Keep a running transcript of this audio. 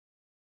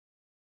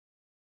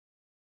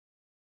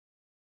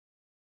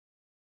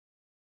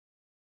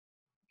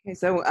Okay,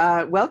 so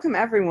welcome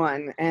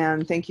everyone,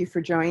 and thank you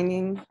for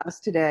joining us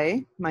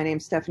today. My name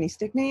is Stephanie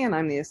Stickney, and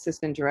I'm the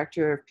Assistant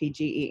Director of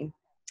PGE.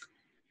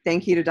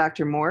 Thank you to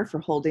Dr. Moore for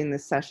holding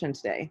this session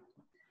today.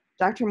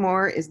 Dr.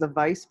 Moore is the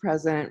Vice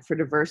President for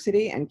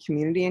Diversity and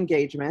Community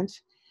Engagement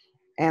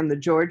and the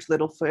George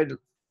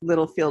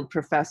Littlefield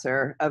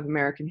Professor of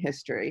American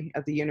History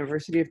at the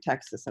University of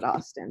Texas at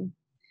Austin.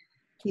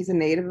 He's a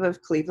native of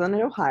Cleveland,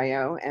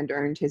 Ohio, and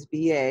earned his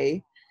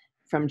BA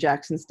from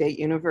Jackson State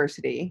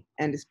University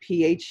and his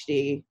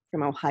PhD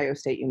from Ohio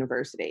State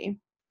University.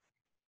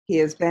 He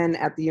has been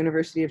at the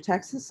University of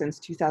Texas since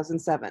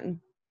 2007.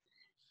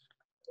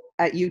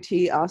 At UT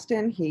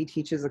Austin, he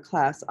teaches a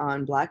class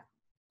on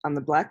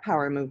the Black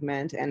Power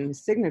movement and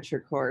his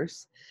signature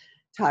course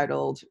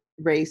titled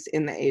Race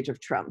in the Age of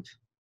Trump.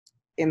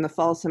 In the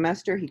fall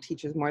semester, he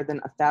teaches more than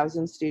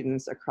 1,000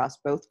 students across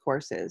both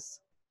courses.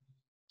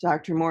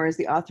 Dr. Moore is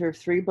the author of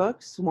 3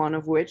 books, one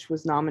of which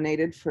was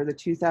nominated for the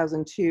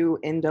 2002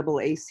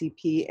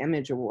 NAACP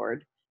Image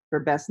Award for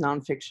Best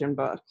Nonfiction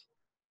Book.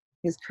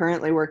 He's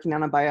currently working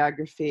on a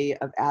biography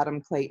of Adam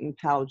Clayton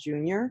Powell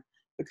Jr.,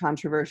 the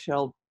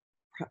controversial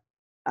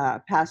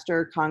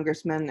pastor,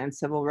 congressman, and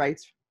civil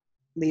rights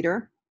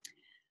leader.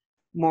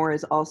 Moore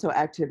is also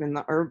active in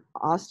the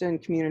Austin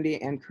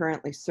community and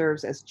currently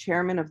serves as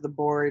chairman of the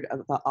board of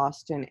the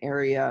Austin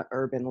Area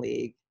Urban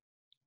League.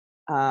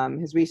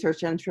 His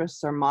research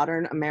interests are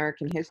modern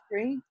American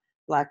history,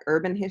 Black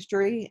urban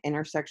history,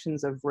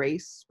 intersections of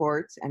race,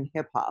 sports, and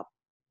hip hop.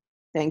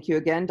 Thank you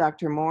again,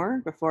 Dr.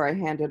 Moore. Before I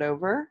hand it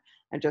over,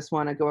 I just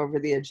want to go over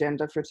the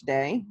agenda for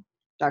today.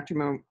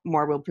 Dr.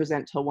 Moore will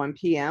present till 1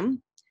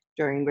 p.m.,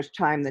 during which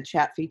time the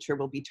chat feature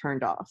will be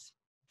turned off.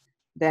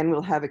 Then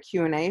we'll have a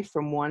Q&A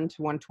from 1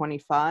 to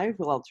 1:25.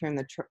 I'll turn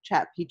the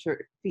chat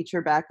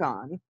feature back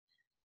on.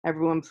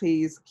 Everyone,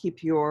 please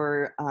keep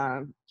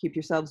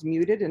yourselves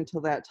muted until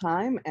that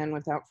time. And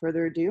without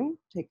further ado,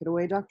 take it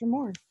away, Dr.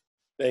 Moore.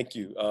 Thank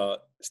you,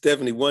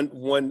 Stephanie.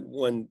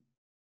 One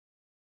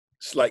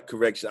slight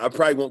correction. I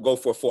probably won't go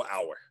for a full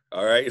hour.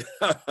 All right,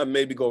 I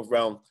maybe go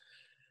around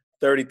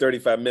 30,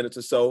 35 minutes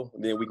or so,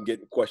 and then we can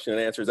get question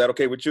and answer. Is that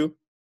okay with you?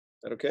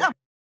 Is that okay?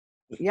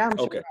 Yeah, I'm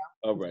okay. Sure.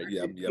 All right.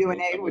 Yeah.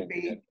 Q&A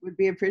would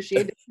be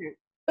appreciated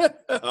too.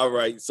 All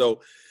right.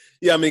 So.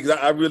 Yeah, I mean, because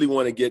I really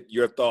want to get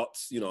your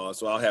thoughts,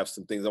 so I'll have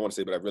some things I want to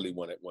say, but I really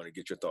want to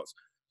get your thoughts.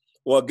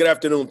 Well, good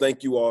afternoon.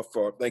 Thank you all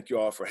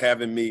for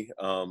having me. It's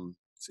an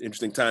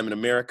interesting time in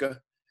America.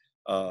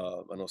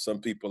 I know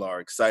some people are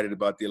excited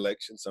about the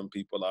election. Some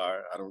people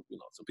are,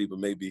 some people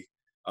may be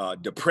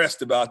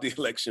depressed about the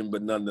election,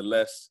 but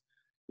nonetheless,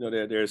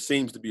 there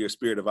seems to be a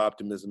spirit of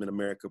optimism in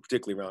America,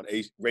 particularly around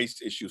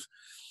race issues.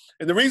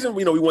 And the reason,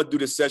 we want to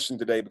do this session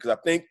today, because I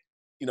think,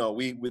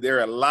 there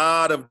are a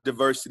lot of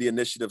diversity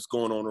initiatives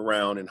going on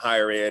around in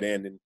higher ed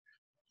and in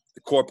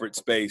the corporate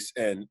space.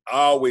 And I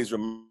always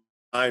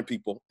remind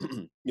people,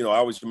 I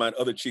always remind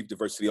other chief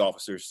diversity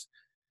officers,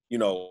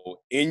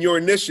 in your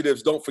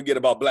initiatives, don't forget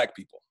about Black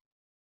people.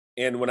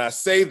 And when I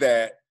say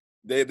that,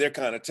 they're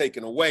kind of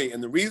taken away.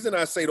 And the reason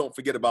I say don't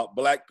forget about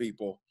Black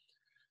people,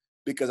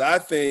 because I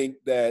think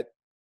that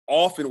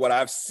often what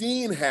I've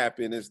seen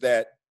happen is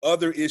that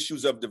other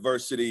issues of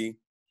diversity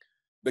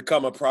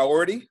become a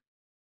priority.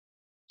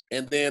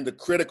 And then the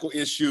critical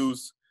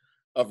issues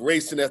of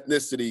race and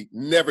ethnicity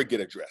never get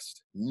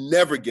addressed.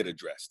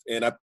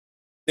 And I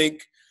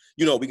think,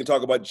 we can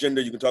talk about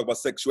gender, you can talk about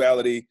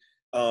sexuality.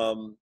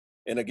 And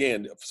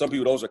again, for some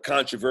people, those are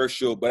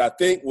controversial. But I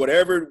think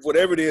whatever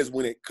it is,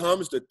 when it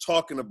comes to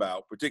talking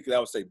about, particularly, I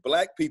would say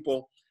Black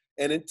people,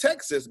 and in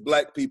Texas,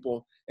 Black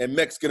people and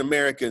Mexican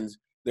Americans,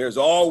 there's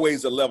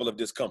always a level of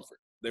discomfort.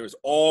 There's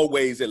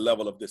always a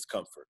level of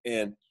discomfort.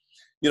 And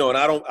and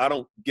I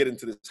don't get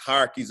into this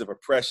hierarchies of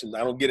oppression. I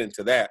don't get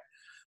into that.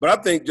 But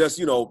I think just,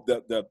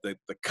 the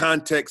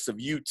context of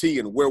UT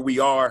and where we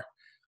are,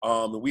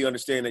 and we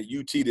understand that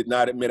UT did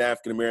not admit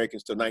African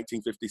Americans till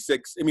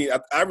 1956. I mean,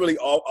 I really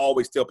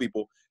always tell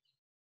people,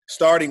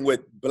 starting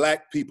with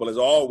Black people is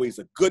always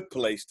a good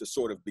place to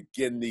sort of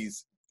begin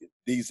these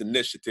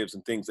initiatives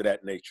and things of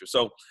that nature.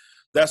 So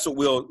that's what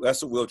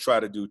we'll try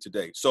to do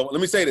today. So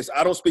let me say this: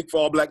 I don't speak for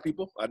all Black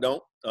people. I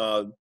don't.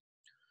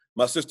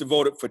 My sister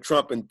voted for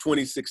Trump in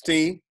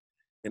 2016,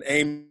 and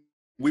Amy,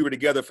 we were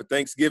together for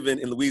Thanksgiving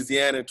in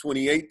Louisiana in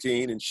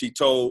 2018, and she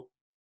told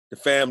the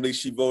family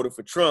she voted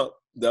for Trump.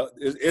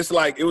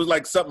 It was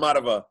like something out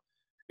of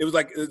it was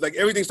like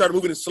everything started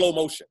moving in slow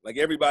motion. Like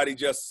everybody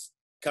just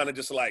kind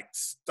of like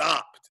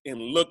stopped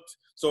and looked.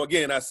 So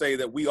again, I say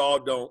that we all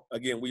don't. I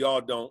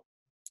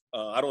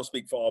don't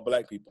speak for all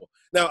Black people.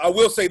 Now, I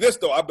will say this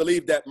though: I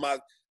believe that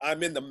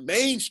I'm in the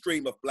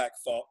mainstream of Black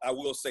thought. I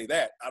will say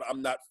that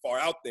I'm not far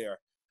out there.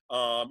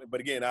 But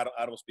again, I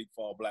don't speak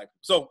for all Black people.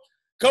 So a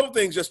couple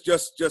things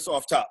just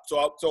off top. So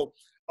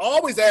I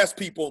always ask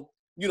people,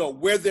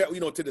 where they're,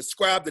 to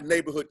describe the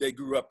neighborhood they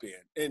grew up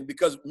in. And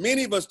because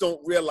many of us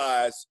don't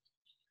realize,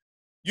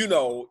 a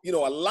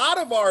lot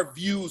of our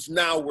views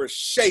now were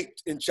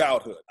shaped in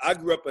childhood. I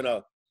grew up in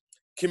a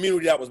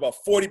community that was about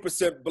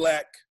 40%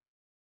 Black,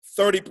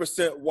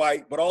 30%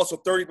 white, but also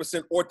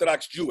 30%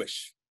 Orthodox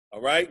Jewish.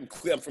 all right?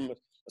 I'm from a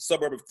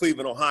suburb of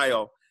Cleveland,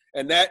 Ohio,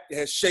 and that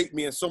has shaped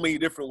me in so many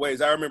different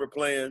ways. I remember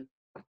playing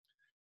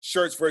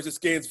shirts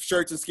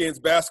and skins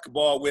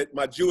basketball with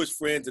my Jewish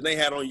friends, and they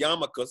had on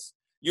yarmulkes.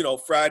 You know,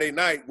 Friday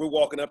night, we're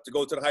walking up to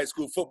go to the high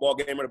school football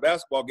game or the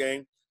basketball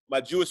game.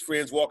 My Jewish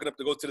friends walking up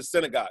to go to the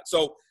synagogue.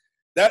 So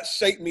that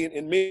shaped me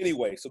in many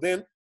ways. So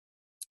then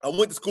I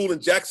went to school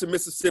in Jackson,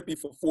 Mississippi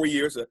for 4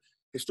 years, a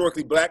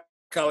historically black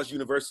college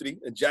university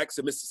in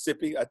Jackson,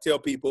 Mississippi. I tell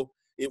people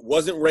it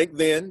wasn't ranked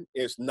then.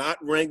 It's not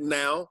ranked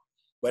now.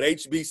 But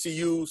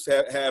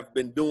HBCUs have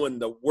been doing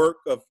the work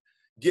of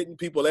getting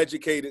people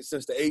educated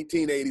since the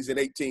 1880s and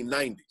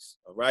 1890s,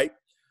 all right?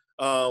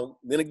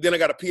 Then I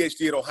got a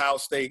PhD at Ohio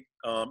State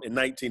in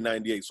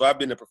 1998. So I've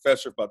been a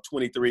professor for about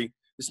 23.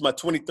 This is my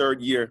 23rd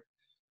year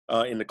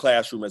in the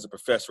classroom as a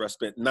professor. I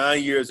spent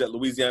 9 years at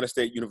Louisiana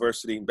State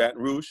University in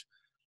Baton Rouge,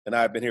 and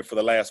I've been here for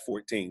the last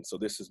 14. So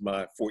this is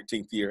my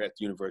 14th year at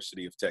the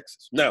University of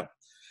Texas. Now,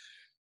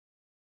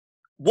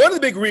 one of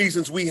the big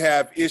reasons we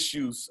have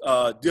issues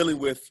dealing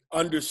with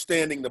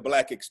understanding the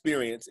Black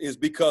experience is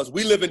because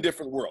we live in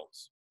different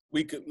worlds.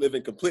 We could live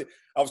in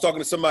I was talking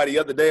to somebody the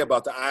other day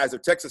about the Eyes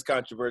of Texas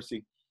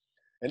controversy,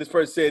 and this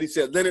person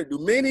said, Leonard, do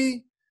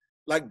many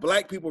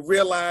Black people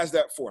realize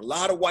that for a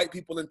lot of white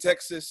people in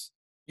Texas,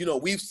 you know,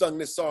 we've sung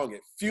this song at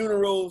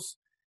funerals,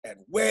 at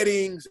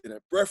weddings, and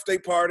at birthday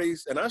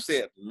parties? And I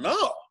said,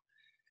 no.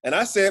 And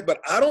I said, but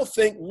I don't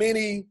think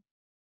many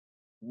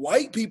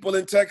white people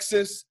in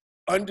Texas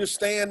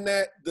understand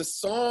that the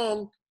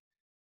song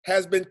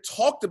has been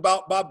talked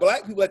about by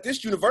Black people at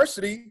this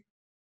university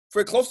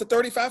for close to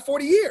 35,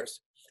 40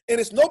 years. And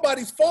it's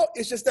nobody's fault.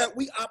 It's just that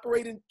we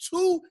operate in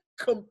two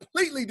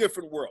completely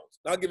different worlds.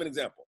 I'll give an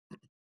example.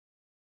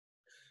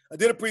 I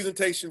did a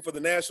presentation for the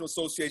National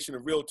Association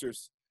of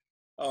Realtors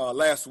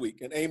last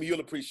week. And Amy, you'll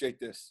appreciate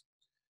this.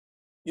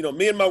 You know,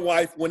 me and my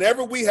wife,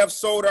 whenever we have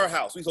sold our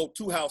house, we sold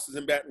 2 houses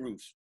in Baton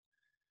Rouge.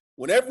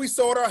 Whenever we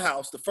sold our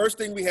house, the first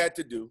thing we had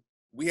to do,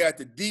 we had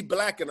to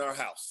de-blacken our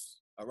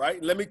house, all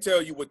right? Let me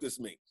tell you what this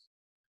means.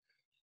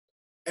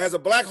 As a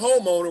Black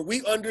homeowner,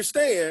 we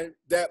understand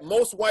that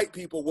most white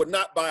people would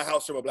not buy a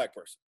house from a Black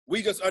person.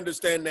 We just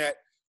understand that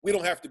we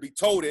don't have to be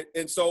told it.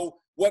 And so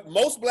what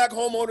most Black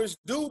homeowners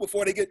do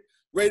before they get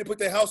ready to put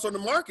their house on the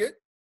market,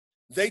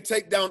 they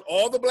take down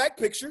all the Black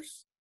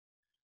pictures.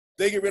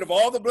 They get rid of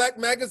all the Black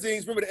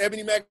magazines. Remember the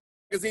ebony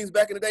magazines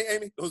back in the day,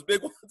 Amy? Those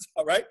big ones,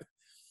 all right?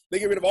 They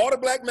get rid of all the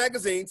Black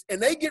magazines,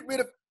 and they get rid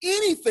of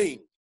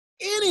anything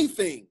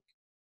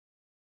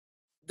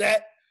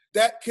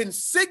that can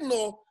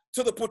signal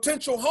to the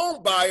potential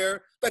home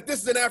buyer that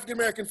this is an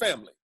African-American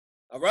family,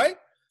 all right?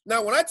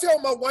 Now, when I tell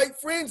my white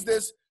friends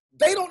this,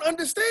 they don't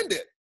understand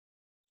it.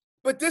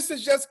 But this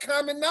is just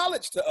common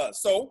knowledge to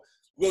us. So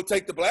we'll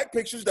take the Black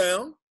pictures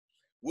down.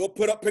 We'll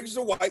put up pictures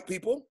of white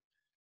people.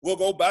 We'll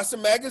go buy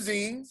some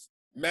magazines,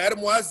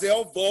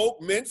 Mademoiselle,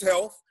 Vogue, Men's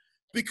Health,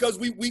 because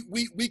we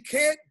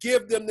can't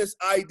give them this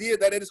idea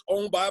that it is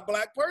owned by a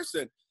Black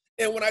person.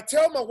 And when I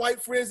tell my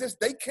white friends this,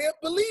 they can't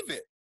believe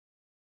it.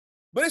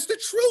 But it's the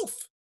truth.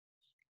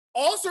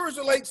 Also, as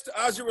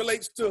it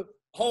relates to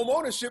home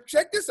ownership,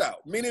 check this out.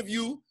 Many of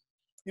you,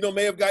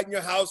 may have gotten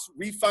your house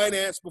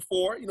refinanced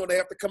before. They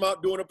have to come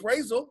out do an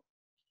appraisal.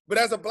 But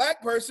as a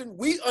Black person,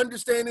 we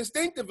understand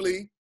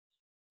instinctively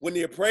when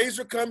the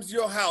appraiser comes to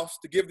your house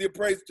to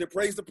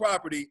appraise the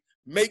property,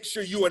 make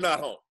sure you are not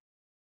home.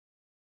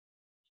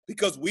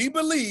 Because we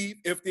believe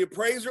if the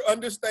appraiser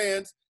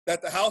understands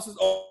that the house is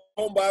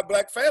owned by a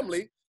Black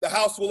family, the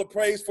house will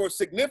appraise for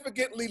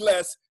significantly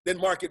less than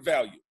market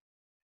value.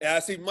 And I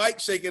see Mike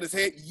shaking his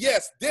head.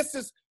 Yes,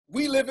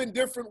 we live in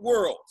different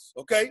worlds,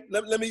 okay?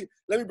 Let me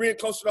bring it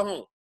closer to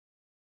home.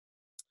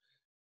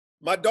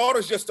 My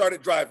daughter's just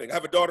started driving. I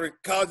have a daughter in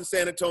college in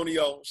San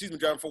Antonio. She's been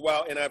driving for a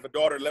while, and I have a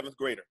daughter, 11th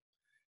grader.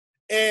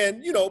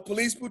 And,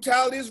 police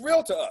brutality is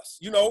real to us,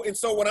 and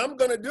so what I'm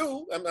gonna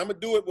do, I'm gonna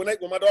do it when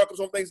my daughter comes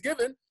home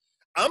Thanksgiving,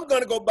 I'm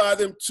gonna go buy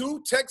them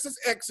 2 Texas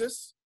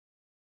Exes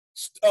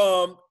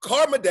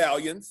car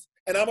medallions,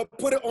 and I'm gonna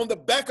put it on the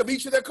back of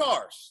each of their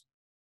cars.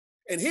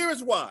 And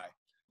here's why.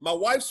 My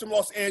wife's from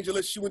Los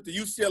Angeles. She went to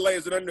UCLA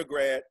as an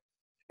undergrad,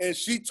 and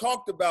she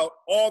talked about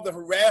all the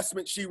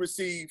harassment she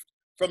received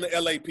from the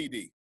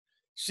LAPD.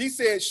 She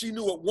said she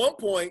knew at one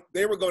point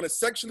they were going to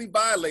sexually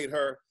violate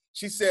her.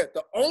 She said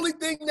the only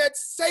thing that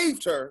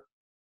saved her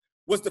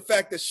was the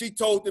fact that she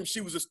told them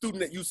she was a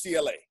student at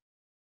UCLA.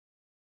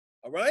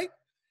 All right?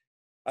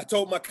 I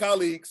told my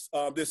colleagues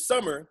this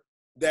summer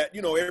that,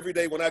 every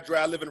day when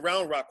I live in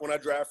Round Rock, when I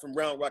drive from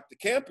Round Rock to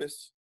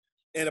campus,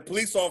 and a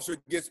police officer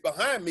gets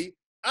behind me,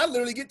 I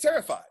literally get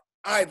terrified.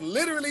 I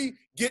literally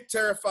get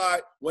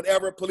terrified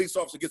whenever a police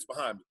officer gets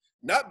behind me.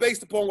 Not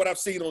based upon what I've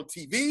seen on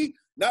TV,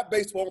 not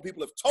based upon what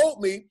people have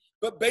told me,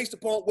 but based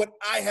upon what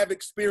I have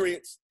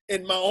experienced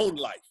in my own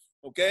life,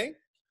 okay?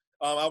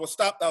 I was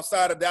stopped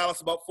outside of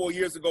Dallas about 4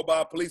 years ago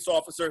by a police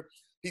officer.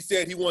 He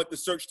said he wanted to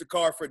search the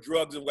car for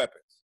drugs and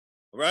weapons,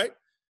 all right?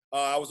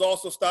 I was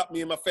also stopped,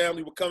 me and my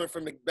family were coming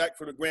back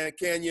from the Grand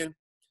Canyon.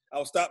 I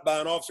was stopped by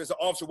an officer. I said,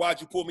 "Officer, why'd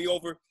you pull me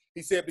over?"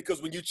 He said,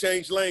 "Because when you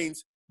change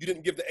lanes, you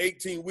didn't give the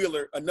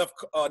 18-wheeler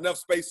enough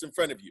space in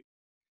front of you.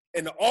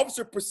 And the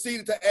officer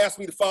proceeded to ask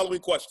me the following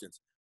questions.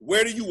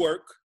 Where do you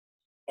work?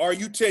 Are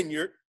you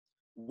tenured?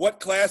 What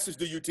classes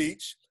do you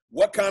teach?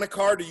 What kind of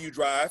car do you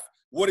drive?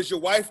 What does your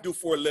wife do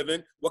for a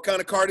living? What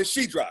kind of car does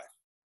she drive?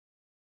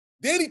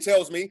 Then he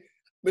tells me,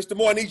 Mr.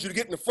 Moore, I need you to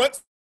get in the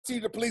front seat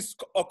of the police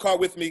car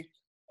with me,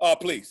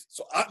 please.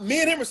 So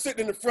me and him are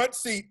sitting in the front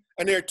seat,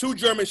 and there are 2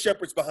 German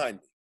Shepherds behind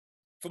me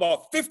for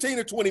about 15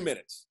 or 20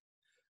 minutes.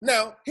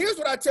 Now, here's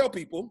what I tell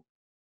people.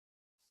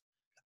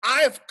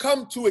 I have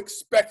come to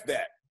expect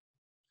that.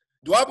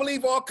 Do I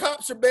believe all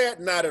cops are bad?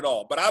 Not at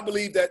all. But I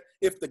believe that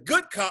if the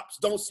good cops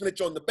don't snitch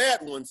on the bad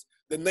ones,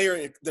 then they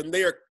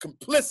are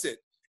complicit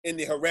in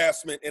the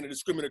harassment and the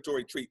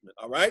discriminatory treatment,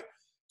 all right?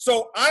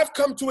 So I've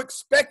come to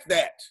expect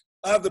that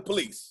of the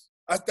police.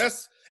 And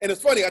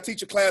it's funny, I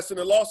teach a class in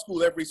the law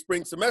school every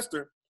spring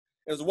semester.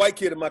 There's a white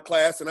kid in my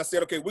class, and I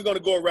said, okay, we're gonna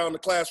go around the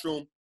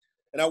classroom,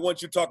 and I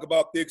want you to talk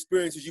about the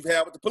experiences you've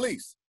had with the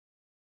police.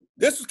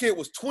 This kid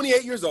was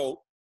 28 years old,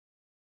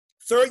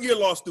 3rd-year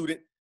law student.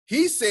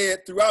 He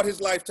said throughout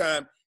his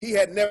lifetime, he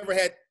had never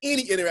had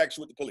any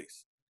interaction with the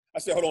police. I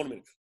said, hold on a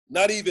minute.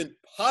 Not even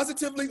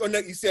positively or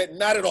not? He said,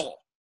 not at all.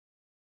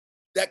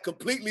 That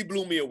completely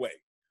blew me away,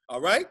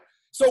 all right?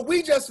 So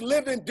we just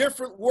live in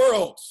different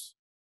worlds.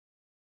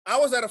 I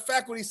was at a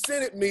faculty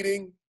senate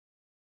meeting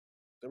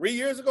 3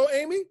 years ago,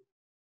 Amy.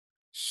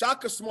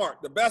 Shaka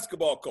Smart, the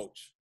basketball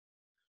coach,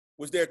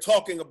 was there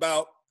talking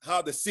about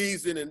how the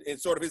season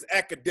and sort of his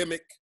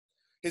academic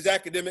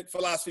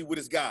philosophy with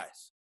his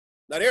guys.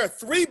 Now, there are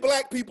 3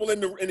 black people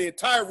in the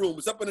entire room.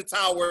 It's up in the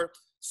tower,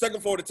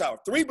 2nd floor of the tower.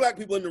 3 black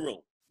people in the room.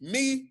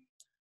 Me,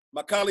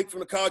 my colleague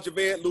from the College of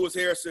Ed, Lewis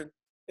Harrison,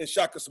 and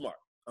Shaka Smart.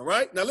 All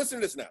right? Now, listen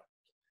to this now.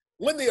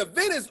 When the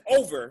event is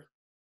over,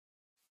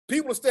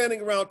 people are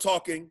standing around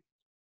talking.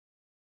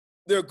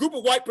 There are a group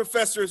of white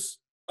professors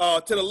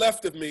to the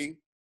left of me.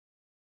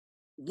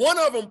 One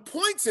of them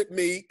points at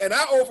me, and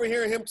I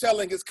overhear him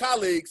telling his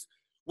colleagues,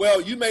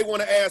 well, you may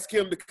want to ask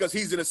him because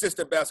he's an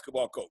assistant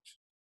basketball coach.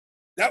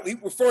 That he's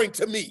referring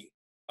to me,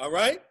 all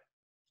right?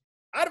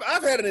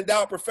 I've had an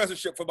endowed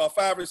professorship for about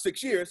 5 or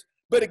 6 years,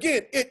 but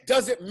again, it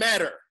doesn't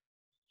matter.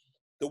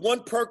 The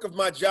one perk of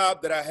my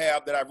job that I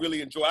have that I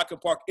really enjoy, I can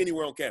park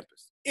anywhere on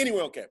campus,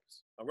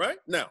 all right?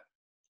 Now,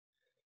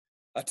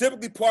 I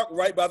typically park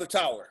right by the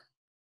tower.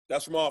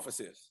 That's where my office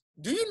is.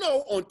 Do you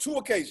know on 2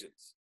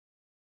 occasions,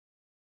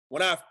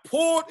 when I've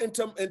pulled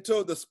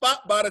into the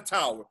spot by the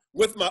tower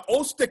with my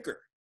O sticker,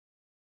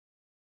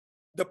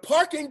 the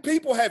parking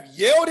people have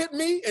yelled at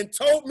me and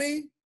told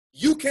me,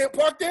 you can't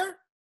park there?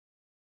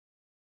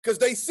 Because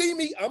they see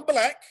me, I'm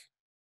black,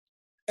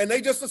 and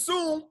they just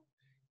assume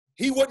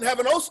he wouldn't have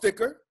an O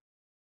sticker.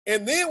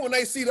 And then when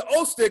they see the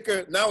O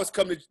sticker, now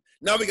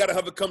we got to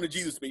have a come to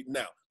Jesus meeting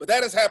now. But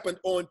that has happened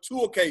on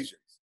 2 occasions.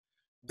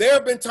 There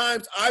have been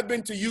times I've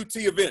been to UT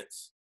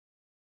events.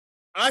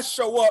 I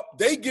show up,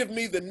 they give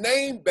me the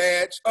name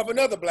badge of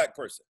another black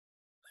person.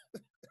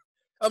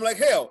 I'm like,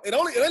 hell,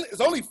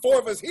 it's only 4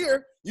 of us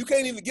here. You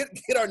can't even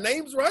get our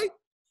names right?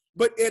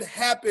 But it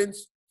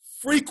happens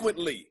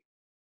frequently.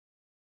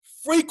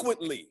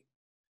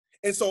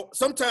 And so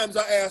sometimes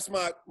I ask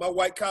my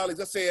white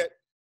colleagues, I said,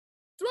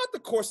 throughout the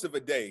course of a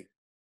day,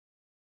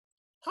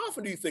 how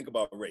often do you think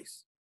about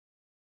race?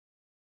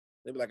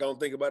 They'd be like, I don't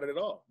think about it at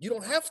all. You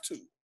don't have to.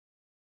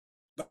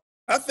 But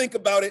I think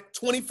about it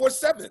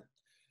 24/7.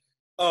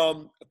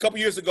 A couple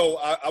years ago,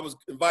 I was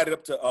invited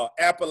up to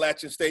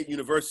Appalachian State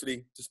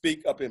University to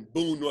speak up in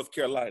Boone, North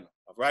Carolina,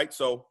 all right?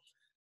 So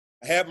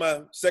I had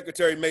my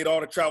secretary made all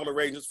the travel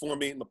arrangements for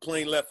me. My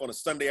plane left on a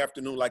Sunday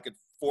afternoon, like at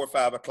 4 or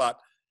 5 o'clock.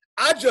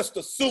 I just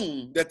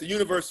assumed that the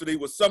university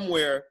was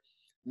somewhere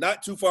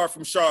not too far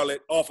from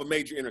Charlotte off a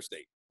major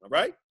interstate, all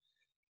right?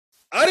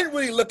 I didn't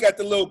really look at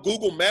the little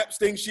Google Maps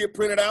thing she had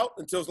printed out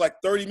until it was like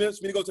 30 minutes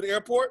for me to go to the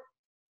airport.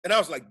 And I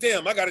was like,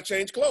 damn, I got to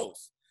change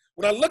clothes.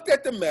 When I looked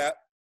at the map,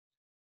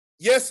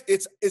 yes,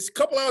 it's a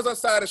couple hours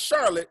outside of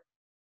Charlotte,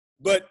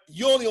 but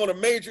you're only on a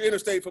major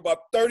interstate for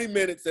about 30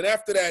 minutes. And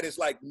after that, it's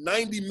like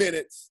 90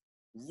 minutes,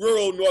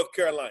 rural North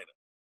Carolina.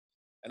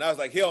 And I was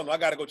like, hell no, I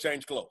got to go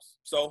change clothes.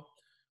 So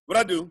what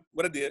I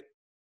did,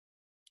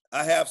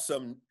 I have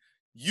some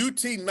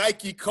UT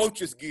Nike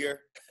coaches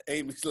gear.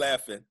 Amy's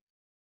laughing.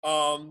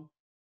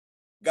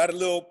 Got a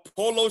little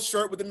polo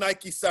shirt with the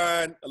Nike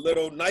sign, a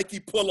little Nike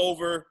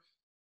pullover,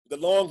 the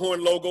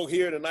Longhorn logo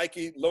here, the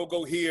Nike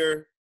logo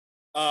here.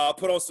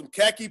 Put on some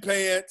khaki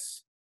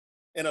pants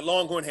and a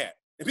Longhorn hat.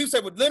 And people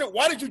say, well, Leonard,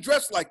 why did you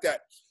dress like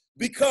that?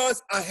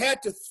 Because I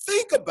had to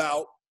think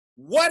about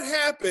what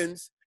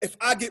happens if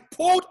I get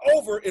pulled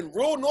over in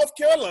rural North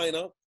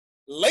Carolina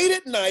late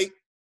at night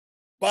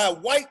by a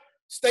white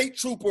state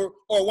trooper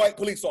or a white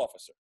police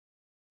officer.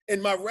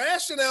 And my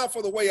rationale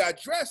for the way I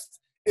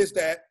dressed is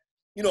that,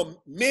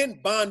 men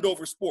bond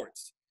over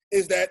sports,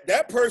 is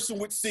that person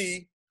would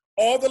see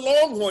all the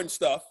Longhorn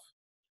stuff.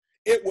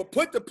 It would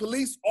put the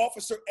police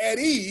officer at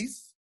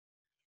ease.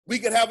 We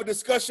could have a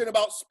discussion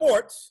about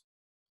sports,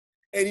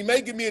 and he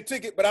may give me a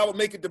ticket, but I would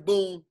make it to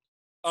Boone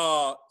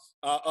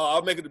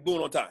I'll make it to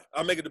Boone on time.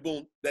 I'll make it to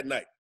Boone that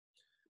night.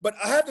 But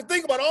I have to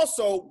think about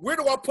also, where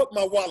do I put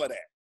my wallet at?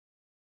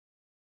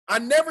 I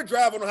never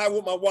drive on the highway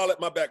with my wallet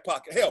in my back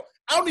pocket. Hell,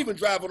 I don't even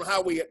drive on the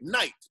highway at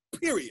night,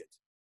 period.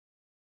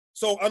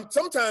 So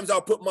sometimes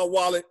I'll put my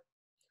wallet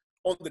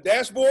on the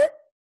dashboard,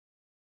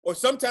 or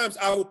sometimes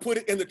I will put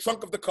it in the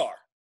trunk of the car,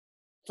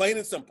 plain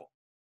and simple.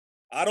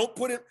 I don't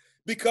put it,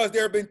 because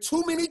there have been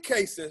too many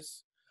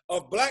cases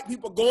of black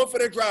people going for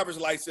their driver's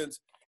license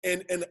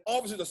and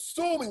officers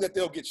assuming that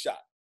they'll get shot,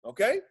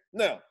 okay?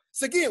 Now,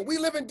 so again, we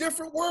live in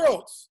different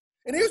worlds.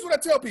 And here's what I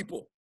tell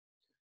people.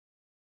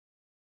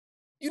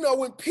 You know,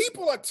 when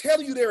people are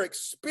telling you their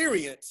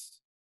experience,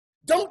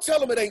 don't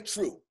tell them it ain't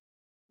true.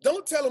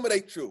 Don't tell them it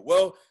ain't true.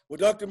 Well, with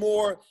Dr.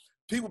 Moore,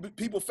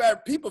 people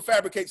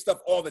fabricate stuff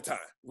all the time,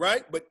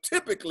 right? But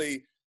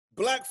typically,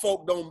 black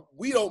folk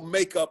we don't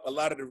make up a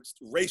lot of the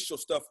racial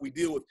stuff we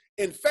deal with.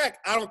 In fact,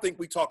 I don't think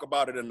we talk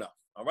about it enough,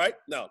 all right?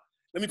 Now,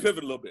 let me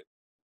pivot a little bit.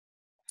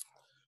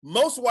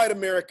 Most white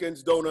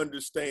Americans don't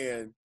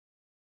understand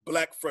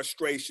black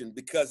frustration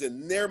because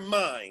in their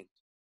mind,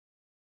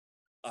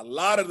 a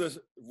lot of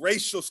the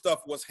racial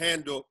stuff was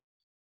handled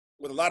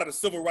with a lot of the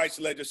civil rights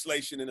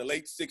legislation in the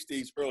late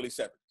 60s, early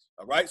 70s,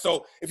 all right?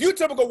 So if you're a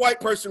typical white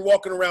person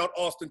walking around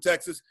Austin,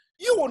 Texas,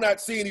 you will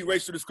not see any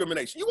racial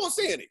discrimination. You won't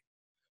see any.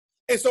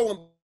 And so when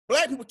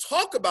black people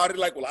talk about it,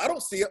 like, well, I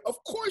don't see it. Of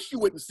course you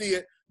wouldn't see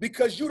it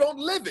because you don't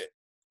live it,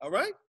 all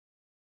right?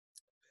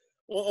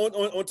 I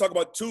want to talk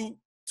about two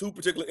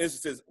particular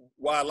instances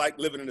why I like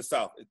living in the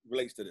South. It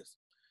relates to this.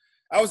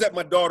 I was at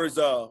my daughter's,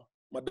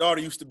 my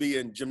daughter used to be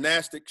in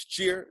gymnastics,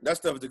 cheer. That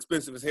stuff is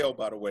expensive as hell,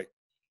 by the way.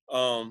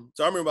 So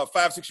I remember about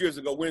 5-6 years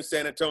ago, we're in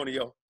San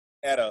Antonio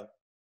at an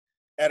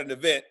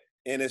event,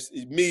 and it's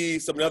me,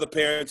 some of the other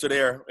parents are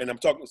there, and I'm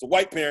talking, it's a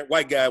white parent,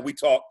 white guy, we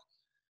talk.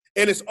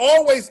 And it's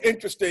always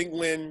interesting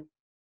when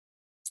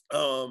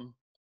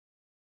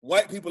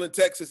white people in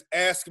Texas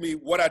ask me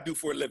what I do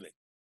for a living,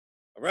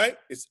 all right?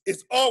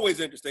 It's always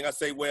interesting. I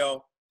say,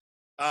 well,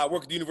 I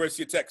work at the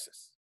University of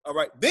Texas, all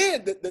right?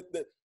 Then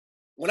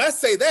when I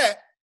say that,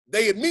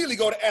 they immediately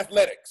go to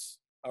athletics,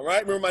 all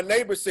right? Remember my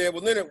neighbor said,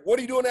 well, Leonard, what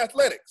are you doing in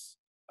athletics?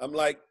 I'm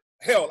like,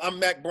 hell, I'm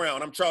Mac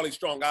Brown, I'm Charlie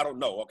Strong, I don't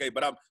know, okay?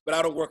 But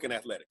I don't work in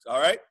athletics,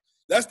 all right?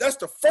 That's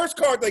the first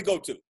card they go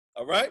to,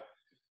 all right?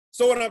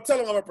 So when I'm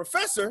telling them I'm a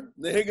professor,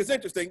 then it gets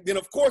interesting. Then,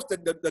 of course,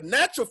 the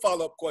natural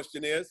follow-up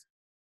question is,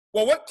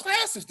 well, what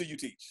classes do you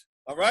teach?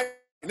 All right?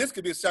 And this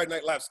could be a Saturday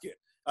Night Live skit.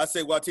 I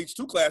say, well, I teach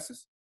 2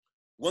 classes.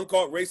 One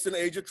called Race in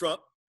the Age of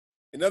Trump.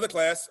 Another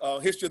class,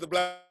 History of the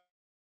Black.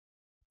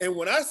 And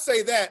when I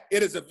say that,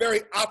 it is a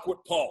very awkward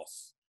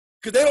pause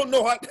because they don't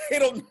know how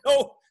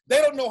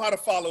to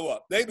follow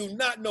up. They do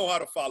not know how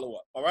to follow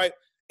up. All right?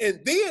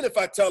 And then if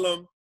I tell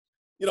them,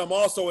 you know, I'm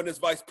also in this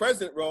vice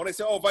president role, and they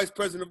say, oh, vice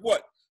president of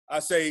what? I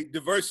say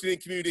diversity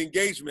and community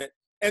engagement,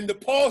 and the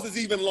pause is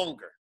even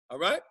longer, all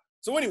right?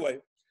 So anyway,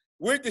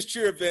 we're at this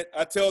cheer event.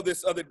 I tell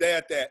this other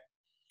dad that,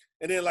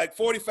 and then like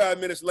 45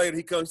 minutes later,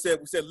 he comes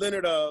and said,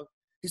 Leonard,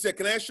 he said,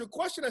 can I ask you a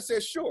question? I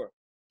said, sure.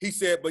 He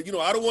said, but you know,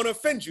 I don't want to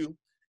offend you.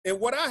 And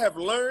what I have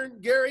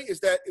learned, Gary, is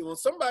that when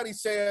somebody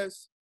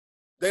says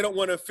they don't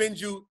want to offend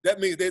you,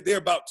 that means they're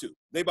about to.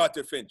 They're about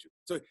to offend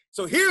you.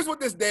 So here's what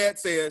this dad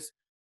says.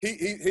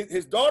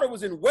 His daughter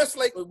was in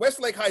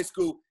Westlake High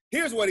School.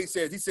 Here's what he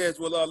says. He says,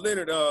 well,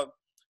 Leonard,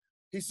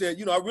 he said,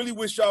 you know, I really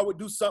wish y'all would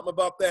do something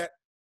about that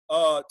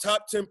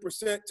top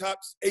 10%, top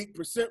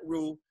 8%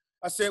 rule.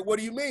 I said, what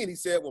do you mean? He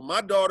said, well,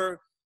 my daughter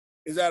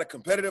is at a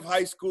competitive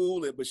high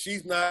school, but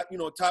she's not, you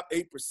know, top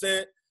 8%,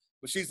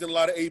 but she's in a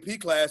lot of AP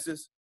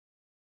classes.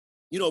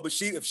 You know, but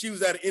if she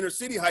was at an inner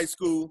city high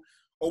school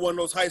or one of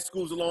those high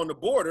schools along the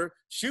border,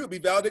 she would be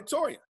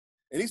valedictorian.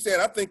 And he said,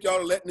 I think y'all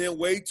are letting in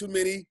way too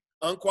many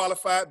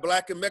unqualified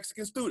Black and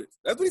Mexican students.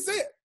 That's what he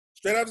said.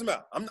 Straight out of his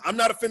mouth. I'm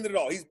not offended at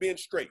all. He's being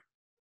straight.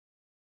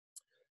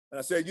 And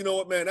I said, you know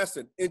what, man, that's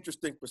an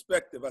interesting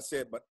perspective. I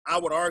said, but I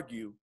would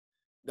argue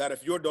that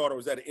if your daughter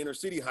was at an inner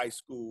city high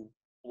school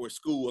or a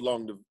school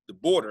along the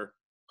border,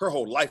 her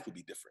whole life would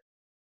be different.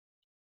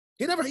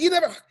 He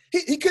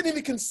couldn't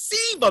even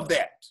conceive of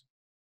that,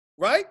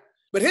 right?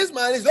 But his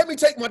mind is, let me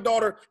take my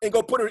daughter and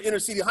go put her in inner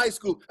city high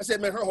school. I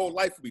said, man, her whole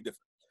life would be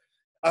different.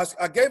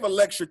 I gave a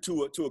lecture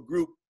to a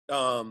group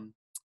out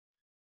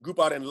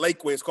in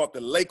Lakeway. It's called the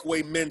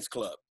Lakeway Men's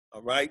Club,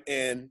 all right?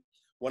 And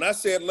when I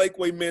said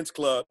Lakeway Men's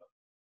Club,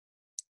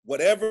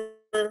 whatever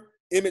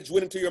image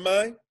went into your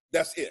mind,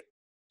 that's it.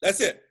 That's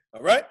it,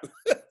 all right?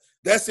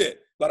 That's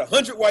it. About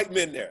 100 white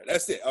men there.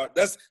 That's it.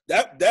 That's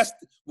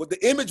what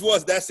the image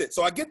was. That's it.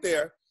 So I get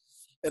there,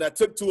 and I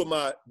took 2 of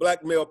my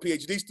Black male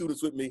PhD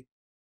students with me.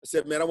 I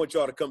said, man, I want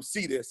y'all to come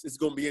see this. It's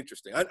going to be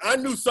interesting. I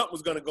knew something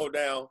was going to go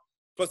down.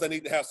 Plus, I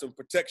need to have some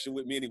protection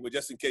with me anyway,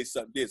 just in case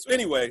something did. So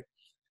anyway,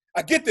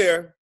 I get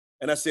there,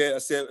 and I said,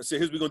 here's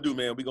what we're gonna do,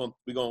 man. I'm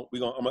gonna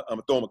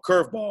throw them a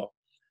curveball.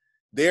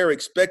 They're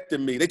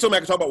expecting me. They told me I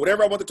could talk about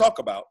whatever I want to talk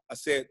about. I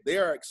said, they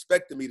are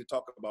expecting me to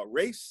talk about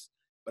race,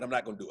 but I'm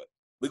not gonna do it.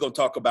 We're gonna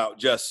talk about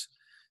just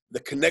the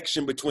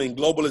connection between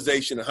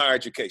globalization and higher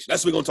education.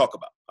 That's what we're going to talk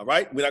about, all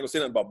right? We're not going to say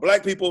nothing about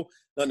black people,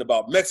 nothing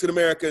about Mexican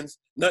Americans,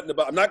 nothing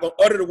about, I'm not going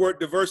to utter the word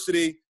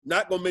diversity,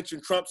 not going to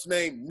mention Trump's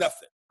name,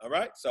 nothing, all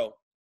right? So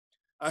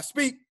I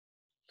speak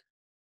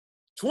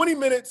 20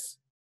 minutes.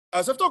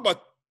 I spoke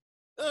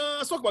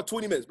about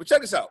 20 minutes, but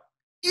check this out.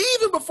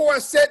 Even before I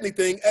said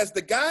anything, as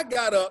the guy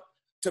got up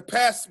to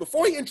pass,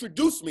 before he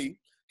introduced me,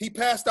 he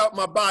passed out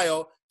my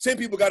bio. 10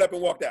 people got up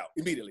and walked out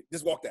immediately,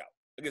 just walked out.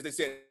 I guess they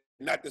said,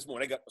 not this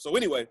morning. So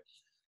anyway,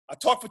 I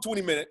talked for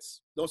 20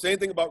 minutes, don't say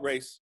anything about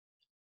race.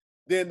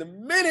 Then the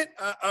minute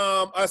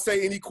I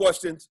say any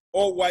questions,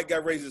 old white guy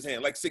raises his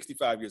hand, like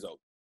 65 years old.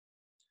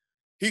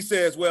 He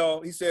says,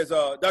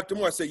 Dr.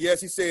 Moore, I said,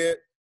 yes. He said,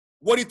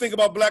 what do you think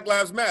about Black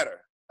Lives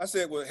Matter? I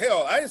said, well,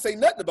 hell, I didn't say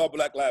nothing about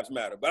Black Lives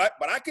Matter, but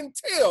I can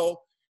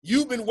tell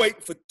you've been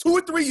waiting for 2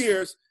 or 3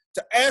 years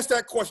to ask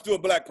that question to a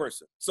black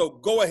person. So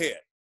go ahead.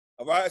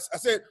 All right. I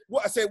said,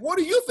 what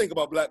do you think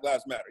about Black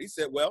Lives Matter? He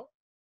said, well,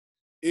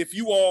 if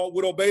you all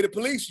would obey the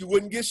police, you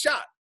wouldn't get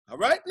shot. All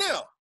right.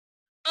 Now,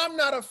 I'm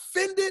not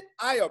offended.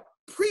 I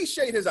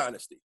appreciate his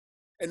honesty.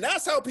 And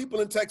that's how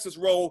people in Texas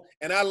roll.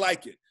 And I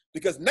like it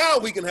because now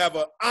we can have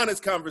an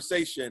honest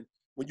conversation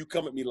when you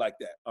come at me like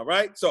that. All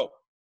right. So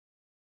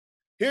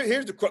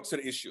here's the crux of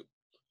the issue.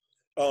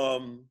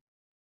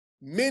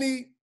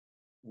 Many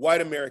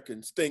white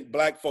Americans think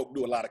black folk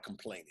do a lot of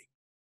complaining.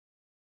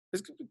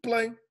 Just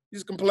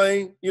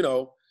complain, you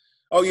know.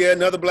 Oh yeah,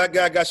 another black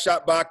guy got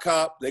shot by a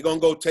cop. They're gonna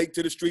go take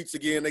to the streets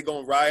again. They're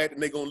gonna riot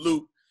and they're gonna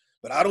loot.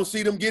 But I don't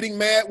see them getting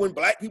mad when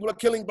black people are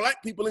killing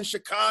black people in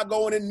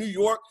Chicago and in New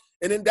York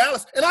and in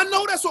Dallas. And I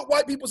know that's what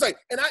white people say.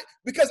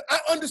 Because I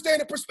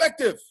understand the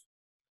perspective.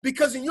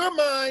 Because in your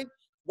mind,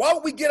 why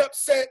would we get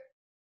upset?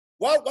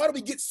 Why do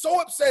we get so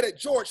upset at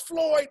George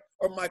Floyd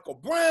or Michael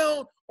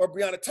Brown or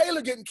Breonna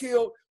Taylor getting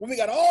killed when we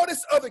got all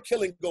this other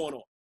killing going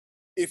on?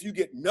 If you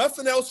get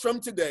nothing else from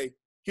today,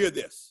 hear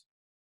this.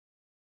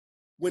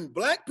 When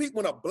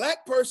a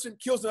black person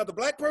kills another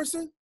black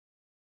person,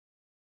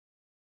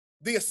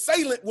 the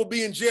assailant will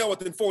be in jail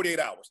within 48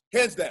 hours,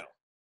 hands down.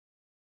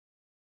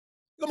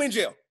 They'll be in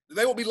jail.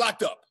 They will be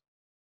locked up.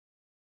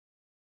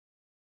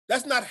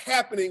 That's not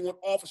happening when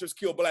officers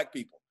kill black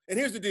people. And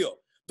here's the deal.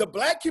 The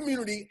black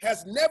community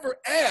has never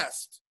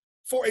asked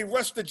for a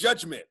rush to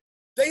judgment.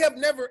 They have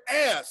never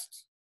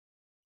asked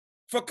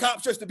for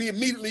cops just to be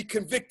immediately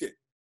convicted.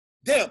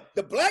 Damn,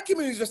 the black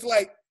community is just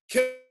like,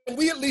 can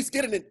we at least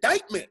get an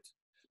indictment?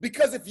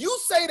 Because if you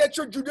say that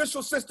your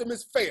judicial system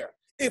is fair,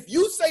 if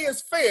you say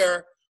it's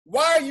fair,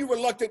 why are you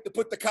reluctant to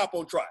put the cop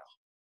on trial?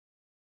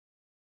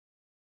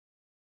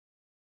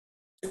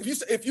 If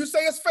you say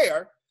it's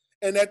fair,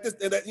 and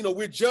that you know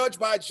we're judged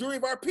by a jury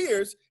of our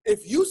peers,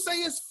 if you say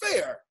it's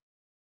fair,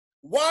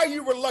 why are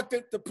you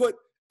reluctant to put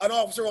an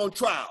officer on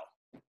trial?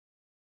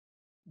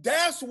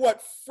 That's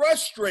what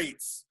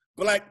frustrates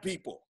black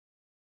people.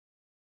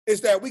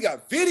 Is that we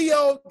got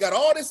video, got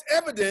all this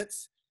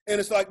evidence, and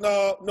it's like,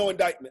 no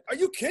indictment. Are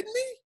you kidding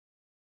me?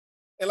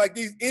 And like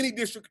any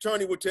district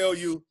attorney would tell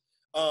you,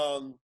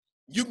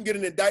 you can get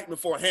an indictment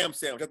for a ham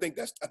sandwich. I think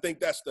that's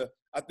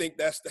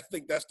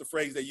the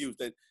phrase they use.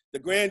 That the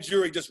grand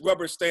jury just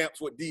rubber stamps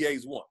what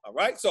DAs want. All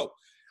right. So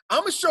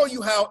I'm gonna show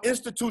you how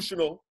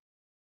institutional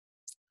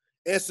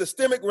and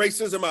systemic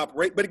racism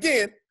operate. But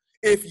again,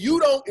 if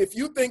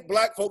you think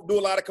black folk do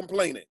a lot of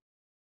complaining,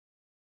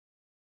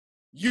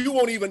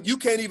 you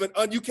can't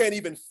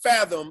even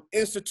fathom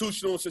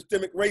institutional and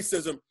systemic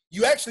racism.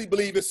 You actually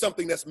believe it's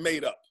something that's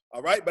made up.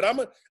 All right. But I'm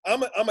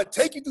gonna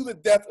take you through the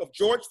death of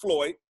George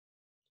Floyd.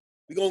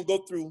 We're gonna go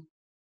through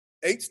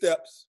 8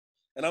 steps,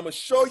 and I'm gonna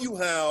show you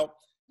how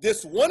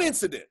this one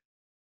incident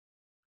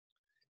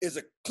is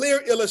a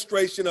clear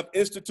illustration of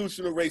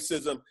institutional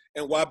racism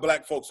and why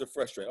black folks are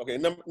frustrated. Okay,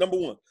 number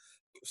one,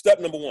 step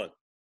number 1.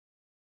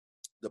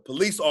 The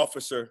police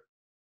officer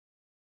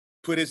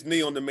put his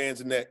knee on the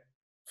man's neck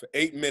for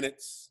 8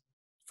 minutes,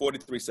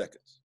 43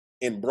 seconds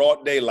in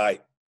broad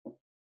daylight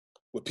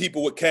with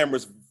people with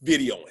cameras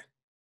videoing.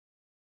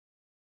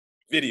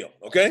 Video,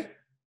 okay?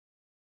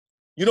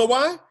 You know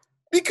why?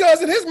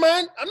 Because in his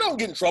mind, I know I'm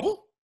getting in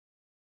trouble.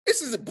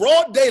 This is a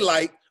broad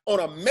daylight on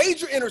a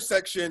major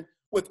intersection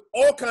with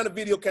all kind of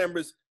video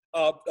cameras,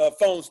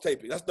 phones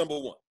taping. That's number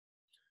 1.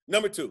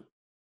 Number 2,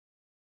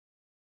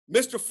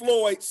 Mr.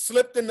 Floyd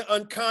slipped into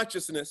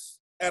unconsciousness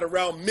at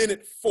around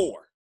minute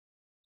 4.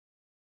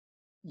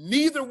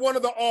 Neither one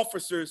of the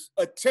officers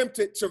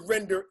attempted to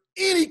render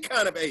any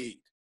kind of aid,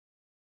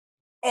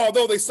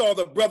 although they saw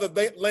the brother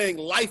laying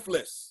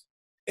lifeless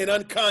and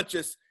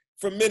unconscious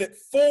from minute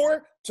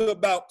 4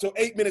 to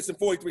 8 minutes and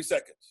 43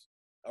 seconds.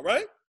 All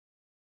right?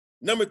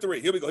 Number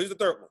 3, here we go. Here's the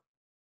third one.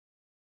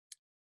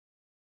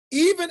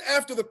 Even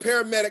after the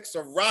paramedics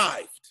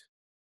arrived,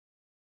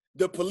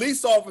 the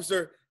police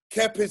officer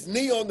kept his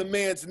knee on the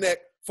man's neck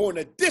for an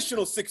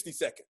additional 60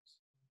 seconds.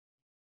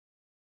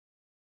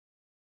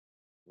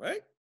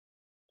 Right?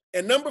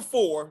 And number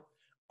 4,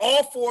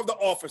 all 4 of the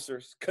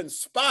officers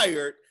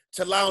conspired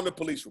to lie on the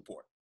police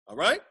report. All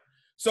right?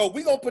 So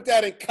we're going to put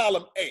that in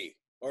column A,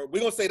 or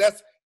we're going to say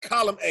that's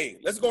column A.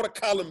 Let's go to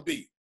column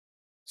B.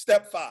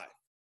 Step 5.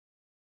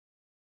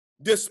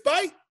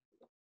 Despite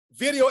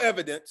video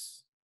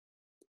evidence,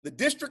 the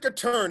district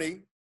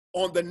attorney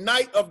on the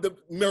night of the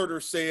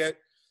murder said,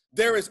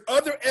 there is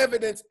other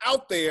evidence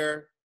out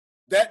there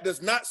that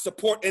does not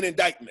support an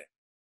indictment.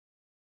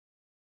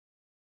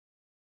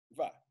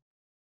 5.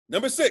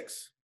 Number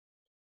 6,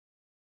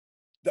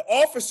 the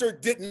officer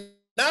did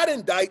not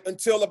indict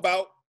until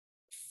about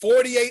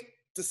 48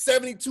 to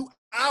 72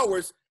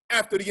 hours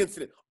after the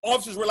incident.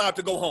 Officers were allowed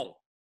to go home.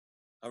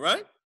 All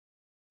right?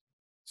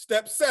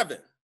 Step 7.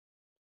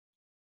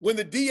 When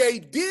the DA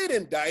did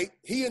indict,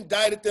 he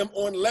indicted them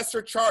on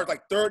lesser charges,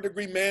 like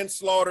third-degree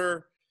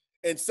manslaughter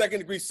and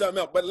second-degree something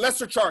else, but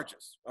lesser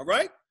charges, all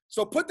right?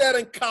 So put that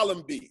in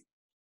column B.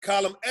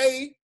 Column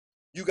A,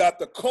 you got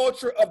the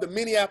culture of the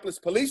Minneapolis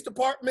Police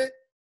Department.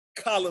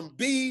 Column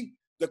B,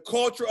 the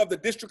culture of the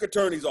district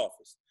attorney's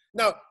office.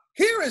 Now,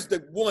 here is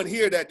the one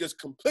here that just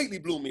completely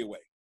blew me away.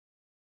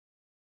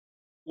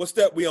 What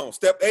step we on?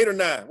 Step 8 or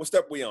 9? What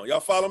step we on? Y'all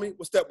follow me?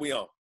 What step we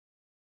on?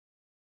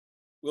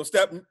 We on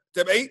step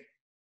 8?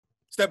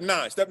 Step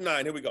 9. Step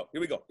 9. Here we go. Here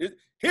we go.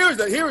 Here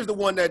is the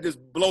one that just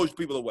blows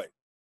people away.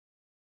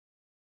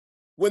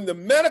 When the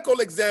medical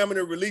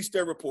examiner released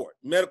their report,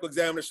 medical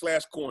examiner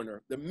 /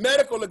 coroner, the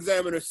medical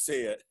examiner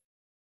said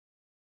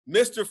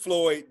Mr.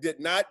 Floyd did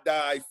not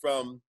die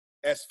from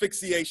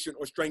asphyxiation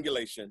or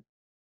strangulation.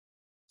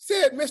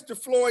 Said Mr.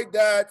 Floyd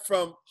died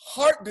from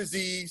heart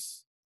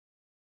disease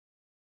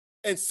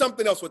and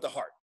something else with the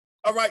heart.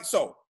 All right,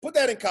 so put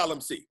that in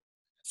column C.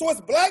 So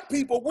as Black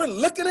people, we're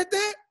looking at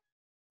that.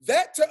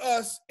 That to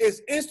us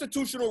is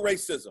institutional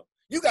racism.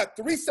 You got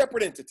 3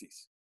 separate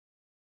entities.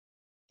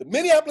 The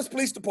Minneapolis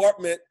Police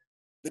Department,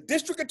 the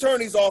district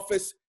attorney's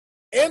office,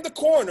 and the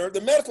coroner,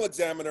 the medical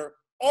examiner,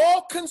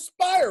 all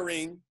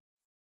conspiring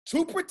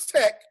to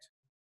protect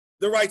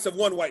the rights of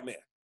one white man.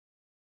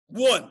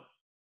 One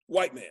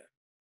white man.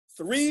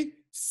 3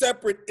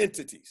 separate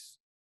entities,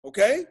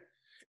 okay?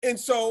 And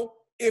so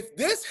if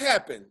this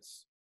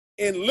happens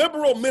in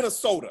liberal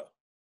Minnesota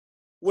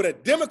with a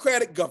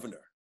Democratic governor,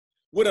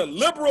 with a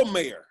liberal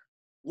mayor,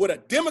 with a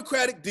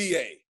Democratic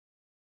DA,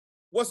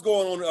 what's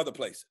going on in other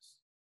places?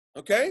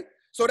 Okay?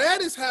 So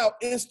that is how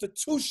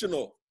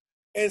institutional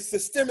and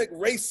systemic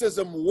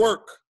racism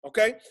work,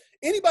 okay?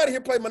 Anybody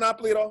here play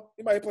Monopoly at all?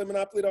 Anybody here play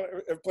Monopoly at all?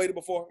 Ever played it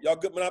before? Y'all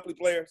good Monopoly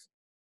players?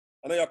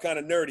 I know y'all kind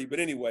of nerdy, but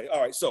anyway.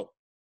 All right, so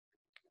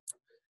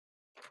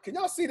can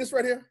y'all see this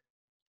right here?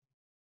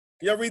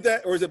 Can y'all read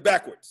that, or is it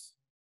backwards?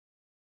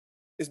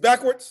 It's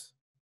backwards?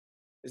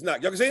 It's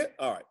not. Y'all can see it?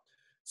 All right.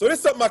 So this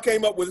is something I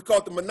came up with. It's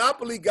called the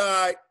Monopoly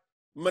Guide,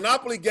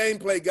 Monopoly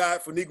Gameplay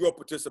Guide for Negro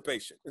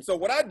Participation. And so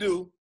what I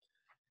do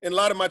in a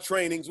lot of my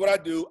trainings,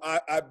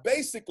 I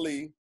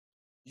basically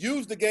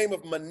use the game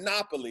of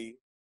Monopoly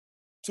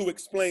to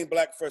explain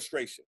Black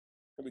frustration.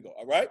 Here we go,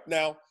 all right?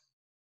 Now,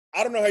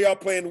 I don't know how y'all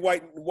play in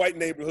white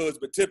neighborhoods,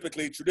 but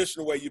typically,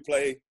 traditional way you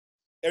play,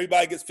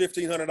 everybody gets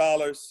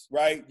 $1,500,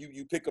 right?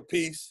 You pick a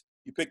piece,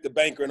 you pick the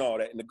banker and all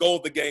that. And the goal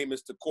of the game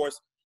is to, of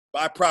course,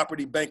 buy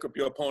property, bankrupt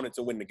your opponents,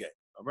 and win the game,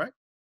 all right?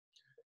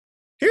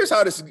 Here's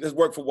how this has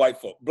worked for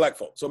Black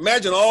folk. So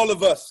imagine all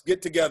of us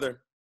get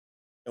together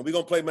and we're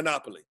gonna play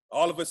Monopoly.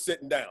 All of us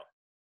sitting down,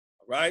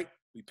 all right?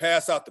 We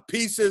pass out the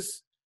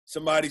pieces.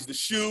 Somebody's the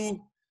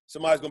shoe,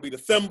 somebody's gonna be the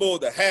thimble,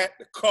 the hat,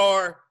 the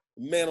car,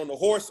 the man on the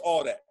horse,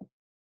 all that.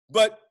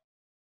 But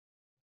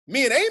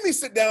me and Amy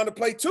sit down to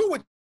play too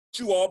with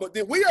you all, but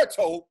then we are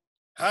told,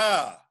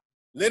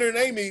 Leonard and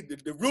Amy,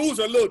 the rules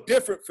are a little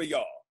different for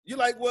y'all. You're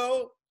like,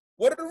 well,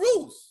 what are the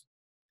rules?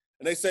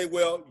 And they say,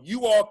 well,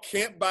 you all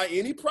can't buy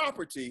any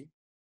property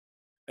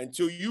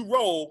until you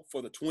roll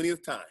for the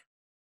 20th time.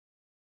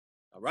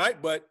 All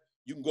right, but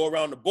you can go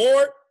around the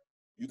board,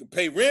 you can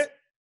pay rent,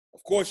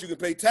 of course you can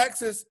pay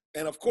taxes,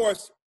 and of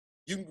course,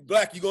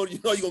 Black, you're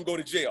gonna go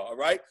to jail, all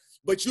right?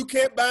 But you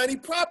can't buy any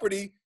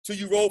property till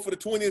you roll for the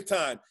 20th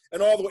time.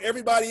 And although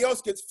everybody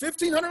else gets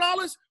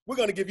 $1,500, we're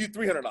gonna give you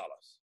 $300.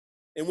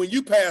 And when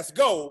you pass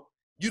go,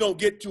 you don't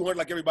get 200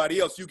 like everybody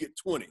else, you get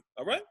 20,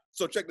 all right?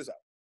 So check this out.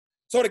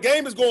 So the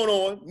game is going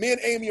on. Me and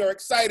Amy are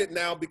excited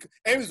now because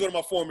Amy's one of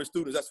my former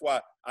students. That's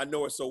why I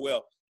know her so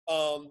well.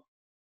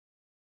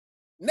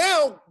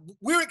 Now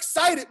we're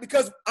excited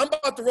because I'm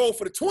about to roll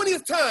for the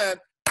 20th time,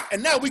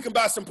 and now we can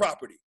buy some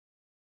property.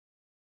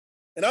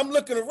 And I'm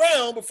looking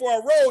around before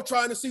I roll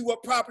trying to see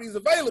what property is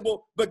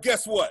available, but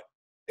guess what?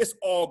 It's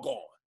all gone.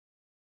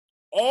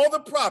 All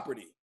the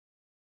property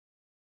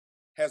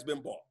has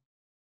been bought.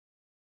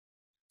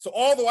 So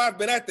although I've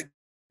been at the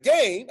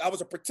game, I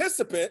was a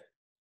participant,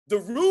 the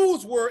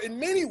rules were in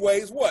many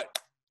ways what?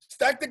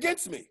 Stacked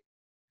against me.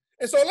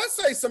 And so let's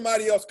say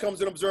somebody else comes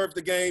and observes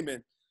the game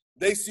and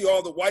they see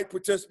all the white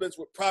participants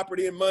with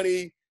property and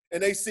money,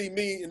 and they see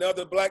me and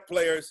other Black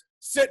players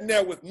sitting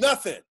there with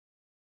nothing.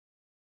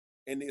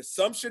 And the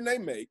assumption they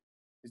make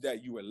is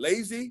that you were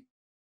lazy,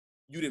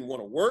 you didn't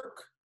want to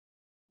work,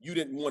 you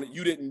didn't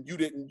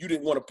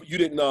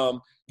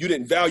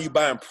value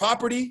buying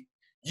property,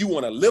 you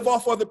want to live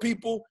off other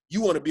people,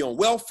 you want to be on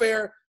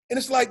welfare. And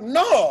it's like,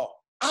 no,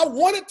 I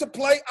wanted to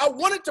play, I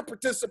wanted to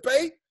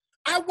participate.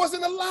 I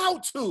wasn't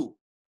allowed to.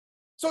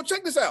 So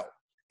check this out.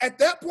 At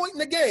that point in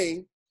the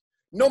game,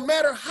 no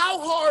matter how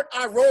hard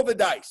I roll the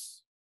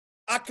dice,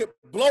 I could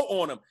blow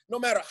on them. No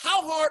matter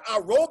how hard I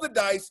roll the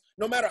dice,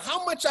 no matter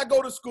how much I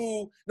go to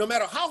school, no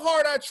matter how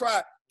hard I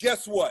try,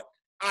 guess what?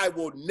 I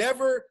will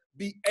never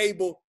be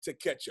able to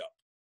catch up.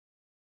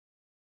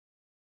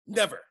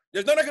 Never.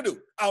 There's nothing I can do.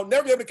 I'll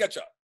never be able to catch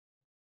up.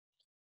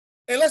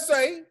 And let's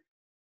say,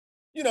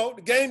 you know,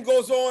 the game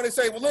goes on and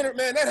say, well, Leonard,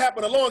 man, that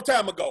happened a long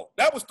time ago.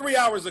 That was 3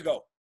 hours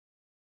ago.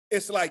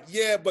 It's like,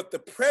 yeah, but the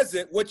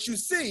present, what you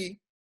see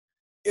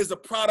is a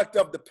product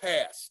of the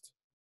past,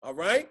 all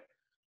right?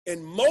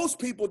 And most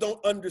people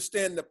don't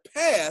understand the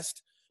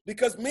past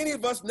because many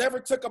of us never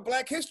took a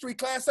Black history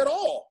class at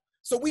all.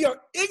 So we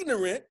are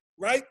ignorant,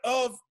 right,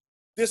 of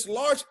this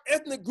large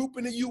ethnic group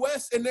in the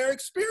U.S. and their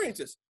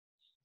experiences.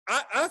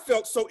 I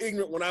felt so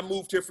ignorant when I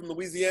moved here from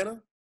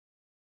Louisiana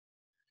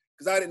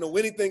because I didn't know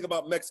anything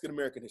about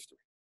Mexican-American history,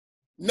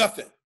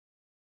 nothing.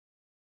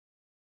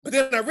 But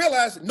then I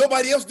realized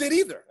nobody else did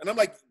either. And I'm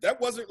like,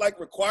 that wasn't like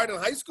required in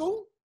high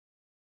school?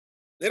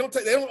 They don't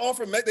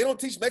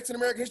teach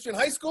Mexican-American history in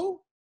high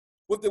school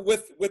with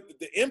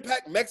the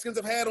impact Mexicans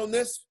have had on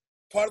this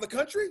part of the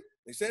country?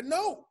 They said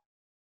no.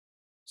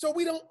 So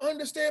we don't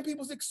understand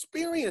people's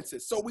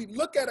experiences. So we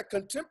look at a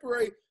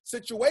contemporary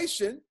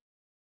situation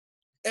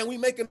and we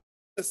make an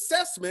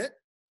assessment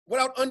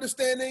without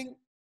understanding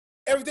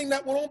everything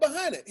that went on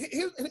behind it.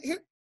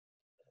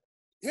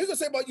 Here's what I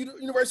say about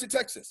University of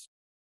Texas.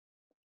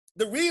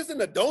 The reason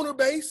the donor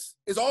base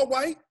is all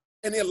white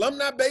and the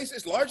alumni base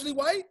is largely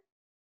white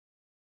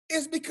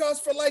is because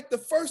for like the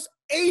first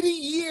 80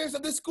 years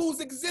of the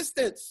school's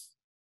existence,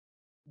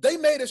 they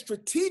made a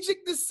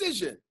strategic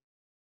decision,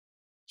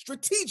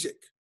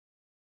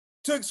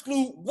 to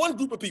exclude one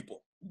group of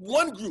people,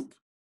 one group,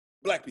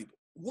 Black people,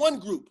 one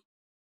group,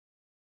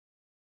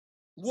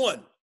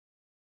 one.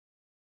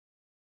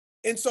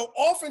 And so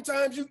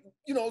oftentimes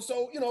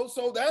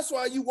so that's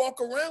why you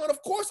walk around, and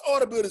of course all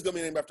the buildings gonna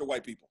be named after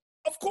white people,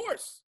 of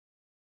course,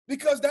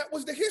 because that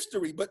was the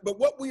history. But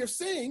what we are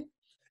seeing,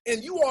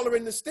 and you all are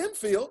in the STEM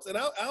fields, and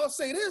I'll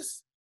say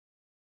this,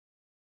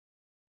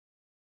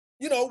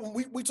 you know,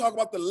 when we talk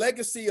about the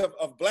legacy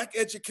of Black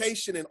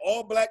education and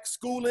all Black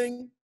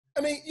schooling, I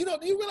mean, you know,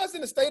 do you realize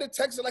in the state of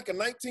Texas, like in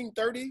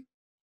 1930,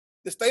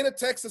 the state of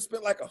Texas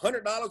spent like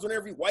 $100 on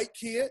every white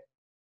kid,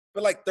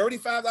 but like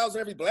 $35 on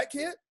every Black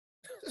kid?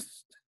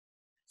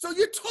 So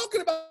you're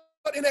talking about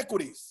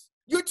inequities.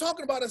 You're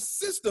talking about a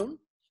system.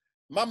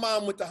 My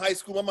mom went to high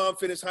school. My mom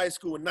finished high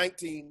school in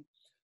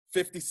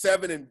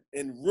 1957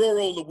 in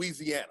rural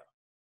Louisiana,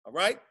 all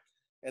right?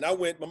 And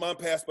my mom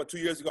passed about 2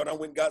 years ago, and I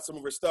went and got some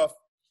of her stuff.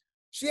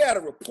 She had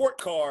a report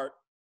card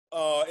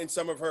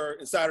inside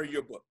her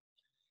yearbook.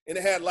 And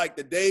it had like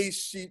the days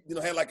she,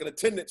 had like an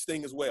attendance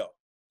thing as well.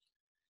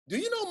 Do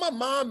you know my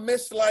mom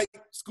missed like,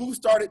 school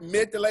started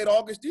mid to late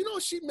August. Do you know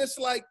she missed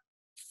like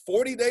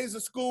 40 days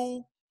of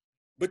school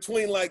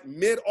between like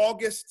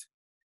mid-August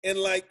and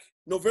like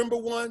November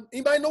 1?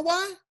 Anybody know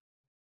why?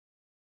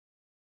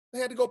 They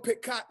had to go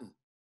pick cotton.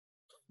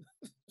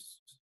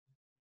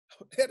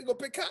 They had to go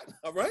pick cotton,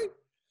 all right?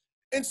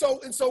 And so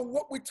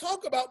what we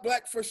talk about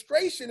Black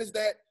frustration is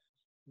that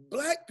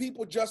Black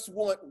people just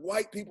want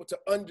white people to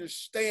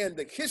understand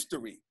the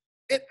history.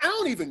 And I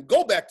don't even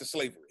go back to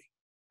slavery.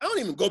 I don't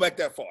even go back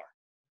that far.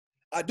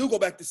 I do go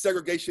back to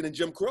segregation and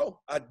Jim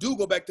Crow. I do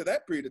go back to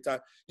that period of time.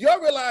 Do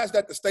y'all realize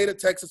that the state of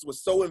Texas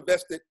was so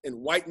invested in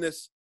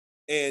whiteness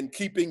and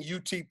keeping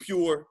UT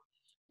pure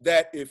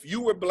that if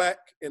you were Black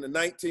in the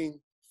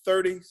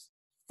 1930s,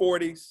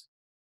 40s,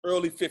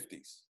 early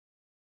 50s,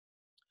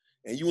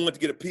 and you wanted to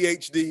get a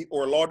PhD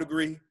or a law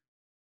degree,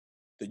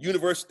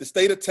 the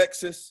state of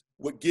Texas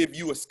would give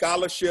you a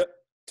scholarship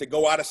to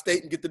go out of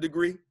state and get the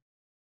degree?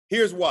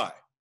 Here's why.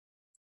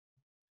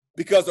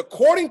 Because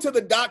according to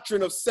the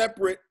doctrine of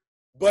separate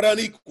but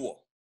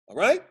unequal, all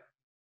right?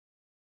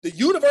 The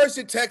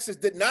University of Texas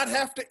did not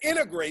have to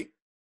integrate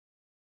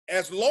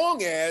as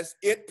long as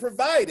it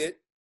provided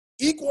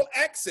equal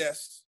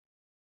access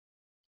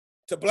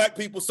to Black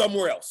people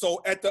somewhere else.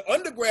 So at the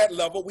undergrad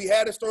level, we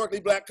had historically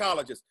Black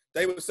colleges.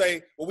 They would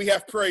say, well, we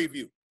have Prairie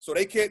View. So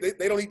they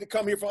don't need to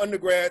come here for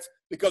undergrads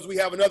because we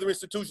have another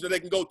institution that they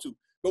can go to.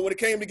 But when it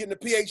came to getting a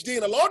PhD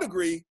and a law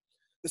degree,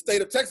 the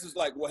state of Texas was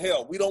like, well,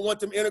 hell, we don't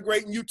want them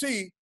integrating UT.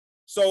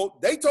 So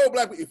they told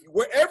Black people,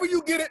 wherever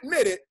you get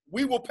admitted,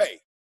 we will pay.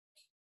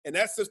 And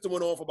that system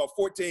went on for about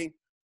 14,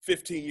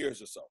 15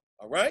 years or so,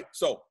 all right?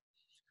 So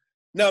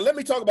now let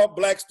me talk about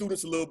Black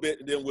students a little bit,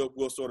 and then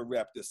we'll sort of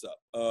wrap this up.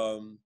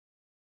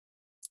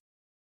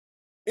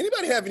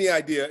 Anybody have any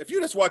idea, if you're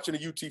just watching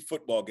a UT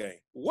football game,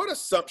 what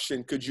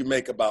assumption could you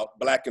make about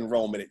Black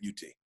enrollment at UT?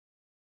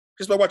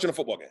 Just by watching a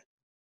football game.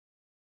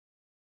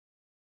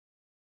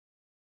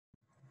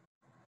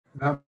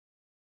 Well,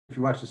 if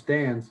you watch the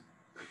stands.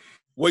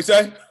 What you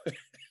say?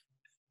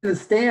 The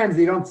stands,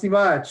 you don't see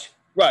much.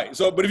 Right.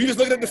 So, but if you just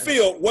look at the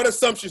field, what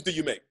assumptions do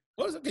you make?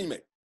 What assumptions can you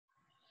make?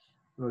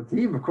 Well, the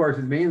team, of course,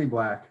 is mainly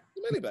Black.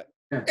 Mainly Black.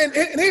 Yeah. And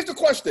here's the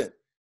question.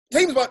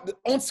 Teams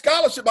on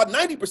scholarship about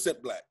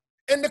 90% Black.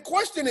 And the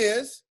question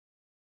is,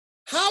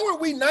 how are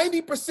we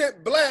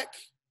 90% black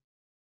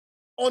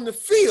on the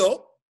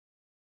field,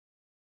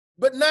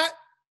 but not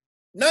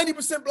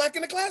 90% black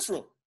in the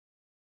classroom?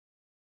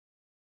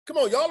 Come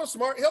on, y'all are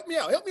smart. Help me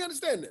out. Help me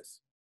understand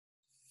this.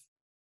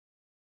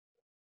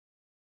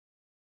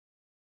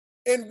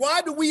 And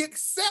why do we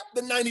accept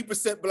the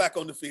 90% black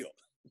on the field?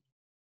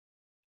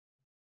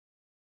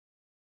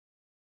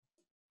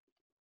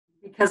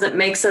 Because it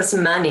makes us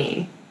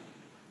money.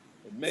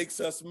 It makes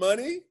us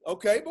money.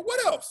 Okay, but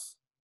what else?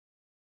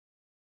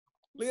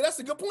 Leah, that's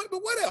a good point,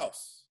 but what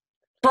else?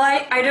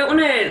 Well, I don't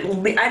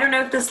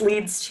know if this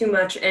leads too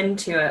much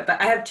into it,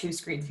 but I have two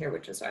screens here,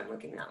 which is why I'm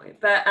looking that way.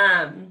 But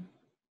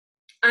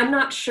I'm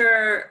not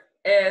sure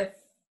if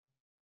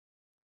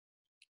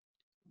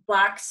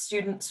Black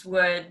students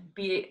would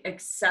be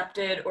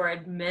accepted or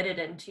admitted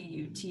into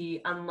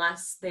UT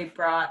unless they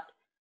brought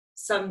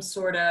some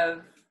sort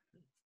of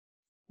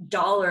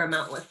dollar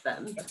amount with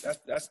them.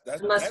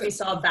 Unless we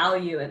saw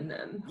value in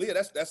them.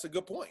 Leah, that's a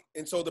good point.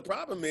 And so the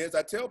problem is,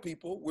 I tell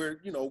people we're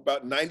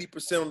about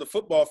 90% on the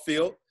football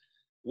field.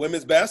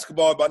 Women's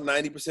basketball about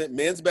 90%,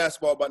 men's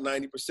basketball about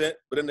 90%,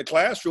 but in the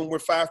classroom we're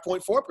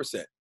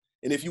 5.4%.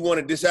 And if you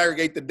want to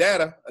disaggregate the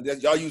data,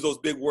 y'all use those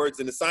big words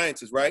in the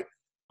sciences, right?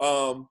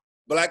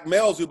 Black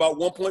males are about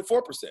 1.4%.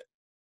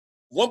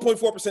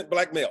 1.4%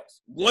 black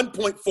males.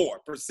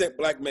 1.4%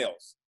 black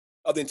males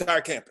of the entire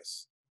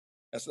campus.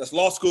 That's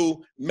law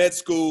school, med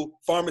school,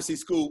 pharmacy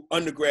school,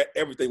 undergrad,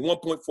 everything.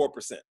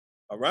 1.4%.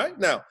 All right.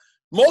 Now,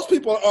 most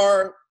people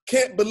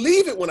can't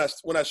believe it when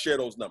I share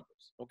those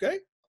numbers. Okay.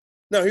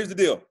 Now, here's the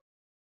deal.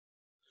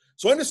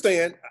 So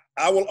understand,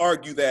 I will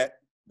argue that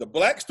the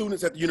black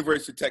students at the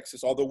University of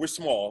Texas, although we're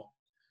small,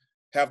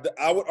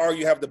 I would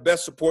argue have the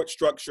best support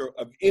structure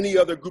of any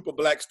other group of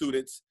black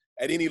students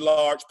at any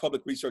large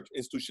public research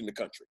institution in the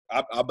country.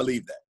 I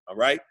believe that. All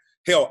right.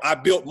 Hell, I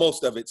built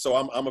most of it, so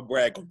I'm a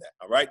brag on that.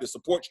 All right. The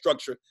support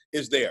structure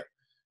is there.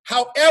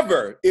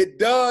 However, it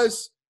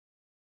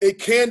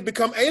can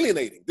become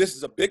alienating. This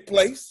is a big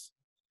place.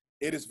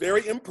 It is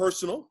very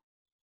impersonal.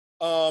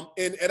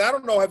 And I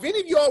don't know, have any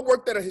of y'all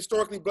worked at a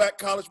historically black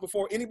college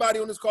before? Anybody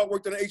on this call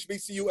worked at an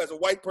HBCU as a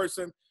white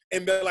person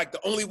and been like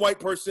the only white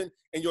person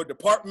in your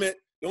department,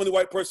 the only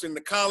white person in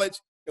the college,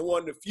 and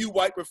one of the few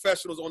white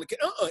professionals on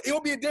the it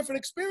will be a different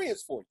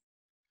experience for you.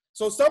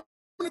 So some of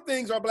the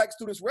things our black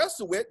students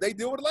wrestle with, they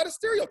deal with a lot of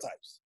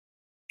stereotypes.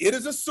 It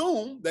is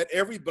assumed that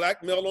every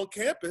black male on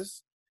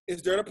campus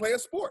is there to play a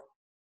sport.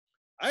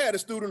 I had a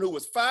student who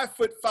was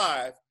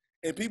 5'5",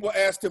 and people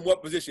asked him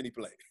what position he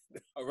played.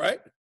 All right.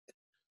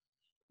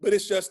 But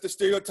it's just the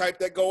stereotype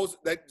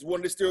that's one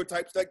of the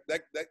stereotypes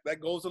that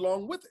goes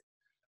along with it.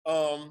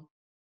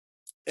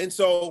 And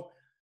so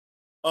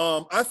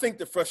I think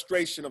the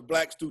frustration of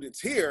black students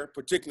here,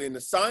 particularly in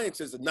the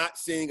sciences, of not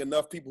seeing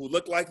enough people who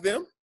look like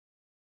them,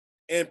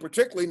 and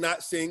particularly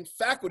not seeing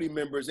faculty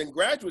members and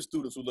graduate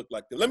students who look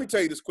like them. Let me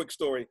tell you this quick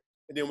story,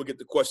 and then we'll get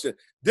the question.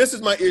 This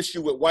is my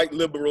issue with white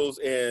liberals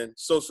and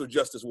social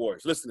justice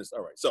warriors. Listen to this.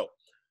 All right. So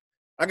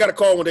I got a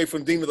call one day from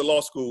the dean of the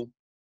law school.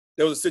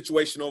 There was a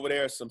situation over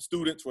there. Some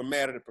students were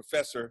mad at a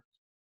professor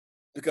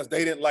because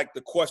they didn't like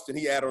the question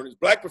he had on his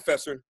black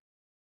professor.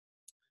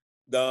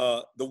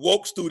 The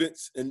woke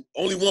students, and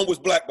only one was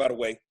black, by the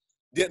way,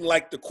 didn't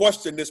like the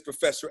question this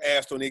professor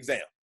asked on the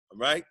exam. All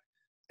right.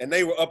 And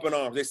they were up in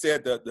arms. They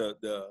said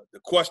the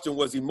question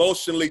was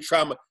emotionally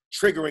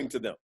triggering to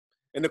them.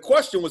 And the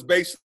question was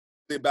basically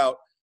about,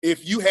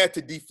 if you had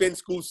to defend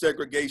school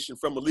segregation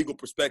from a legal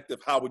perspective,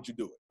 how would you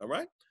do it? All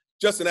right.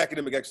 Just an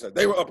academic exercise.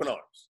 They were up in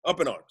arms.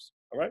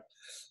 All right.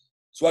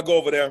 So I go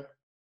over there.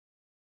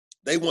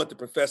 They want the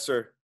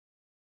professor,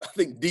 I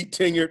think,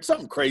 detenured,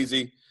 something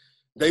crazy.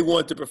 They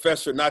want the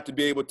professor not to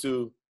be able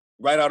to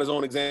write out his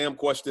own exam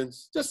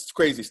questions, just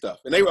crazy stuff.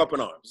 And they were up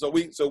in arms. So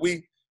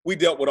we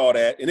dealt with all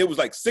that. And it was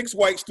like 6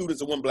 white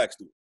students and 1 black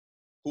student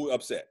who were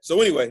upset. So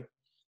anyway,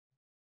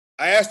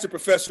 I asked the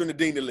professor and the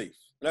dean to leave.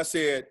 And I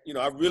said,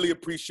 I really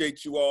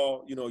appreciate you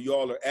all. You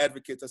all are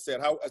advocates. I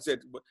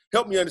said,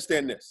 help me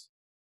understand this.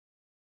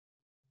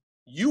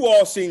 You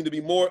all seem to be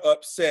more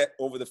upset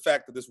over the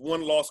fact that this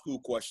one law school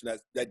question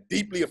that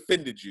deeply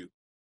offended you.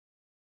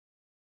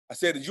 I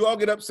said, did you all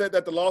get upset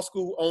that the law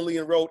school only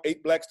enrolled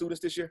 8 black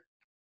students this year?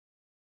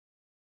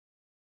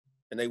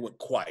 And they went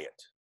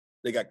quiet.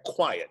 They got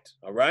quiet,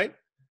 all right?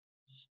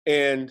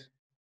 And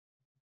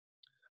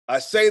I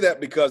say that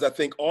because I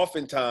think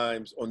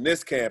oftentimes on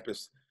this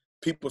campus,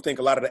 people think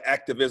a lot of the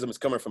activism is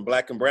coming from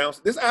black and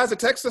browns. This Eyes of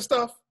Texas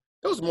stuff,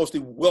 those are mostly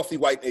wealthy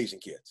white Asian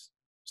kids.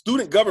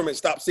 Student government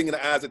stopped singing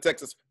the Eyes of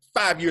Texas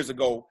 5 years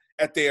ago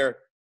at their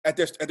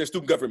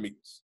student government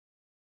meetings.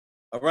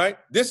 All right?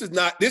 Look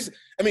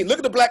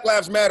at the Black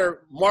Lives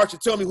Matter march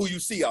and tell me who you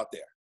see out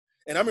there.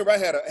 And I remember I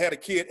had a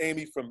kid,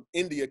 Amy, from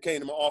India, came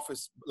to my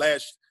office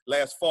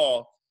last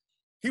fall.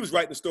 He was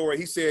writing a story.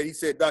 He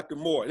said, Dr.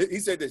 Moore, he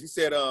said this. He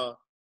said,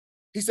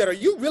 are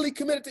you really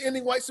committed to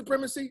ending white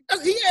supremacy?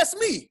 He asked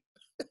me.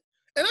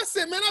 And I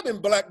said, man, I've been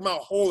black my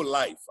whole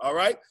life, all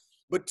right?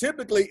 But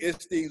typically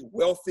it's these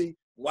wealthy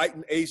white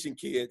and Asian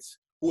kids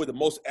who are the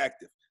most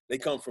active. They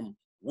come from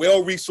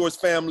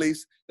well-resourced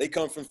families. They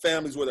come from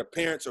families where their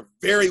parents are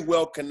very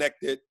well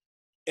connected.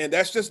 And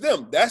that's just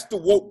them. That's the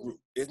woke group.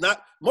 It's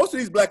not, most of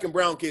these black and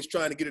brown kids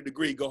trying to get a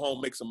degree, go home,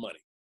 make some money,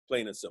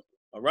 plain and simple.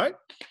 All right?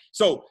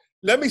 So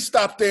let me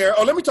stop there.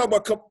 Oh, let me talk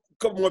about a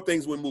couple more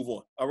things when we move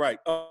on. All right.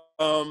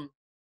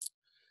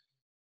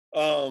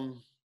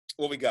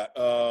 What we got?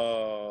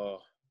 All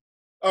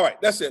right,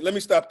 that's it. Let me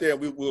stop there.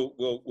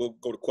 We'll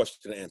go to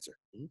question and answer.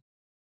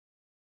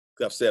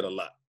 Because I've said a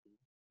lot.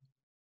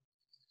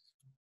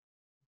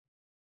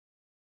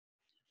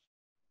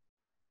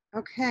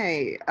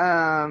 Okay.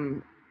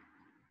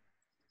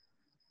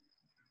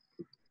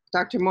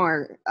 Dr.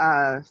 Moore,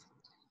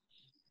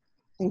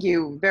 thank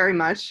you very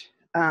much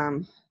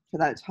for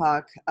that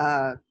talk.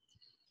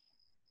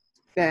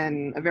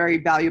 Been a very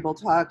valuable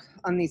talk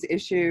on these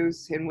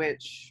issues in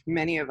which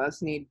many of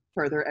us need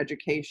further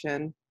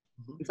education.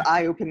 It's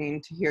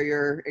eye-opening to hear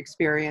your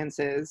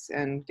experiences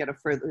and get a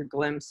further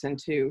glimpse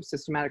into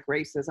systematic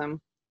racism.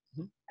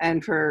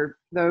 And for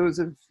those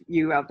of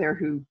you out there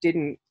who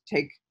didn't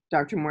take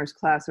Dr. Moore's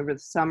class over the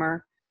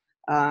summer,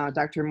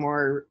 Dr.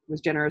 Moore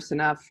was generous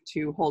enough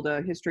to hold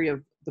a history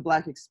of the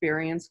Black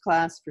experience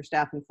class for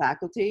staff and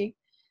faculty,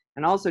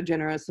 and also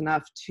generous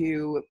enough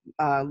to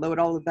load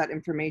all of that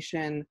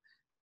information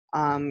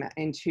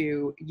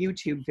into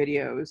YouTube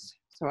videos.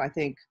 So I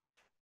think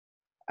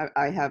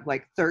I have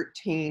like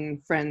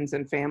 13 friends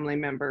and family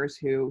members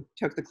who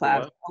took the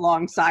class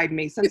alongside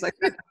me since I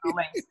sent them the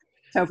links.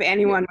 So if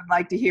anyone would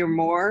like to hear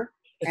more,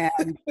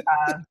 and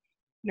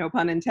no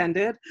pun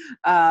intended,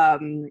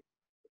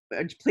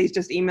 please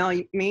just email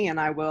me and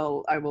I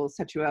will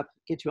set you up,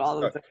 get you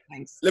all of the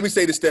things. Let me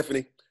say this,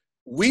 Stephanie.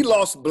 We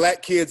lost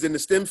black kids in the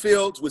STEM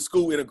fields with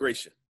school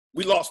integration.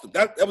 We lost them.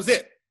 That was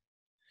it.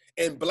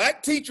 And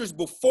black teachers,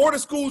 before the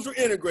schools were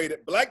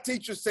integrated, black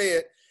teachers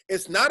said,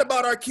 it's not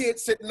about our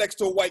kids sitting next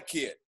to a white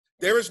kid.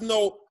 There is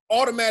no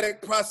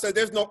automatic process.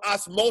 There's no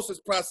osmosis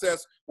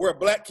process where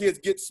black kids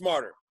get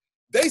smarter.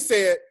 They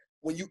said,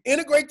 when you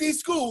integrate these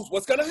schools,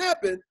 what's going to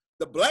happen?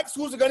 The black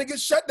schools are going to get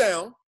shut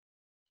down.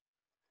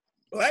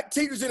 Black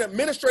teachers and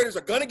administrators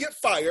are going to get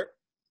fired.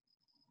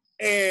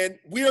 And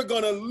we are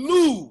going to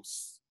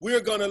lose. We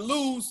are going to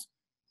lose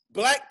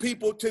black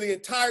people to the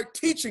entire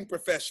teaching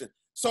profession.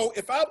 So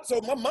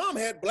my mom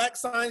had black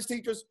science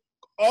teachers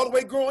all the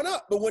way growing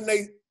up, but when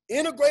they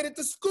integrated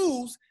the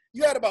schools,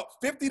 you had about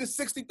 50 to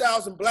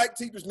 60,000 black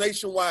teachers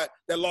nationwide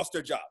that lost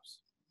their jobs.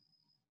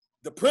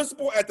 The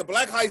principal at the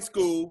black high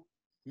school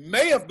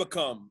may have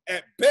become,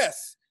 at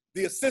best,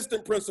 the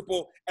assistant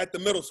principal at the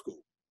middle school,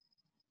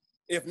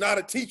 if not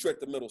a teacher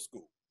at the middle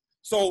school.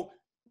 So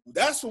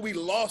that's where we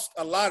lost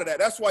a lot of that.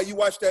 That's why you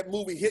watch that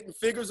movie Hidden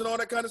Figures and all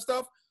that kind of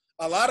stuff.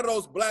 A lot of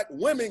those black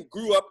women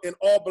grew up in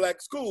all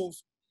black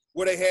schools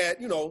where they had,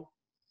 you know,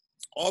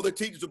 all the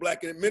teachers were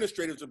black and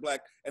administrators were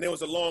black, and there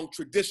was a long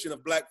tradition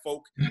of black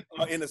folk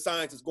in the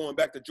sciences going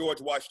back to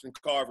George Washington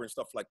Carver and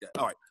stuff like that.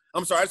 All right,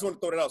 I'm sorry, I just want to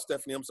throw that out,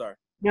 Stephanie, I'm sorry.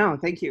 No,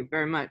 thank you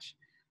very much.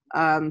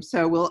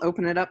 So we'll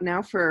open it up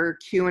now for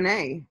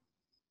Q&A.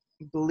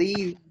 I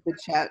believe the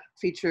chat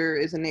feature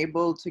is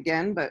enabled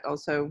again, but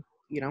also,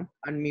 you know,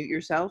 unmute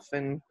yourself.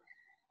 And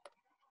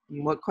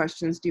what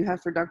questions do you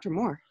have for Dr.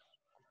 Moore?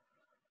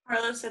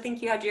 Carlos, I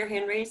think you had your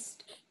hand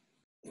raised.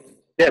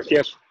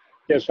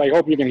 Yes, I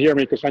hope you can hear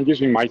me because I'm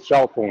using my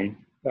cell phone.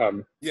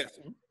 Yes.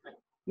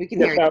 We can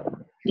hear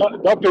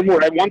you. Dr.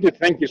 Moore, I want to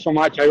thank you so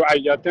much. I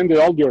attended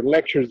all your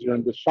lectures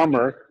during the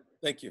summer.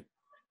 Thank you.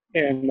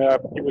 And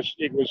it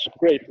was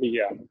greatly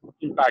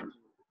impacted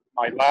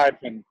my life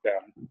and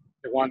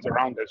the ones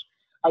around us.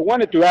 I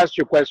wanted to ask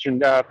you a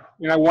question. I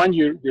want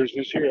your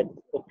sincere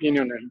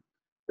opinion and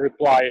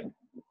reply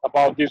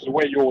about this, the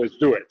way you always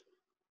do it.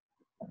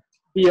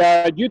 The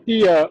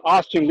UT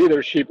Austin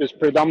leadership is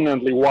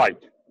predominantly white.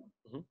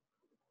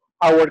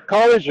 Our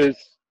college's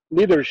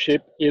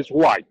leadership is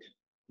white.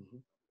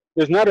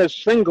 There's not a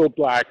single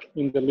black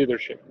in the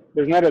leadership.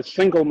 There's not a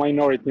single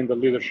minority in the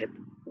leadership.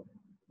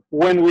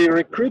 When we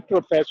recruit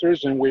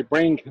professors and we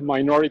bring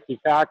minority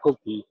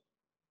faculty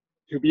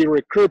to be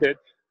recruited,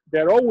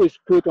 they're always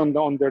put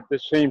under the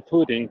same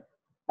footing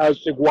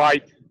as the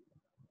white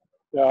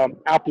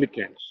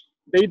applicants.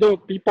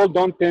 People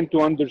don't tend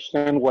to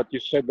understand what you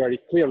said very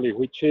clearly,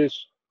 which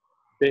is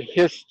the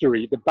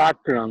history, the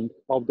background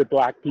of the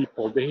black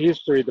people, the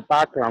history, the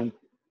background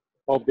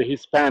of the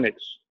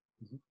Hispanics.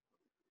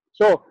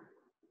 So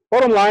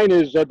bottom line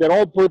is that they're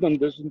all put on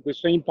the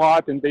same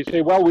pot, and they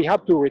say, well, we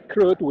have to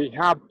recruit, we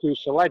have to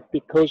select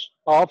because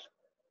of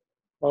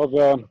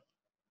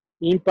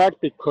impact,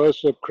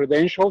 because of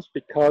credentials,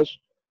 because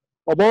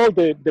of all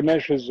the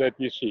measures that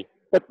you see.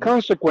 But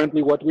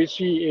consequently, what we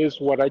see is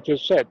what I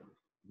just said.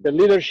 The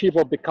leadership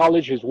of the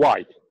college is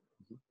white.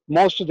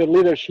 Most of the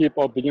leadership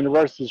of the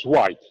university is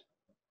white.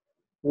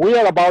 We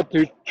are about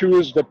to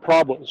choose the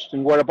provost,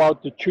 and we're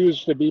about to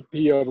choose the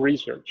VP of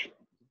research.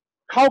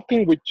 How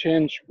can we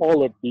change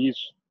all of these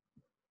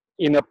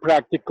in a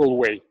practical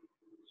way?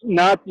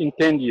 Not in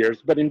 10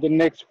 years, but in the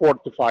next 4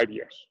 to 5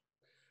 years.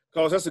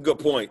 Carlos, that's a good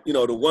point. You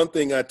know, the one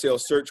thing I tell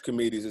search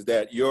committees is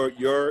that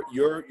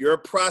your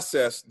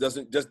process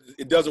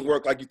doesn't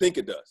work like you think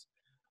it does.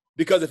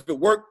 Because if it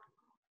worked,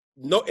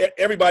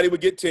 everybody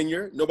would get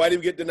tenure, nobody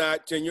would get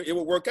denied tenure, it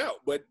would work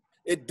out, but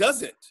it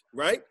doesn't,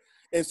 right?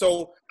 And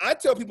so I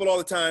tell people all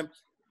the time,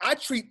 I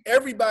treat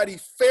everybody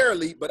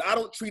fairly, but I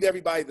don't treat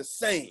everybody the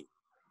same.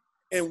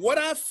 And what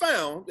I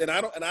found, and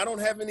I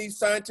don't have any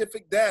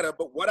scientific data,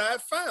 but what I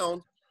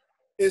found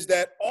is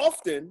that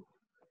often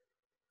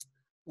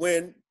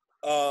when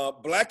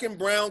Black and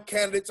brown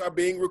candidates are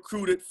being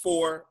recruited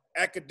for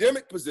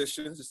academic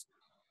positions,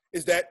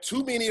 is that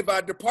too many of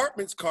our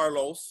departments,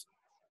 Carlos,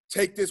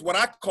 take this, what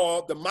I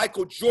call the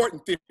Michael Jordan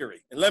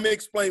theory. And let me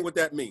explain what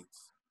that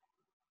means.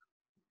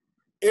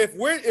 If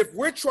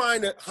we're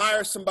trying to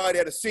hire somebody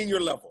at a senior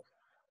level,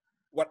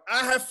 what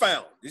I have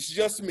found, this is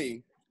just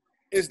me,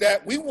 is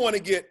that we want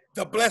to get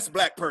the blessed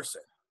Black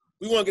person.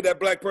 We want to get that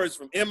Black person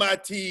from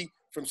MIT,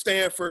 from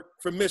Stanford,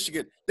 from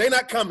Michigan. They're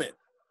not coming.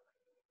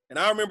 And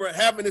I remember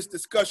having this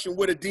discussion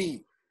with a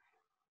dean.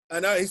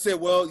 And he said,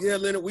 well, yeah,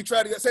 Leonard, we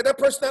tried to, I said, that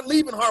person's not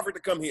leaving Harvard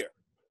to come here.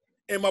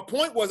 And my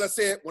point was, I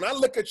said, when I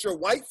look at your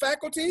white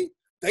faculty,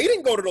 they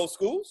didn't go to those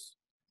schools.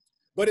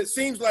 But it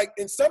seems like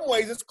in some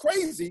ways it's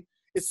crazy.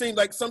 It seems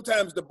like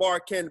sometimes the bar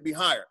can be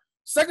higher.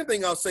 Second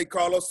thing I'll say,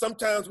 Carlos,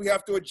 sometimes we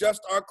have to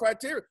adjust our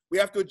criteria. We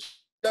have to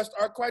adjust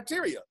our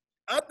criteria.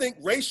 I think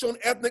racial and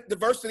ethnic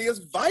diversity is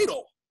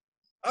vital.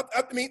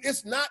 I mean,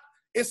 it's not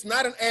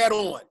an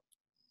add-on.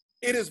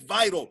 It is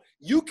vital.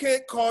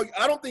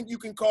 I don't think you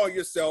can call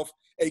yourself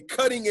a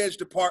cutting edge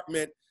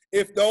department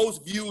if those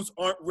views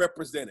aren't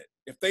represented.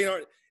 If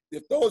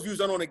those views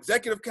aren't on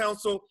executive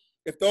council,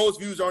 if those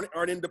views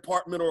aren't in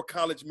department or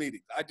college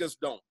meetings. I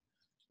just don't.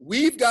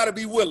 We've got to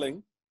be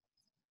willing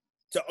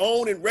to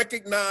own and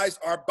recognize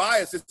our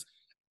biases.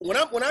 When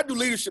I do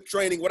leadership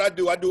training, what I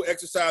do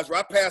exercise where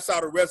I pass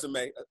out a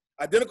resume,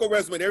 identical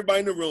resume to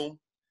everybody in the room,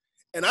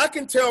 and I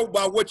can tell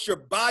by what your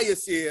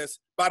bias is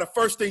by the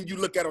first thing you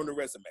look at on the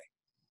resume.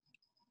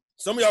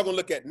 Some of y'all gonna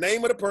look at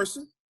name of the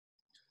person.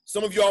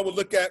 Some of y'all will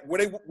look at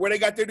where they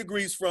got their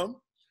degrees from.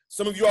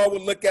 Some of y'all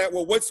will look at,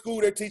 well, what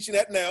school they're teaching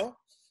at now.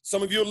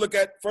 Some of you will look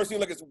at, first thing you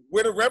look at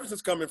where the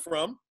references coming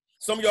from.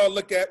 Some of y'all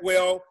look at,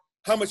 well,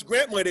 how much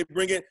grant money they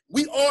bring in.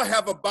 We all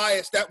have a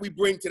bias that we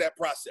bring to that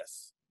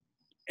process.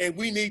 And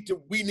we need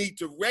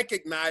to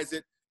recognize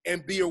it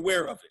and be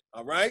aware of it,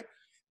 all right?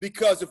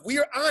 Because if we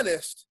are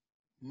honest,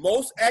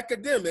 most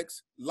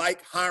academics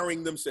like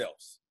hiring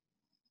themselves.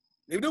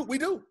 We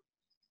do.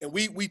 And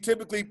we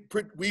typically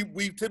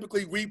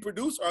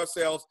reproduce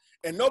ourselves,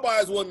 and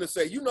nobody's willing to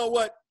say, you know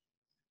what?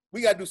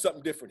 We got to do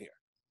something different here.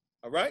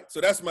 All right? So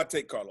that's my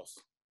take, Carlos.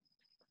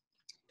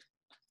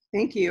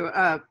 Thank you.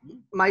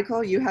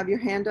 Michael, you have your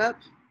hand up.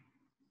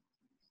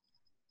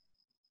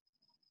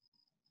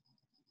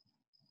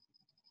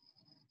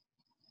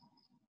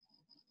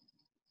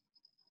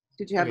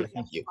 Did you have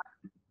Thank you.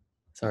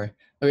 Sorry.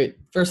 Okay,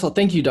 first of all,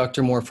 thank you,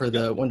 Dr. Moore, for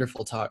the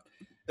wonderful talk.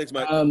 Thanks,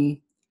 Mike.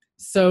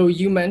 So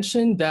you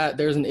mentioned that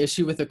there's an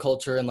issue with the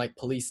culture in like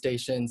police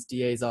stations,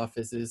 DA's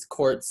offices,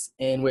 courts,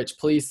 in which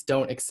police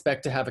don't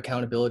expect to have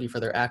accountability for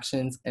their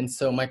actions. And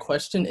so my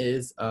question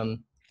is,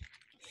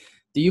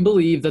 do you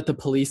believe that the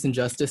police and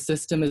justice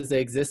system as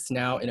they exist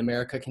now in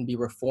America can be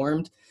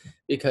reformed?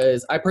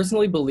 Because I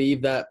personally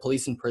believe that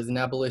police and prison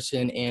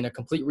abolition and a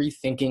complete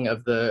rethinking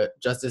of the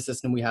justice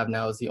system we have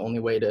now is the only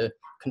way to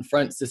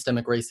confront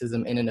systemic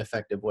racism in an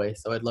effective way.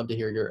 So I'd love to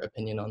hear your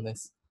opinion on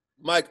this.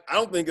 Mike, I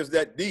don't think it's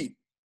that deep.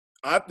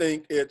 I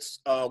think it's,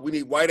 we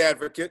need white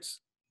advocates.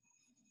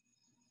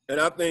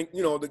 And I think,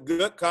 you know, the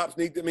good cops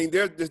need to, I mean,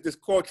 there's this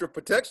culture of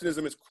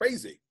protectionism is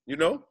crazy, you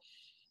know?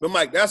 But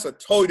Mike, that's a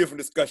totally different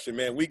discussion,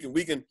 man. We can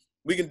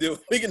deal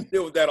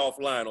with that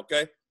offline,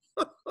 okay?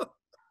 All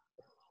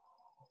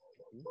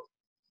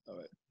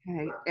right.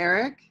 Okay,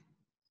 Eric?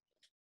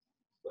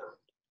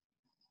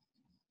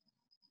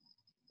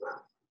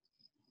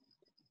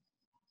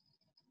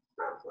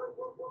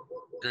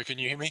 Can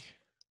you hear me?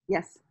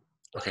 Yes.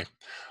 Okay.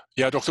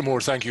 Yeah, Dr. Moore,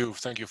 thank you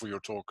for your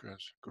talk.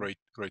 It's great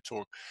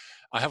talk.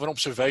 I have an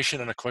observation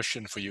and a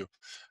question for you.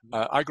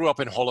 I grew up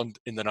in Holland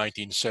in the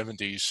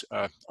 1970s,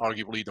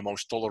 arguably the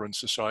most tolerant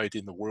society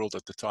in the world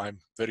at the time.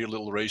 Very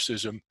little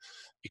racism,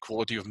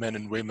 equality of men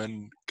and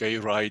women, gay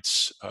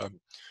rights,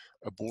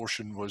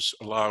 abortion was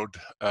allowed.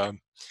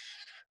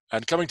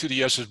 And coming to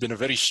the US has been a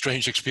very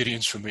strange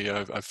experience for me.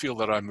 I feel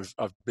that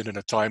I've been in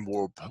a time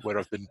warp where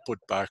I've been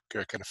put back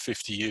kind of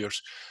 50 years.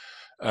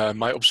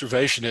 My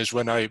observation is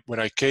when I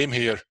came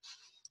here,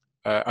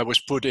 I was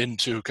put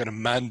into kind of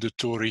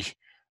mandatory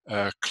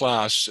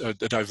class,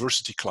 the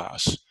diversity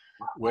class,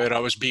 where I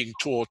was being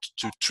taught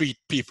to treat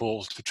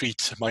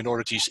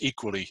minorities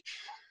equally.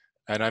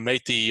 And I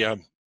made the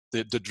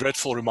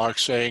dreadful remark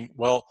saying,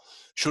 well,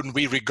 shouldn't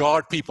we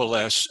regard people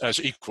as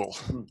equal,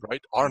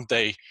 right? Aren't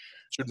they?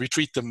 Should we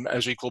treat them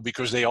as equal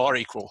because they are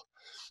equal?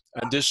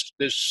 And this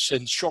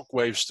sent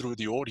shockwaves through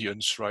the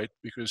audience, right?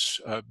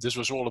 Because this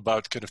was all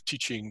about kind of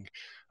teaching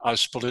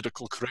us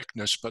political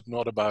correctness, but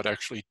not about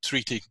actually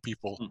treating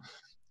people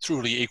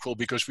truly equal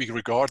because we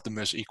regard them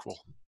as equal.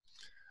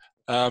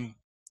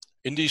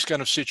 In these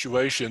kind of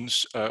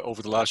situations,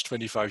 over the last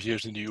 25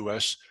 years in the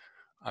US,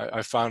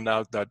 I found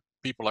out that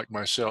people like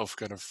myself,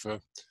 kind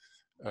of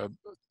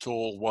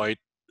tall, white,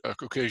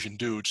 Caucasian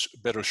dudes,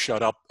 better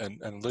shut up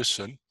and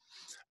listen.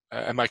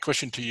 And my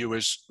question to you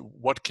is,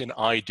 what can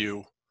I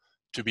do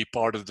to be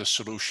part of the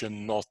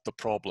solution, not the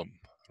problem?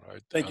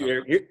 Right. Thank you,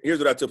 Eric. Here's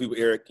what I tell people,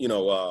 Eric. You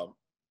know,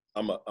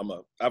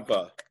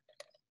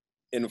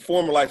 in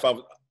former life,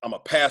 I'm a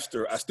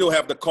pastor. I still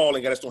have the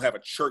calling. I just don't have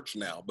a church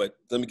now. But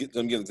let me give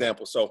an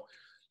example. So,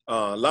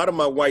 a lot of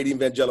my white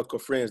evangelical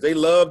friends, they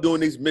love doing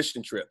these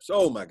mission trips.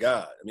 Oh my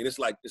God! I mean, it's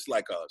like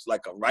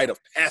a rite of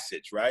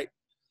passage, right?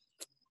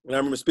 And I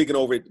remember speaking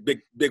over at the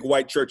big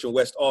white church in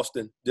West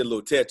Austin. Did a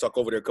little TED talk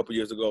over there a couple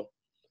years ago,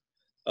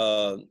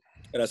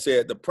 and I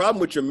said the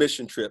problem with your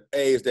mission trip,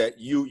 A, is that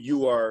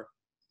you are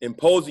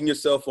imposing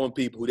yourself on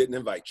people who didn't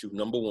invite you.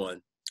 Number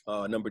one.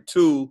 Number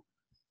two,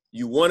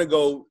 you want to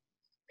go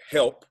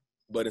help,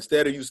 but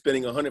instead of you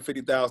spending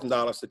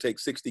 $150,000 to take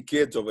 60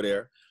 kids over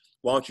there,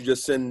 why don't you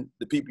just send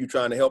the people you're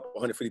trying to help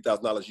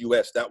 $150,000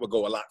 US? That would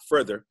go a lot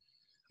further.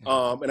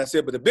 And I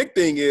said, but the big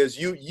thing is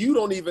you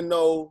don't even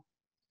know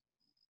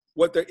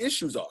what their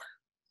issues are,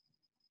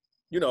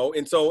 you know.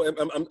 And so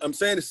I'm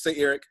saying this to say,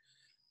 Eric,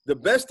 the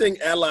best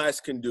thing allies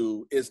can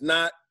do is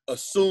not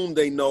assume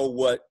they know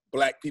what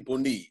Black people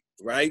need,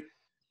 right?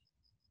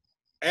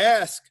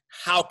 Ask,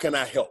 how can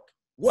I help?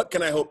 What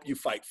can I help you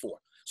fight for?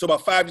 So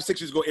about 5 to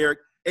 6 years ago, Eric,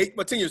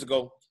 10 years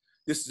ago,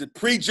 this is a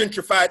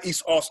pre-gentrified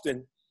East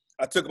Austin.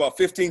 I took about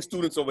 15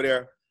 students over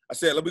there. I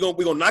said, we're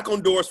gonna knock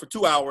on doors for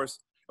 2 hours,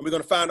 and we're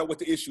gonna find out what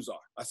the issues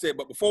are. I said,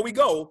 but before we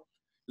go,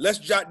 let's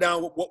jot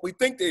down what we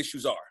think the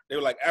issues are. They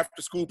were like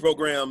after-school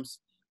programs,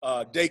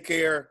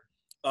 daycare,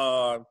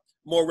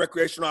 more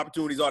recreational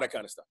opportunities, all that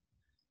kind of stuff.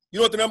 You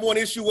know what the number one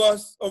issue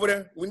was over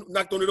there? We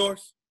knocked on the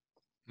doors.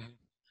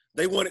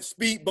 They wanted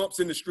speed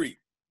bumps in the street.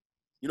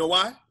 You know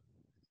why?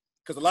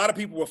 Because a lot of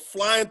people were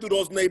flying through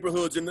those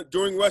neighborhoods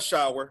during rush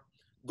hour,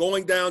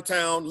 going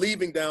downtown,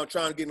 leaving down,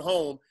 trying to get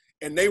home,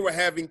 and they were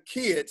having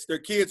kids, their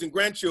kids and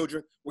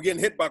grandchildren were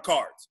getting hit by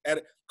cars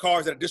at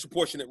a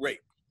disproportionate rate.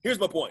 Here's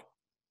my point.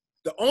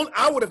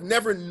 I would have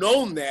never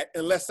known that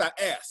unless I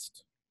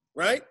asked,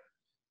 right?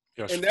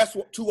 Yes. And that's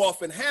what too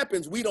often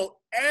happens. We don't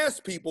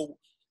ask people.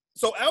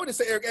 So I would just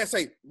say, Eric,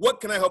 what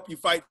can I help you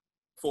fight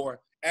for,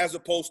 as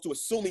opposed to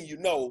assuming you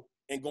know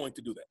and going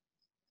to do that.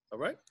 All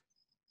right?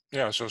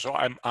 Yeah, so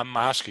I'm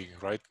asking,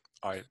 right?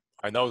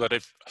 I know that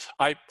if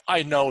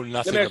I know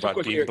nothing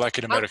about being Black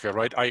in America,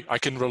 right? I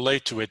can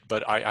relate to it,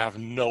 but I have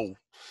no.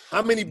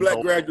 How many Black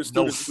graduate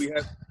students do we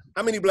have?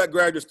 How many Black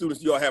graduate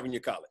students do y'all have in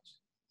your college?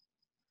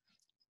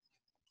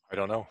 I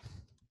don't know.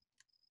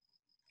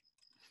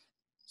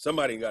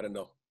 Somebody got to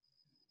know.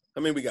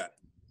 How many we got?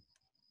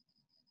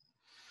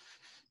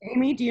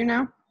 Amy, do you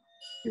know?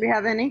 Do we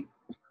have any?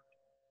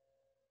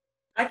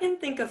 I can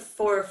think of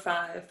 4 or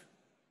 5.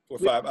 4 or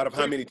 5 out of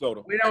how many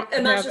total? We don't.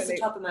 And that's just the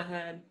top of my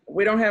head.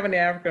 We don't have any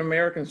African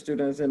American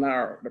students in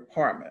our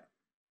department.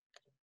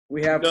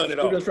 We have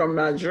students from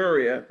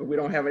Nigeria, but we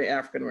don't have any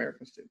African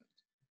American students.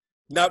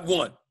 Not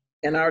one.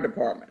 In our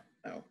department,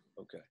 no.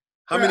 Okay.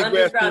 How many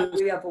grad students?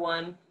 We have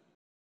 1.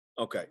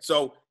 Okay.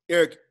 So,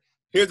 Eric,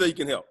 here's how you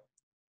can help.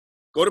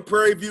 Go to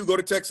Prairie View, go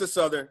to Texas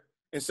Southern,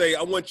 and say,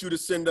 I want you to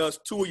send us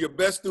 2 of your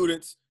best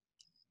students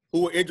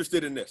who are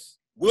interested in this.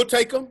 We'll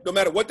take them, no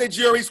matter what their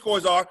GRE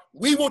scores are.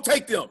 We will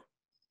take them.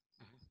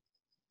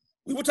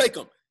 We will take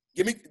them.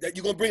 Give me that.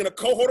 You're going to bring in a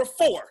cohort of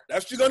 4.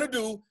 That's what you're going to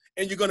do,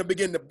 and you're going to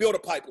begin to build a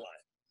pipeline.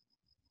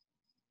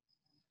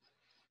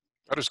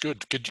 That is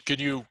good. Can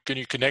you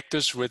connect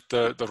us with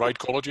the right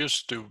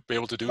colleges to be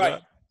able to do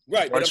that?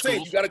 Right. But I'm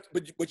saying you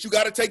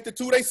got to take the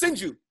 2 they send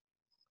you.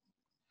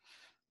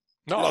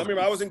 No, I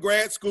remember I was in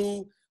grad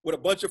school with a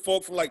bunch of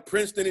folk from like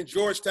Princeton and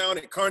Georgetown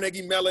and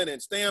Carnegie Mellon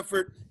and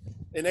Stanford,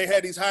 and they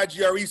had these high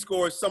GRE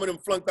scores. Some of them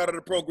flunked out of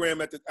the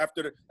program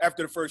after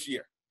the first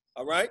year.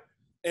 All right.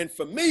 And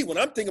for me, when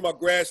I'm thinking about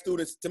grad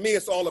students, to me,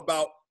 it's all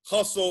about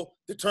hustle,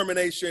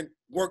 determination,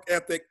 work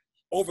ethic,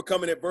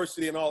 overcoming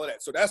adversity, and all of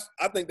that. So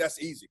I think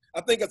that's easy.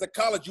 I think as a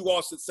college, you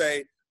all should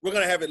say, we're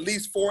going to have at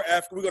least we're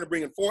going to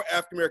bring in 4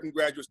 African-American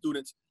graduate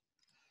students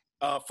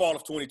fall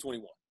of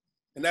 2021.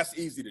 And that's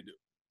easy to do.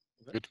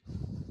 Okay? Good.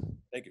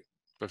 Thank you.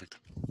 Perfect.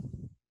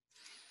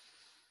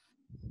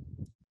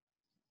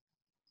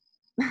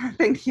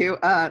 Thank you.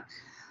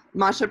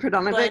 Masha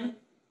Pradanovic.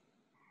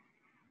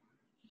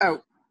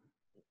 Oh,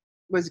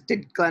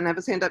 did Glenn have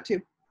his hand up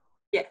too?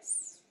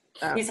 Yes.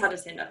 He's had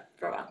his hand up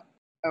for a while.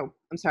 Oh,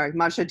 I'm sorry.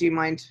 Masha, do you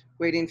mind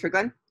waiting for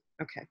Glenn?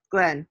 Okay.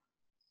 Glenn.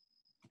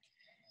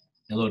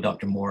 Hello,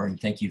 Dr. Moore, and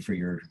thank you for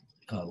your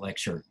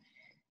lecture.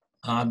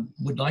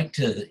 Would like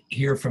to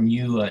hear from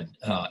you an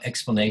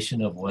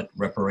explanation of what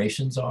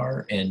reparations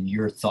are and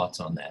your thoughts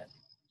on that.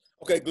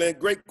 Okay, Glenn,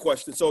 great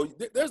question. So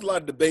there's a lot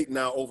of debate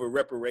now over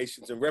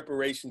reparations, and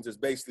reparations is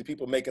basically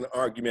people making an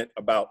argument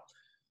about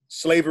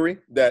slavery,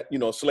 that,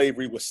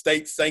 slavery was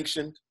state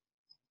sanctioned,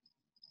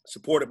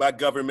 supported by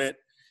government,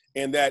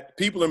 and that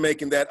people are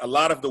making that a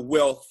lot of the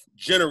wealth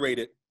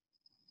generated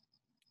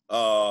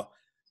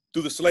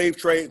through the slave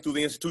trade, through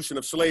the institution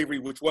of slavery,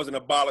 which wasn't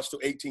abolished till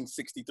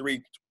 1863,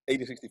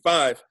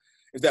 1865,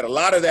 is that a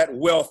lot of that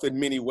wealth in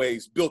many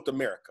ways built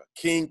America.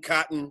 King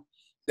Cotton,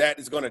 that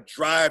is going to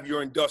drive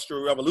your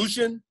industrial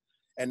revolution.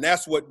 And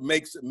that's what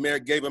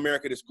gave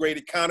America this great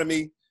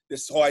economy,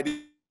 this whole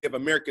idea of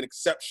American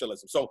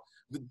exceptionalism. So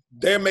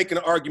they're making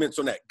arguments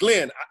on that.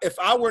 Glenn, if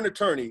I were an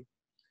attorney,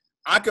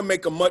 I can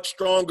make a much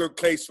stronger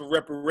case for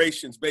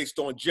reparations based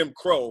on Jim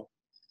Crow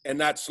and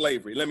not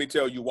slavery. Let me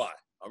tell you why,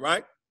 all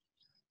right?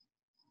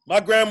 My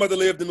grandmother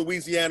lived in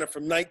Louisiana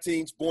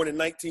born in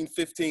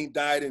 1915,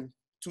 died in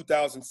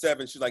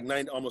 2007. She's like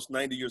almost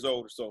 90 years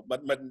old or so,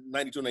 but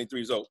 92, 93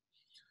 years old.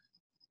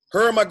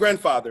 Her and my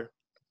grandfather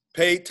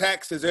paid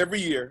taxes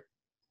every year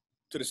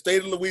to the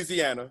state of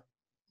Louisiana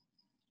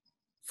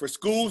for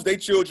schools their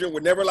children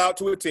were never allowed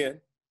to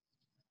attend,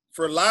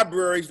 for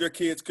libraries their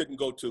kids couldn't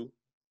go to,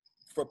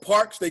 for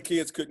parks their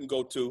kids couldn't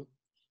go to,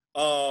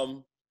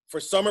 for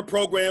summer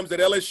programs at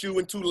LSU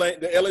and Tulane,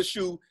 the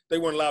LSU they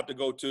weren't allowed to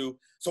go to.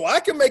 So I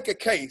can make a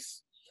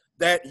case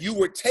that you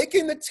were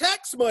taking the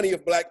tax money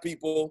of Black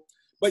people,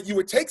 but you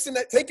were taking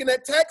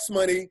that tax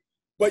money,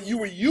 but you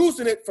were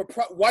using it for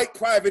white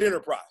private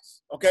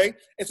enterprise, okay?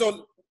 And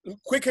so,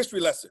 quick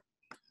history lesson.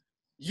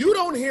 You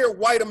don't hear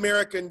white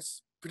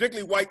Americans,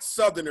 particularly white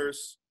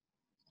Southerners,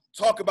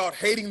 talk about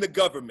hating the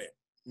government,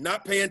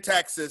 not paying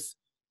taxes.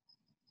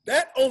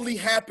 That only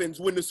happens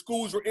when the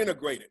schools were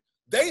integrated.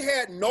 They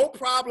had no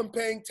problem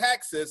paying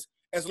taxes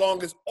as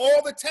long as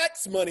all the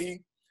tax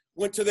money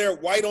went to their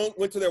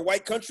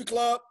white country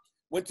club,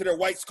 went to their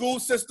white school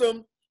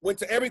system, went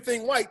to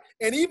everything white,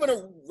 and even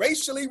a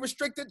racially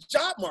restricted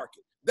job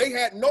market. They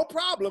had no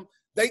problem.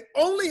 They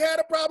only had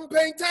a problem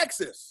paying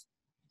taxes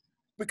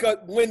because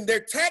when their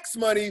tax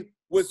money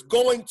was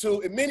going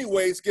to, in many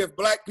ways, give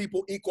Black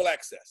people equal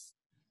access.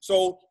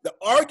 So the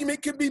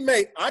argument can be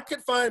made. I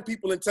could find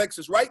people in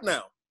Texas right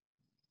now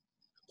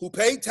who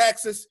paid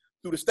taxes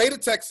through the state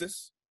of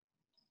Texas,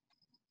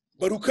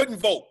 but who couldn't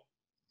vote.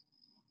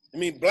 I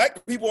mean,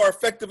 Black people are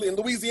effectively, in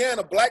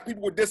Louisiana, Black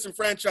people were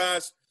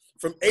disenfranchised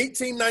from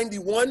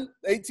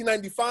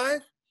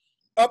 1895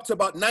 up to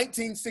about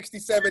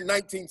 1967,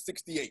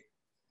 1968.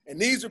 And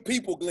these are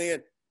people,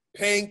 Glenn,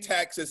 paying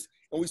taxes.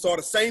 And we saw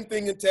the same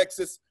thing in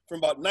Texas from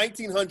about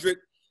 1900.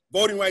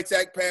 Voting Rights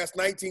Act passed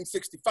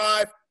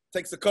 1965.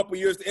 Takes a couple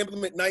years to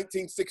implement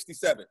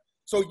 1967.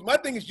 So my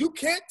thing is, you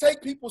can't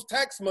take people's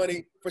tax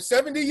money for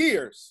 70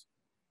 years,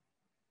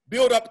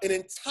 build up an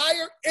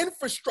entire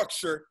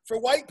infrastructure for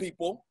white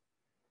people,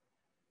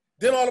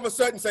 then all of a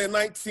sudden say in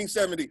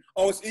 1970,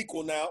 oh, it's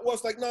equal now. Well,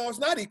 it's like, no, it's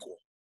not equal.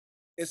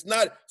 It's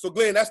not. So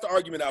Glenn, that's the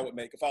argument I would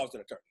make if I was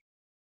an attorney.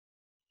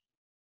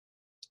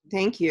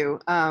 Thank you.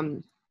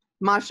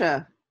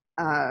 Masha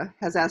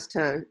has asked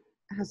to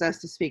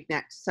speak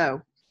next.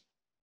 So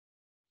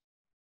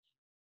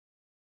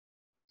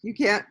you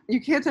can't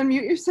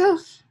unmute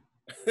yourself.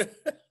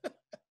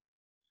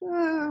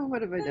 Oh,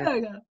 what have I done? There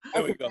we go.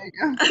 There we go. There you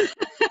go.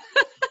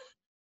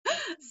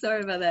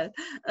 Sorry about that.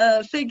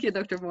 Thank you,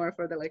 Dr. Moore,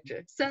 for the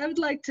lecture. So I would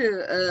like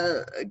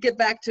to get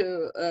back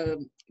to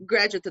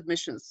graduate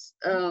admissions.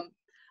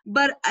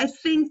 But I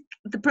think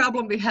the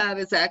problem we have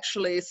is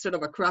actually sort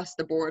of across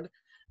the board,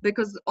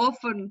 because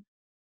often,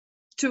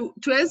 to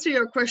answer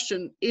your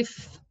question,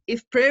 if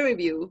Prairie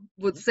View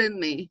would send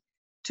me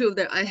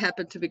I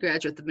happen to be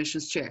graduate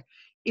admissions chair,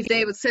 if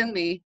they would send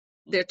me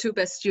their 2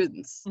 best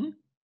students,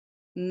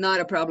 not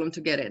a problem to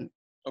get in.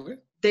 Okay.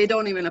 They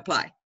don't even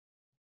apply.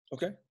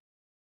 Okay.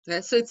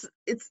 So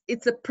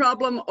it's a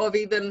problem of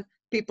even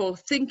people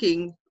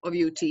thinking of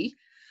UT.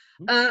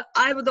 I'm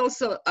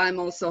also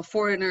a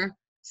foreigner,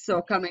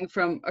 so coming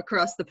from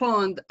across the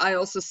pond, I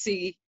also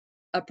see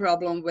a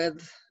problem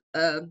with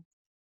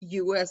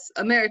US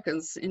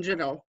Americans in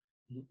general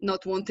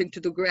not wanting to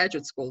do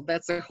graduate school.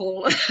 That's a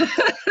whole,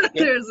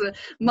 there's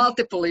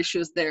multiple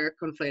issues there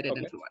conflated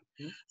into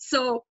one.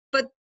 So,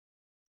 but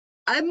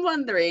I'm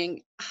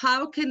wondering,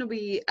 how can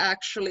we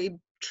actually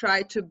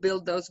try to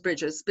build those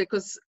bridges?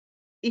 Because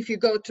if you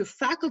go to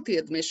faculty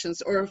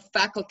admissions or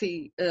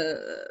faculty,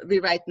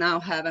 we right now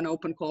have an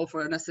open call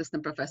for an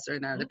assistant professor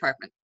in our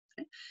department.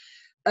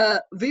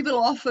 We will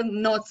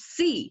often not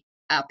see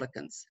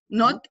applicants,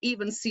 not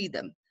even see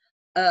them.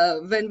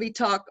 When we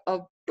talk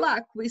of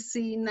Black, we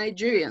see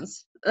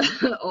Nigerians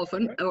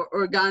often,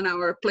 or Ghana,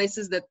 or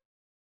places that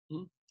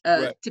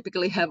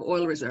typically have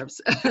oil reserves.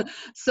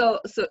 So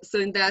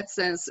in that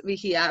sense, we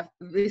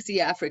see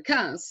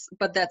Africans,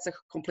 but that's a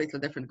completely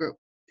different group.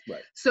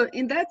 Right. So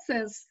in that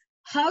sense,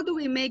 how do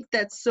we make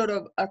that sort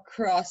of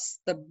across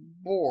the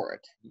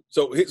board?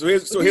 So here's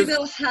we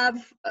will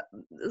have,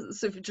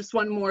 so just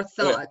one more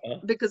thought,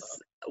 because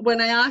when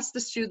I asked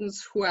the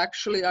students who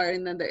actually are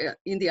in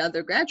the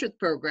undergraduate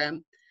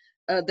program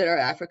that are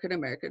African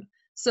American,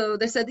 so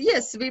they said,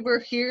 yes, we were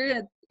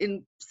here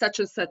in such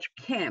and such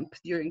camp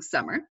during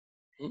summer,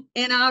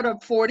 and out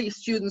of 40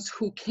 students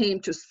who came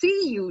to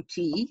see UT,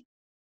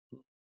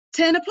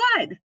 10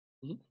 applied.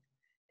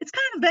 It's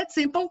kind of that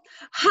simple.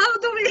 How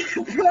do we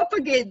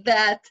propagate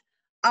that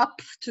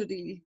up to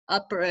the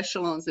upper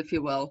echelons, if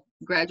you will,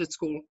 graduate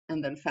school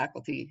and then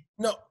faculty.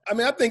 No, I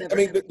mean, I think, I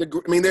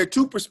mean, there are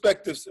two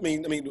perspectives. I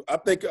mean, I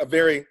think a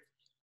very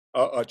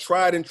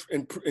tried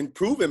and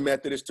proven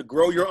method is to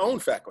grow your own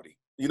faculty.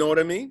 You know what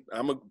I mean?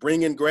 I'm gonna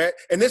bring in grad,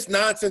 and this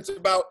nonsense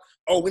about,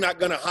 oh, we're not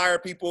gonna hire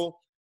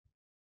people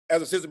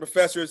as assistant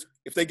professors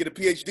if they get a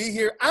PhD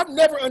here. I've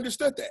never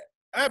understood that.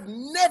 I've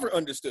never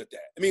understood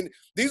that. I mean,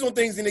 these are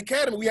things in the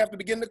academy we have to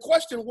begin to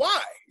question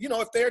why. You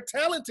know, if they're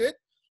talented,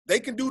 they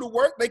can do the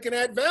work, they can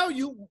add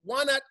value,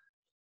 why not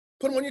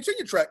put them on your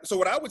tenure track? So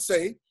what I would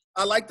say,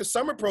 I like the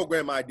summer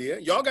program idea.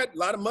 Y'all got a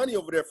lot of money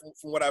over there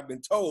from what I've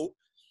been told.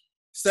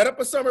 Set up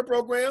a summer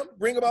program,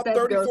 bring about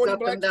 30, 40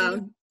 black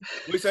students.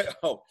 We say,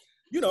 oh,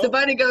 you know. The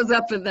money goes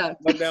up and down.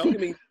 But now, I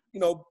mean, you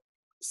know,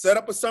 set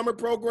up a summer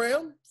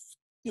program,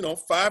 you know,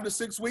 5 to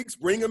 6 weeks,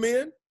 bring them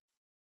in,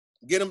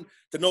 get them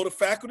to know the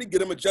faculty, get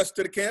them adjusted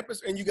to the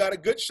campus, and you got a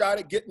good shot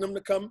at getting them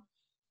to come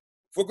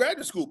for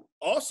graduate school.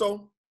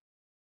 Also,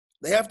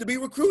 they have to be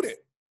recruited.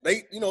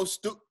 They, you know,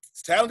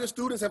 talented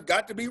students have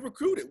got to be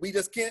recruited. We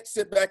just can't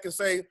sit back and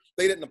say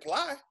they didn't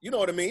apply. You know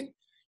what I mean?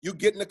 You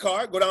get in the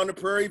car, go down to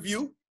Prairie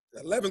View,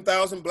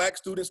 11,000 black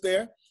students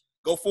there,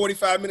 go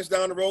 45 minutes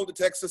down the road to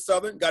Texas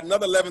Southern, got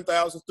another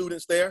 11,000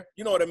 students there.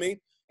 You know what I mean?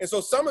 And so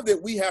some of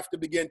it we have to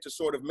begin to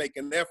sort of make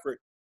an effort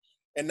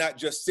and not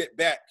just sit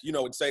back, you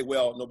know, and say,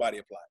 well, nobody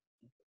applied.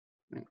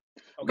 Okay.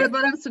 But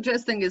what I'm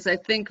suggesting is I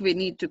think we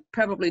need to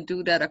probably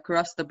do that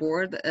across the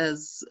board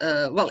as,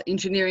 well,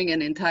 engineering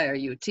an entire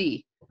UT,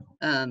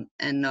 and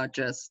not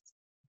just,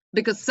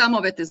 because some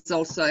of it is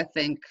also, I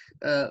think,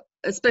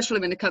 especially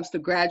when it comes to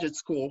graduate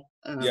school,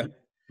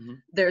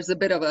 there's a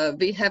bit of a,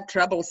 we have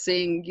trouble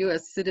seeing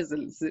U.S.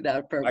 citizens in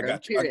our program,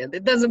 period.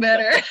 It doesn't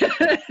matter.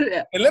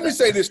 Yeah. And let me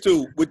say this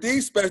too, with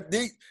these,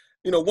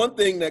 you know, one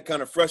thing that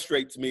kind of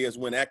frustrates me is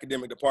when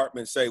academic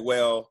departments say,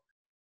 well,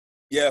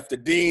 yeah, if the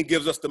dean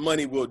gives us the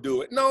money, we'll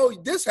do it. No,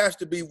 this has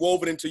to be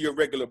woven into your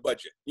regular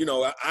budget. You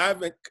know,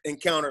 I've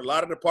encountered a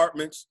lot of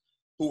departments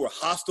who were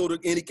hostile to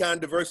any kind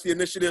of diversity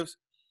initiatives,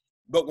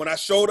 but when I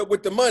showed up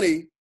with the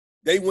money,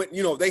 they went,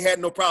 you know, they had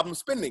no problem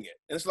spending it.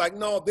 And it's like,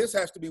 no, this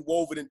has to be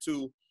woven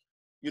into,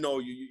 you know,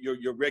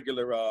 your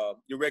regular,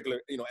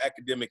 you know,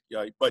 academic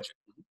budget.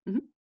 Mm-hmm.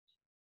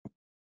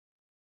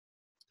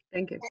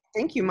 Thank you.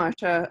 Thank you,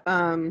 Masha.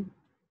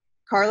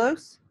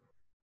 Carlos,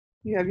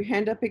 you have your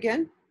hand up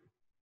again.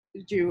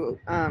 Did you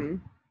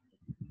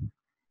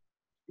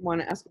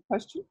want to ask a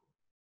question?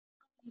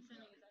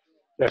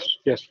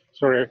 Yes,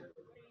 sorry.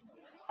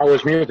 I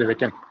was muted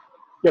again.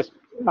 Yes,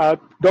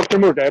 Dr.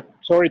 Moore,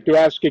 sorry to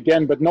ask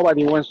again, but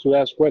nobody wants to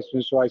ask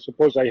questions, so I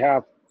suppose I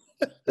have.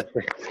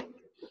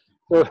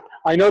 So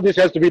I know this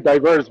has to be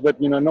diverse, but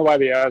you know,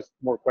 nobody asked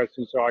more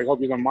questions, so I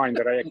hope you don't mind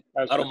that I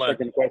asked a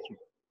second question.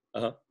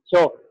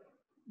 So,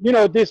 you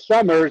know, this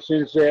summer,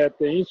 since the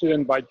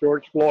incident by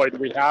George Floyd,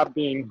 we have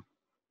been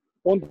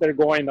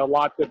undergoing a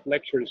lot of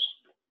lectures.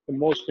 The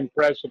most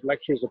impressive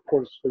lectures, of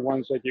course, the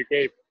ones that you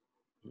gave.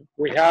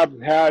 We have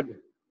had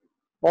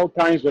all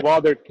kinds of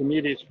other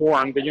committees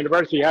formed. The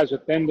university has a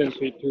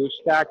tendency to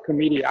stack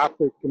committee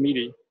after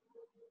committee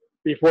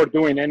before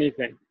doing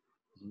anything.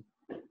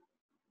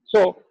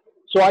 So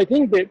I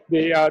think that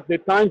the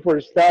time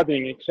for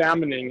studying,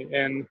 examining,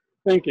 and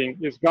thinking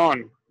is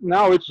gone.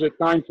 Now it's the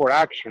time for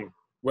action.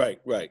 Right.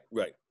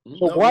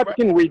 So what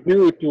can we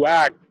do to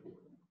act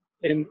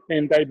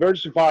and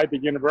diversify the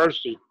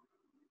university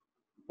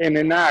and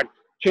enact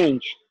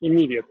change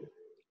immediately?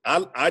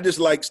 I just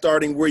like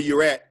starting where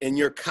you're at in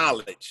your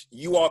college.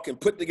 You all can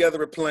put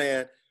together a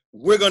plan.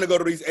 We're going to go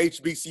to these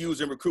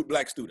HBCUs and recruit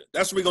black students.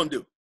 That's what we're going to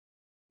do.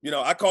 You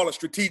know, I call it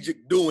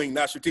strategic doing,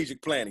 not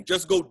strategic planning.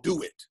 Just go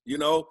do it, you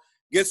know,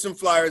 get some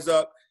flyers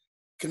up,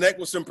 connect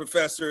with some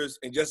professors,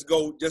 and just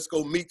go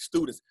meet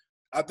students.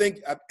 I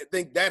think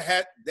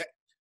that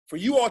for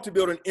you all to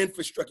build an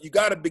infrastructure, you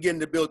got to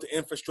begin to build the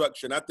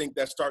infrastructure. And I think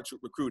that starts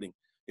with recruiting.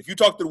 If you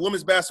talk to the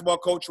women's basketball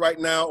coach right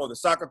now or the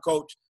soccer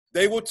coach,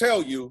 they will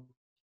tell you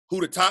who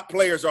the top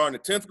players are in the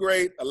 10th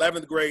grade,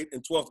 11th grade,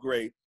 and 12th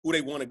grade, who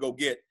they want to go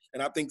get.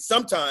 And I think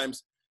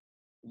sometimes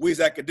we as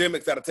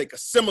academics got to take a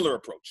similar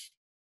approach.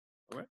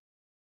 All right.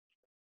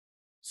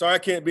 Sorry, I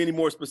can't be any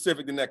more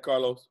specific than that,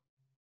 Carlos.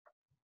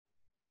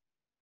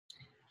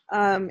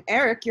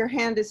 Eric, your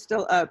hand is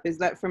still up. Is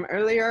that from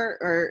earlier,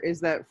 or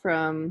is that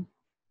from?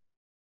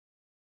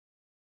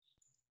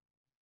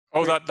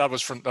 Oh, that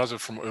was from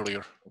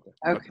earlier.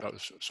 Okay.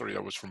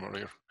 That was from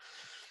earlier.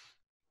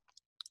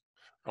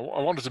 I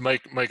wanted to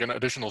make an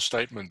additional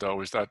statement,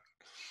 though, is that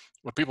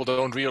what people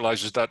don't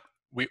realize is that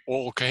we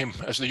all came,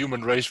 as the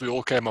human race, we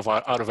all came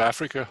out of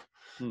Africa.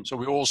 So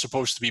we're all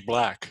supposed to be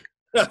black.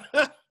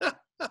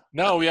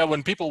 Now, yeah,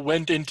 when people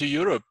went into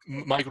Europe,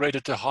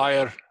 migrated to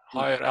higher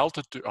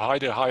altitude,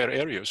 higher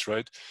areas,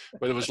 right,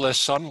 where there was less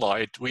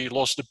sunlight, we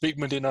lost the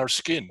pigment in our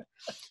skin.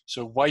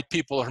 So white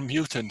people are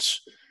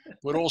mutants.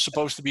 We're all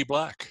supposed to be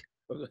black.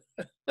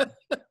 If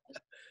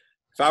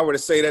I were to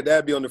say that,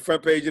 that'd be on the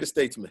front page of the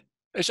Statesman.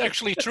 It's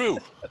actually true.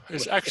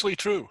 It's actually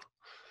true.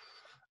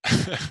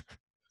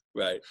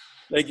 Right.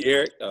 Thank you,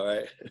 Eric. All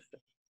right.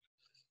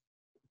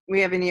 We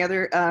have any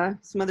other,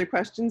 some other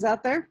questions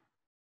out there?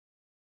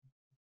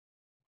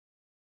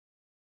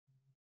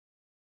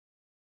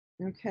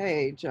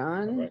 Okay,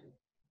 John. All right.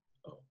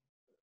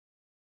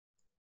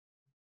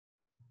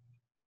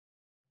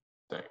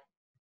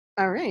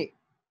 All right.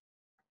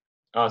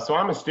 So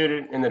I'm a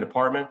student in the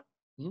department,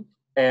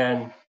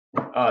 and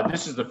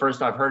this is the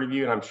first I've heard of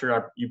you, and I'm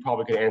sure you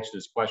probably could answer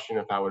this question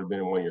if I would have been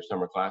in one of your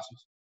summer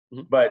classes.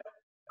 But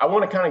I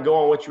want to kind of go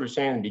on what you were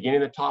saying in the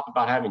beginning of the talk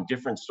about having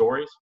different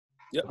stories,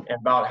 and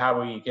about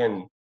how we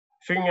can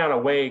figuring out a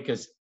way,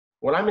 because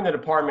when I'm in the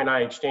department,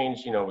 I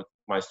exchange, with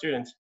my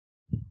students.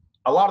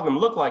 A lot of them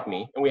look like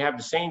me, and we have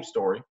the same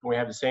story, and we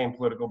have the same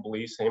political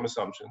beliefs, same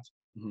assumptions,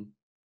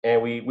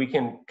 and we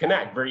can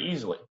connect very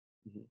easily.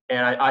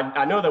 And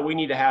I know that we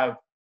need to have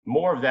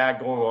more of that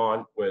going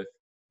on with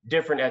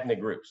different ethnic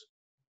groups.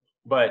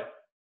 But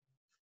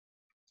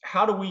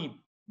how do we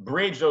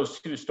bridge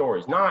those two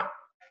stories? Not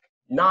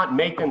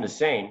make them the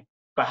same,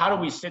 but how do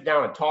we sit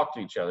down and talk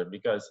to each other?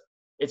 Because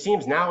it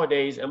seems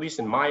nowadays, at least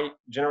in my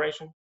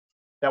generation,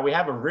 that we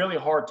have a really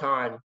hard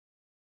time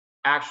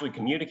actually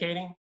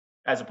communicating,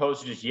 as opposed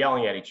to just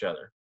yelling at each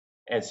other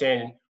and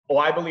saying, oh,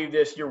 I believe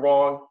this, you're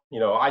wrong.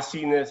 I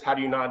seen this, how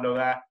do you not know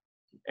that?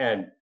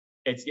 And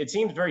it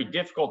seems very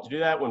difficult to do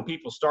that when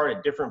people start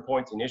at different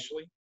points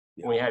initially,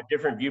 when we have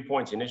different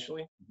viewpoints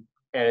initially.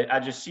 And I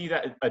just see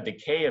that a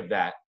decay of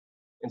that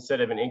instead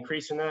of an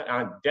increase in that.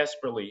 I'm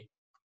desperately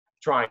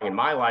trying in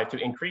my life to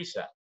increase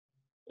that.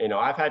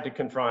 I've had to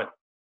confront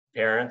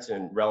parents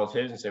and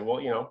relatives and say, well,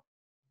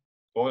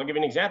 I'll give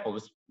you an example.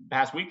 This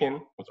past weekend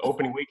was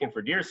opening weekend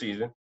for deer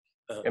season.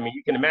 I mean,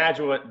 you can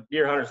imagine what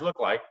deer hunters look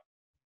like.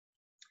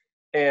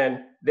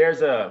 And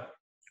there's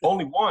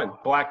only one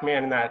black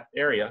man in that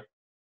area.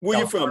 Where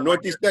you from?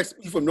 Northeast Texas?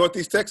 You from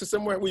Northeast Texas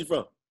somewhere? Where you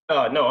from?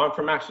 No, I'm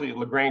from actually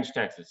LaGrange,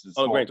 Texas.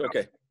 Oh, LaGrange.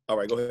 Okay. All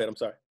right. Go ahead. I'm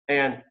sorry.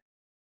 And,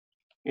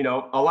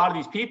 a lot of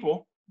these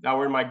people that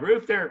were in my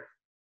group, they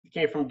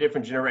came from a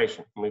different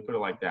generation. Let me put it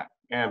like that.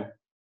 And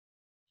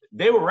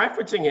they were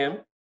referencing him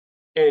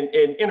in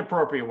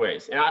inappropriate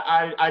ways. And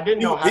I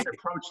didn't know how to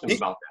approach them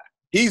about that.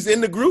 He's in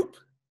the group?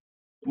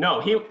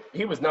 No,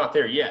 he was not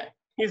there yet.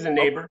 He's a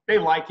neighbor. They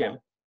like him,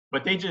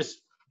 but they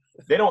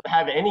don't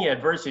have any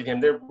adversity to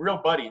him. They're real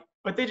buddy,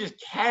 but they just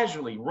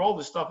casually roll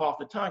the stuff off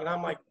the tongue. And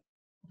I'm like,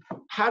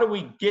 how do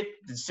we get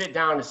to sit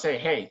down and say,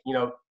 hey,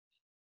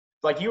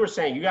 like you were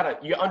saying, you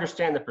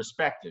understand the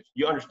perspective.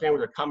 You understand where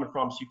they're coming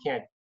from, so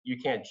you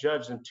can't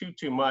judge them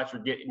too much,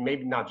 or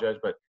maybe not judge,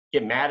 but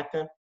get mad at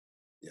them.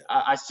 Yeah.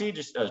 I see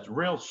just a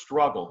real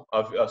struggle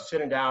of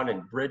sitting down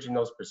and bridging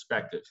those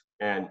perspectives.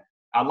 And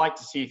I'd like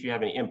to see if you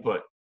have any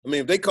input. I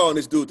mean, if they calling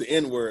this dude the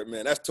N-word,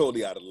 man, that's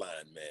totally out of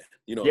line, man.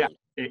 Yeah,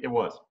 it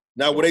was.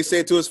 Now, would they say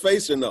it to his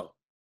face or no?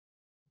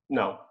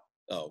 No.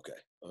 Oh,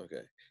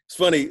 okay.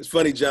 It's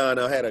funny, John.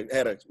 I had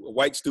a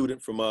white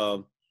student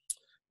from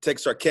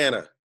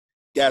Texarkana.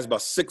 Guy's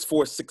about 6'4",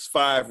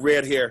 6'5",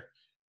 red hair,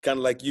 kind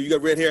of like you. You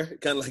got red hair,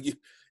 kind of like you.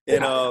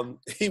 And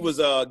he was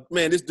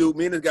man, this dude,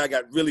 me and this guy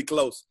got really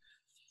close.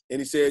 And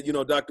he said,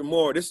 Dr.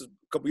 Moore, this is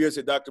a couple years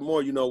ago, Dr.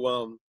 Moore, I don't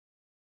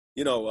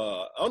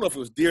know if it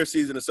was deer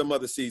season or some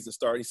other season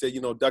starting. He said,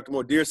 Dr.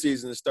 Moore, deer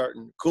season is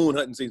starting, coon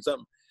hunting season,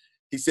 something.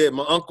 He said,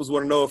 my uncles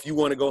want to know if you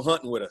want to go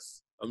hunting with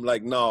us. I'm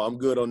like, no, I'm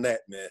good on that,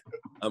 man.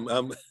 I'm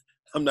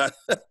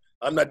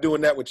not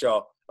doing that with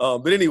y'all.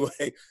 But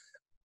anyway,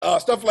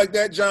 stuff like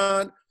that,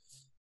 John.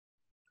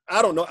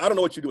 I don't know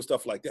what you do with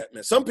stuff like that,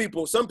 man. Some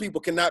people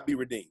cannot be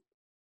redeemed.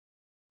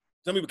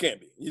 Some people can't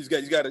be. You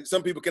got to.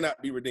 Some people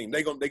cannot be redeemed.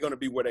 They're gonna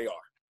be where they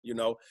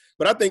are,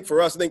 But I think for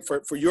us,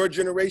 for your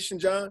generation,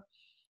 John,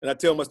 and I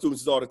tell my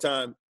students this all the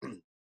time,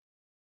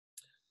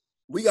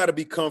 we got to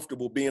be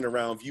comfortable being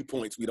around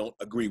viewpoints we don't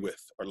agree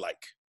with or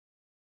like.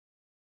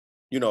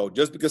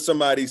 Just because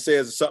somebody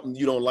says something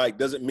you don't like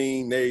doesn't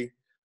mean they're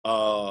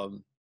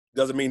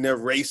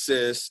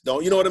racist.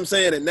 You know what I'm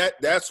saying? And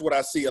that's what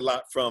I see a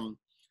lot from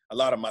a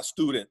lot of my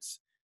students.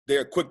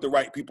 They're quick to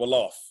write people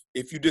off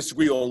if you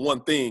disagree on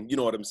one thing. You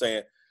know what I'm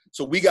saying?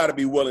 So we got to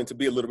be willing to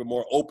be a little bit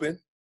more open.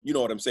 You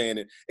know what I'm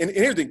saying? And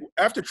here's the thing.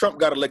 After Trump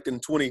got elected in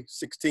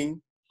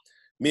 2016,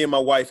 me and my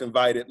wife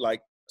invited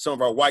like some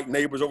of our white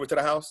neighbors over to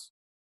the house,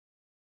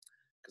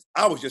 because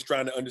I was just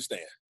trying to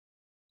understand.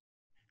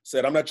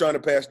 Said, I'm not trying to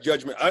pass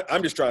judgment.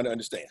 I'm just trying to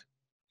understand.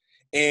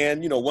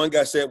 And, one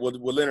guy said, well,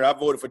 Leonard, I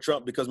voted for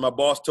Trump because my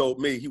boss told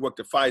me, he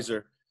worked at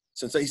Pfizer,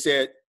 since he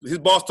said, his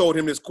boss told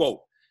him this quote,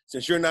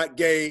 since you're not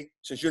gay,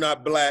 since you're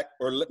not black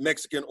or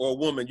Mexican or a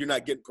woman, you're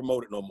not getting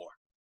promoted no more.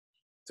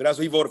 So that's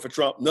why he voted for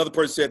Trump. Another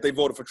person said they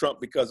voted for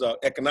Trump because of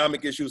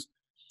economic issues.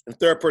 And the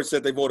third person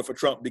said they voted for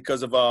Trump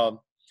because of,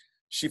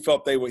 she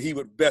felt he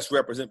would best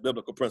represent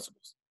biblical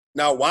principles.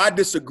 Now, why I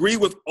disagree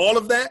with all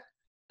of that,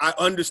 I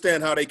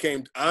understand how they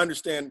came. I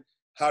understand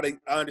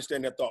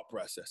their thought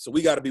process. So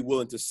we got to be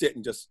willing to sit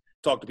and just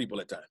talk to people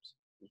at times.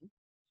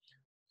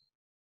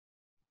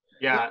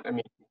 Yeah, I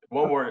mean,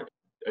 one more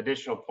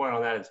additional point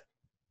on that is,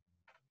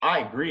 I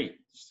agree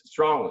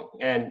strongly.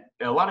 And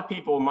a lot of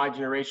people in my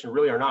generation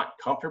really are not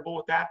comfortable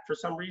with that for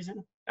some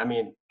reason. I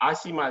mean,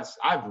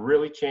 I've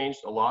really changed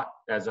a lot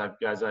as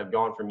I've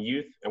gone from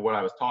youth and what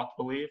I was taught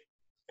to believe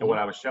and what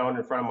I was shown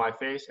in front of my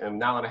face. And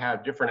now that I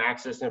have different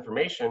access to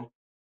information,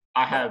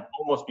 I have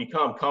almost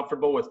become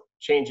comfortable with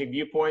changing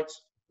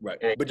viewpoints. Right.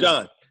 But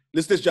John,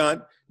 listen to this,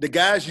 John. The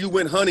guys you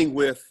went hunting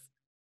with,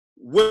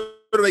 where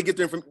do they get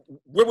their information?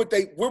 Where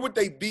would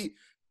they be?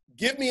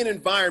 Give me an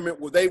environment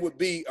where they would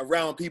be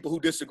around people who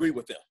disagree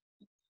with them.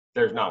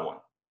 There's not one.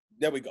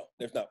 There we go.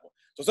 There's not one.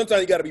 So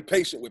sometimes you got to be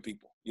patient with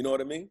people. You know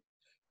what I mean?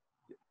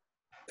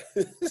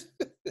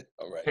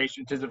 All right.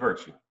 Patience is a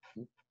virtue.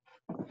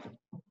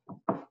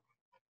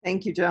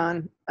 Thank you,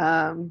 John.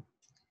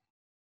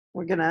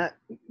 We're going to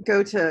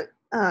go to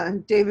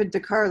David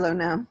DiCarlo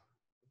now.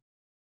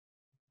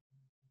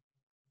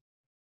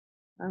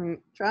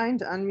 I'm trying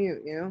to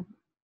unmute you.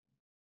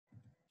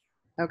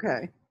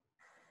 Okay.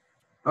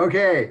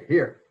 Okay,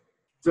 here.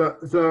 So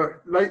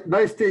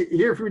nice to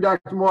hear from you,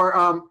 Dr.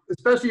 Moore.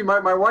 Especially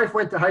my wife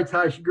went to Heights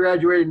High. She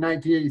graduated in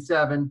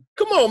 1987.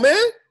 Come on,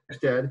 man.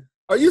 Instead.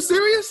 Are you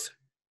serious?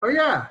 Oh,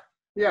 yeah.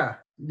 Yeah.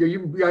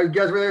 You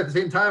guys were there at the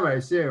same time, I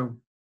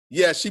assume.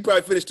 Yeah, she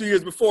probably finished 2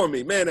 years before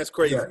me. Man, that's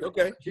crazy. Yeah.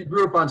 Okay. She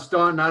grew up on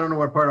Staunton. I don't know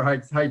what part of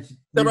Heights.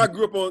 Tell her I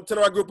grew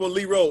up on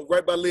Lee Road,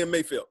 right by Lee and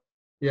Mayfield.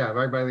 Yeah,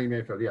 right by Lee and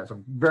Mayfield. Yeah, so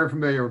I'm very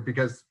familiar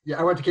because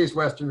I went to Case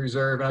Western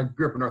Reserve and I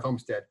grew up in North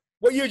Homestead.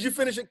 What year did you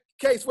finish at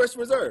Case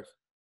Western Reserve?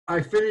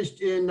 I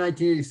finished in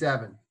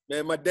 1987.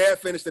 Man, my dad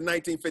finished in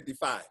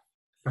 1955.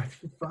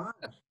 55.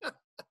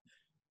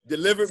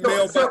 Delivered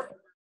mail back.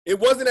 It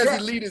wasn't as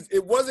elite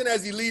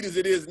as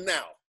it is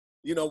now.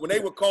 You know, when they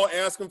would call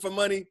asking for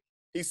money,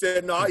 he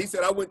said, no, he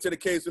said, I went to the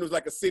Case when it was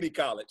like a city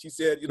college. He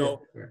said, you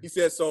know, he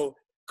said, so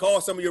call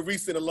some of your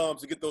recent alums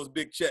to get those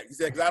big checks. He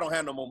said, because I don't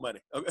have no more money.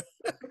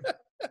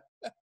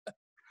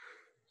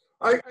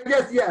 I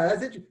guess, yeah,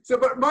 that's interesting. So,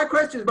 but my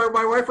question is, my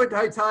wife went to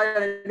Heights High,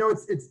 and I know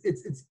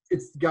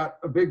it's got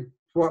a big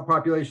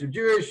population of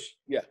Jewish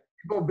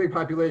people, a big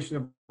population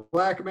of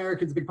Black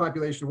Americans, a big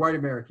population of white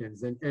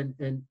Americans,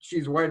 and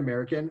she's a white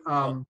American.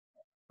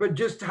 But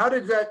just how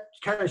did that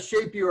kind of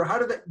shape you,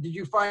 or did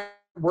you find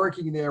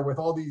working there with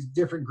all these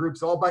different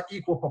groups, all about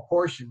equal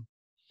proportion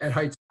at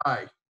Heights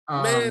High?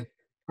 Man,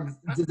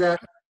 did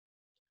that?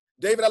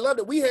 David, I love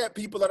that we had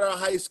people at our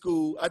high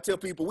school. I tell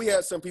people we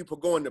had some people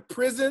going to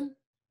prison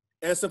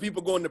and some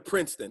people going to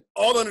Princeton,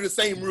 all under the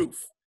same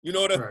roof. You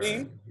know what I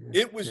mean?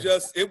 It was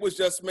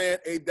just, man,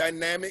 a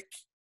dynamic.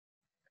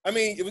 I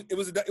mean, it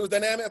was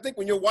dynamic. I think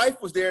when your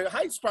wife was there,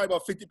 Heights probably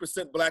about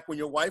 50% Black when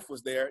your wife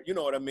was there. You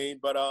know what I mean?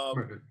 But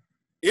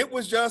it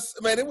was just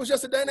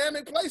a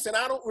dynamic place, and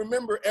I don't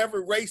remember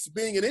ever race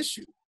being an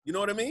issue. You know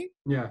what I mean?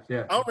 Yeah.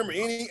 I don't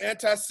remember any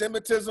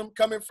anti-Semitism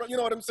coming from. You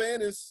know what I'm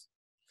saying? It's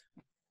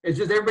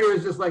just everybody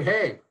was just like,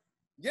 hey.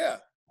 Yeah.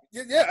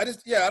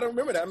 I don't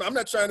remember that. I'm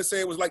not trying to say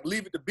it was like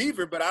Leave It to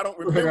Beaver, but I don't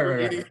remember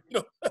any. You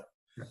know. But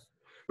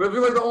it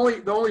was the only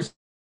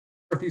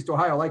Northeast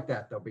Ohio like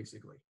that, though,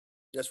 basically.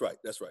 That's right.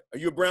 Are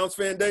you a Browns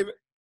fan, David?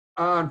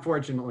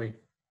 Unfortunately.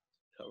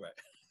 All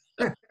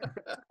right.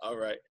 All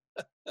right.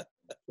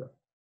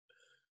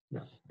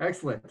 Yeah.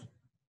 Excellent.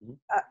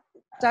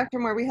 Dr.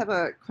 Moore, we have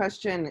a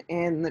question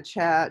in the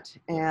chat,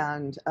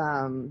 and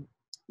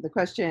the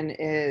question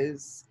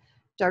is,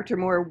 Dr.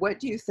 Moore, what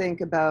do you think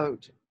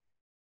about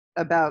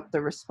the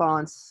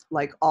response,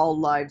 like All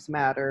Lives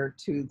Matter,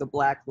 to the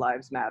Black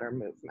Lives Matter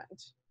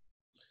movement?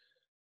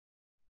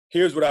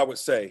 Here's what I would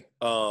say.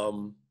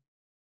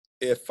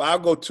 If I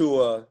go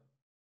to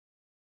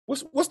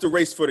what's the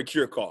race for the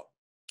cure called?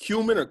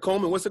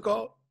 Komen, what's it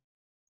called?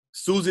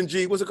 Susan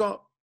G, what's it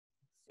called?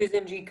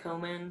 Susan G.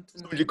 Komen.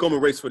 Susan G.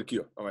 Komen Race for the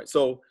Cure. All right,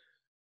 so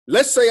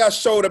let's say I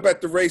showed up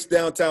at the race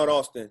downtown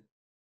Austin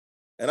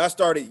and I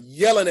started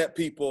yelling at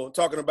people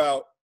talking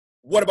about,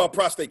 what about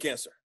prostate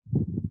cancer?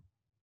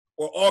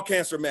 Or all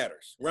cancer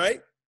matters,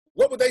 right?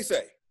 What would they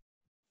say?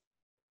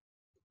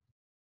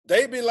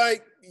 They'd be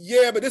like,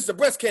 yeah, but this is a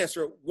breast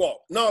cancer walk.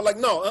 No,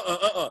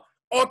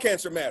 all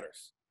cancer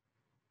matters.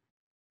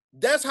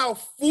 That's how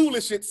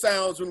foolish it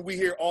sounds when we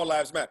hear all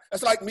lives matter.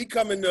 That's like me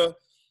coming to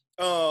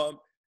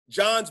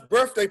John's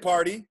birthday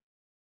party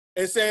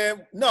and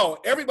saying, no,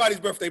 everybody's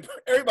birthday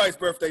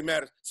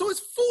matters. So it's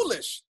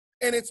foolish.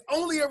 And it's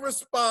only a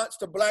response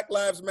to Black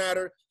Lives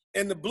Matter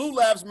and the Blue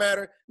Lives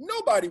Matter.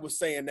 Nobody was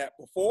saying that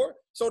before.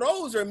 So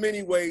those are in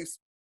many ways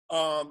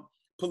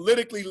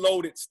politically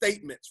loaded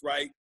statements,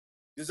 right?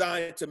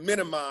 Designed to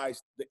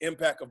minimize the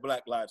impact of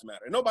Black Lives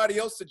Matter. And nobody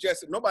else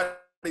suggested,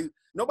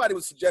 nobody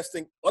was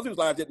suggesting other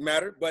lives didn't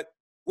matter, but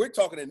we're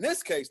talking in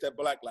this case that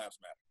Black Lives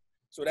Matter.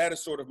 So that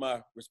is sort of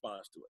my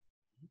response to it.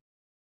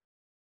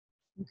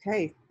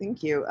 Okay,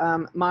 thank you.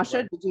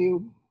 Masha, did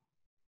you?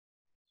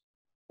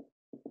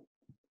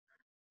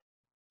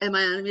 Am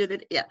I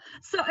unmuted? Yeah.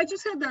 So I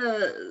just had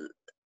the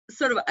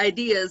sort of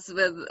ideas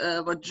with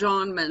what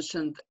John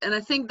mentioned. And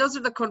I think those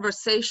are the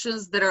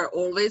conversations that are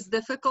always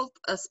difficult,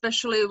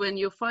 especially when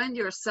you find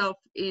yourself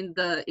in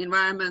the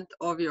environment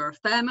of your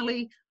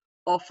family,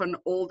 often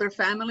older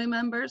family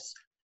members,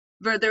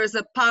 where there is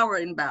a power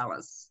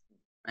imbalance,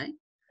 right?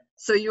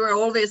 So you are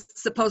always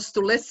supposed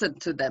to listen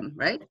to them,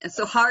 right? And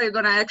so how are you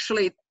going to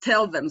actually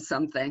tell them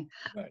something?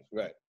 Right,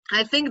 right.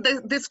 I think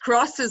that this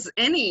crosses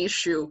any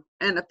issue,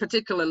 and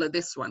particularly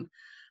this one.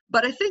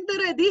 But I think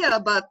that idea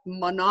about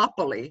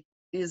monopoly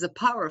is a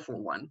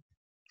powerful one.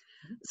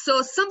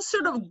 So some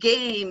sort of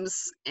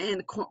games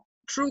and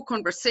true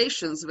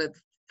conversations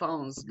with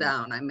phones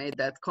down. I made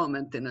that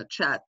comment in a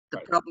chat. The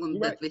problem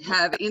that we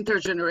have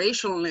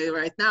intergenerationally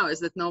right now is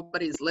that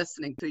nobody's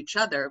listening to each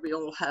other.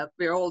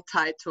 We're all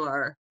tied to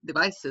our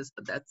devices,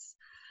 but that's,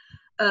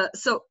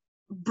 so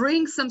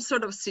bring some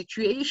sort of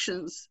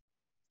situations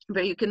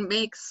where you can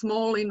make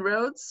small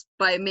inroads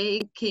by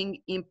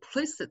making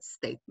implicit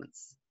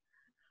statements.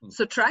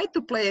 So try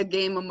to play a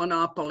game of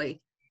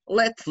Monopoly.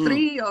 Let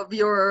 3 of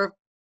your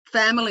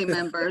family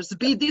members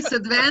be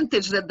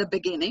disadvantaged at the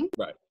beginning.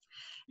 Right.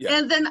 Yeah.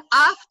 And then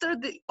after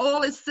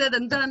all is said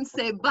and done,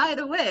 say, by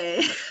the way,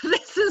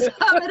 this is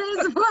how it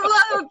is for a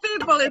lot of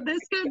people in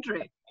this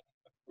country.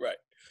 Right.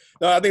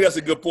 No, I think that's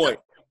a good point.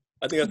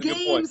 I think that's a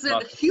good point. Games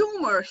and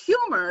humor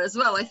as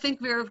well. I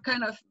think we're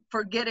kind of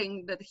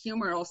forgetting that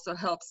humor also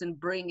helps in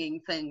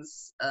bringing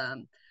things.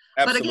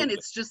 But again,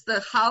 it's just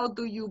how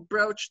do you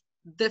broach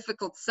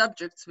difficult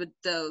subjects with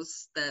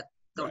those that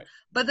don't. Right.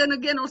 But then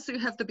again, also you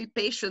have to be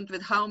patient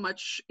with how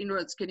much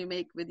inroads can you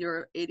make with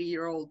your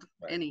 80-year-old,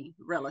 any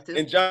relative.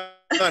 And John,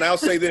 I'll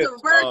say this. So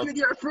work with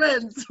your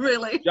friends,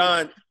 really.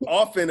 John,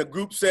 often a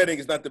group setting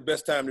is not the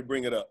best time to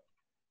bring it up.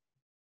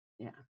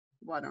 Yeah,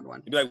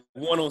 one-on-one. You'd be like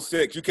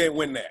 1-on-6, you can't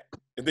win that.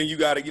 And then you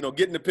got to,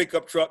 get in the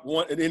pickup truck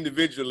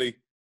individually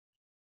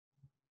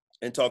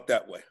and talk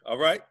that way. All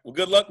right? Well,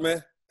 good luck,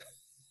 man.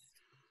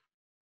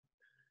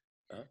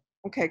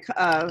 Okay,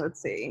 let's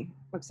see.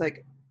 Looks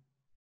like,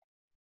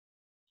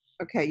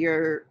 okay,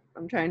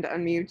 I'm trying to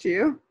unmute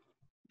you.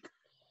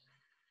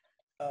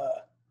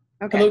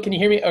 Okay. Hello, can you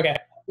hear me? Okay.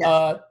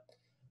 Yes.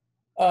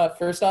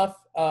 First off,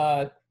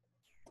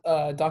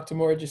 Dr.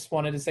 Moore, just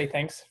wanted to say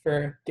thanks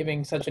for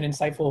giving such an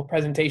insightful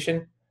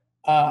presentation.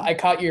 I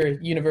caught your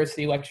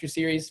university lecture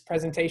series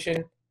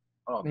presentation.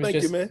 Oh,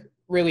 thank you, man.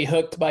 Really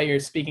hooked by your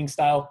speaking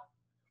style.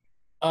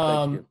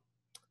 Thank you.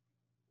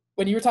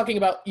 When you were talking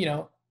about,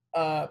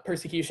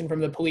 persecution from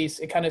the police,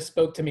 it kind of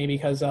spoke to me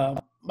because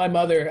my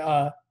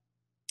mother,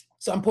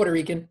 so I'm Puerto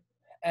Rican,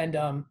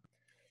 and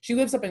she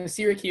lives up in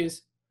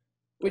Syracuse,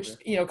 which,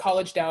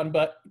 college town,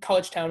 but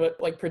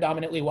like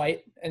predominantly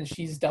white. And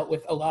she's dealt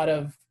with a lot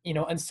of,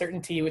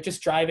 uncertainty with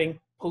just driving,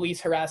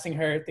 police harassing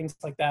her, things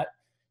like that,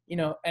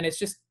 and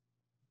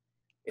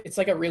it's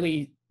like a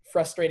really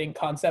frustrating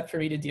concept for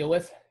me to deal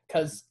with,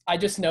 because I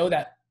just know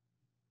that,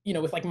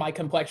 with like my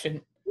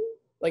complexion,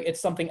 like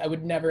it's something I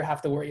would never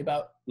have to worry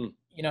about,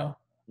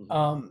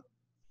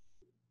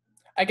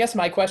 I guess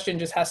my question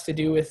just has to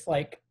do with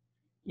like,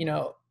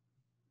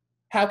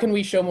 how can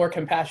we show more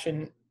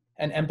compassion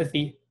and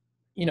empathy,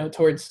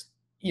 towards,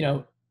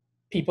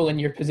 people in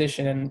your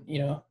position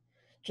and,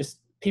 just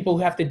people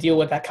who have to deal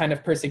with that kind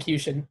of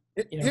persecution.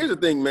 Here's the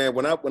thing, man.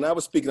 When I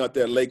was speaking out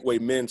there at Lakeway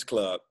Men's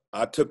Club,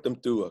 I took them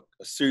through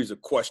a series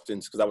of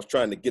questions because I was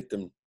trying to get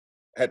them,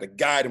 I had to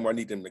guide them where I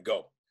need them to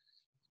go.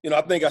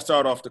 I think I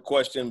started off the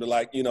question, but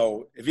like,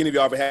 if any of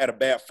y'all ever had a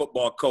bad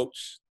football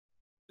coach,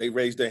 they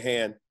raised their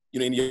hand.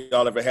 Any of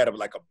y'all ever had a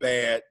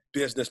bad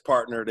business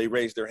partner, they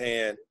raised their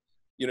hand.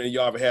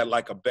 Y'all ever had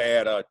like a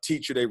bad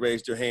teacher, they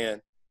raised their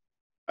hand.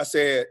 I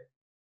said,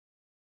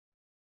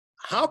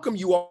 how come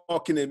you all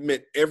can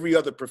admit every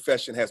other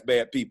profession has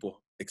bad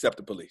people except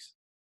the police?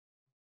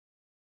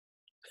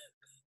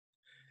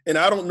 And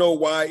I don't know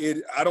why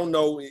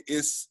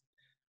it's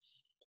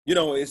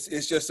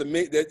just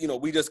that,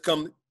 we just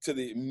come to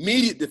the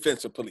immediate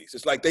defense of police.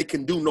 It's like they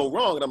can do no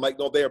wrong. And I'm like,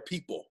 no, they are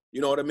people.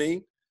 You know what I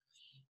mean?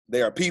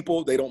 They are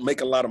people. They don't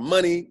make a lot of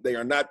money. They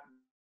are not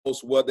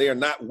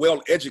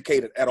well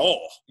educated at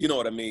all. You know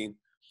what I mean?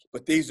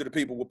 But these are the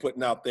people we're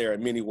putting out there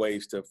in many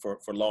ways for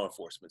law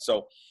enforcement.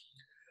 So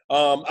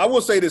I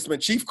will say this, man,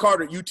 Chief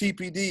Carter at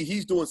UTPD,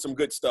 he's doing some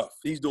good stuff.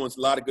 He's doing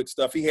a lot of good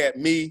stuff. He had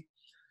me,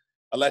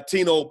 a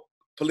Latino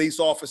police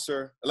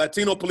officer, a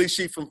Latino police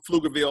chief from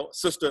Pflugerville,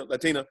 sister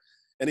Latina,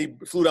 and he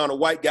flew down a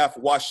white guy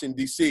from Washington,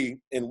 D.C.,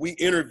 and we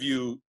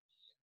interviewed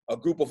a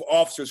group of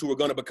officers who were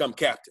going to become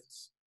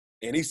captains.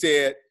 And he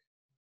said,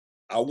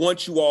 I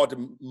want you all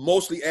to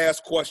mostly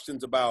ask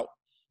questions about,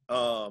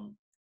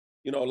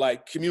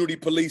 like community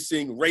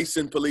policing, race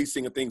and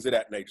policing, and things of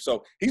that nature.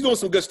 So he's doing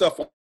some good stuff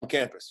on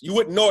campus. You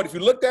wouldn't know it if you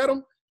looked at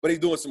him, but he's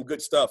doing some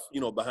good stuff,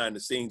 behind the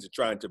scenes and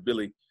trying to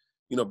really,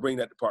 bring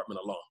that department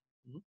along.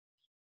 Mm-hmm.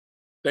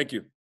 Thank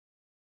you.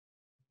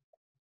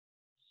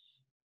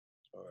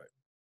 All right.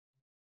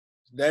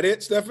 Is that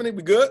it, Stephanie?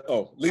 We good?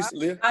 Oh, Lisa,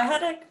 Leah? I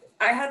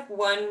had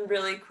one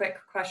really quick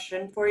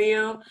question for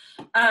you.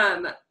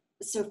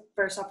 So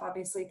first off,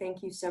 obviously,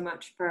 thank you so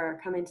much for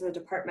coming to the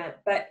department.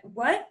 But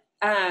what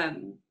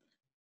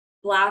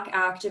Black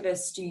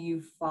activists do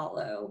you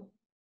follow?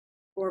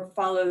 Or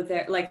follow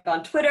their, like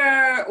on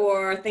Twitter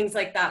or things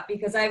like that?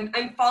 Because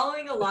I'm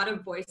following a lot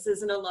of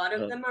voices, and a lot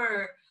of them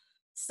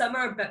some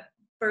are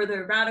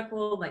further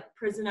radical, like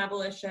prison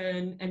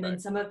abolition, and then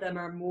some of them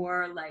are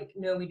more like,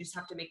 no, we just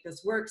have to make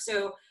this work.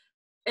 So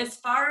as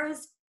far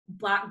as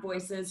Black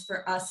voices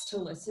for us to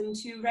listen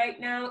to right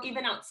now,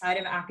 even outside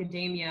of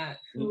academia,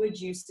 who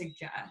would you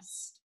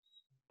suggest?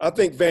 I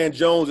think Van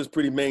Jones is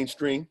pretty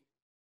mainstream.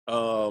 I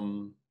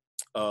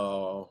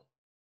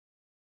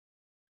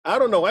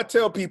don't know. I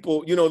tell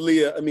people, you know,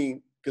 Leah, I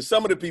mean, because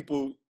some of the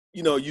people,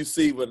 you know, you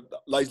see with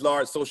like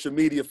large social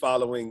media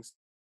followings,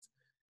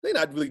 they're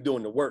not really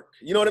doing the work.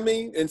 You know what I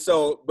mean? And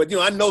so, but, you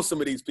know, I know some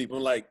of these people,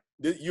 like,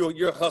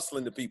 you're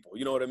hustling the people.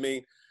 You know what I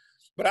mean?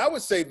 But I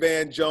would say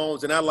Van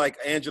Jones, and I like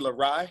Angela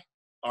Rye,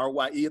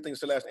 R-Y-E, I think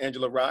it's the last,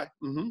 Angela Rye.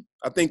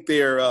 I think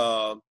they're,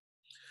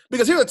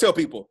 because here's what I tell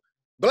people,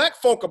 Black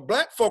folk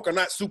are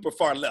not super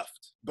far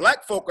left.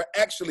 Black folk are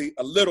actually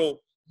a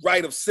little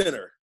right of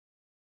center.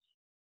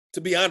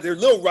 To be honest, they're a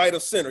little right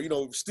of center, you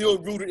know, still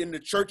rooted in the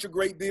church a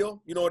great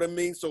deal, you know what I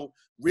mean? So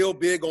real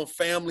big on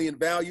family and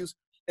values.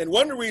 And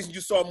one of the reasons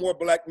you saw more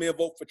Black men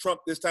vote for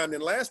Trump this time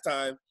than last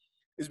time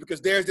is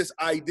because there's this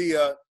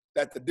idea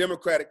that the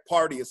Democratic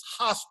Party is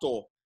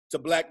hostile to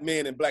Black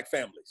men and Black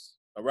families,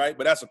 all right?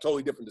 But that's a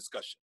totally different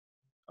discussion,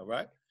 all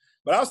right?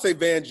 But I'll say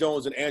Van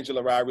Jones and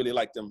Angela Rye, I really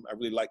like them. I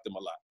really like them a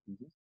lot.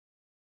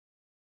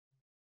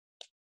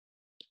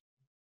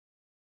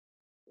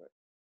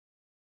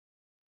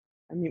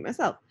 I mute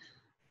myself.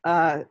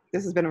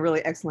 This has been a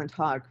really excellent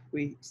talk.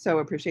 We so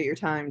appreciate your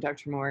time,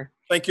 Dr. Moore.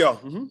 Thank y'all.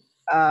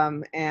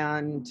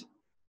 And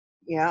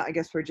yeah, I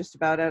guess we're just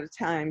about out of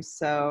time.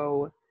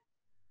 So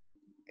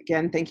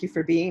again, thank you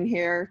for being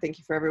here. Thank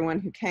you for everyone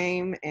who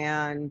came.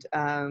 And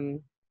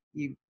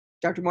you,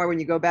 Dr. Moore, when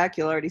you go back,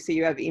 you'll already see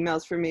you have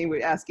emails from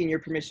me asking your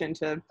permission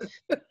to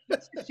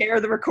share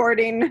the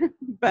recording.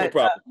 But no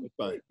problem. It's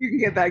fine. You can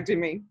get back to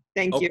me.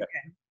 Thank you.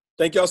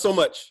 Thank y'all so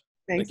much.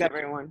 Thanks,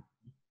 everyone.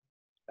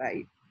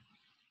 Bye.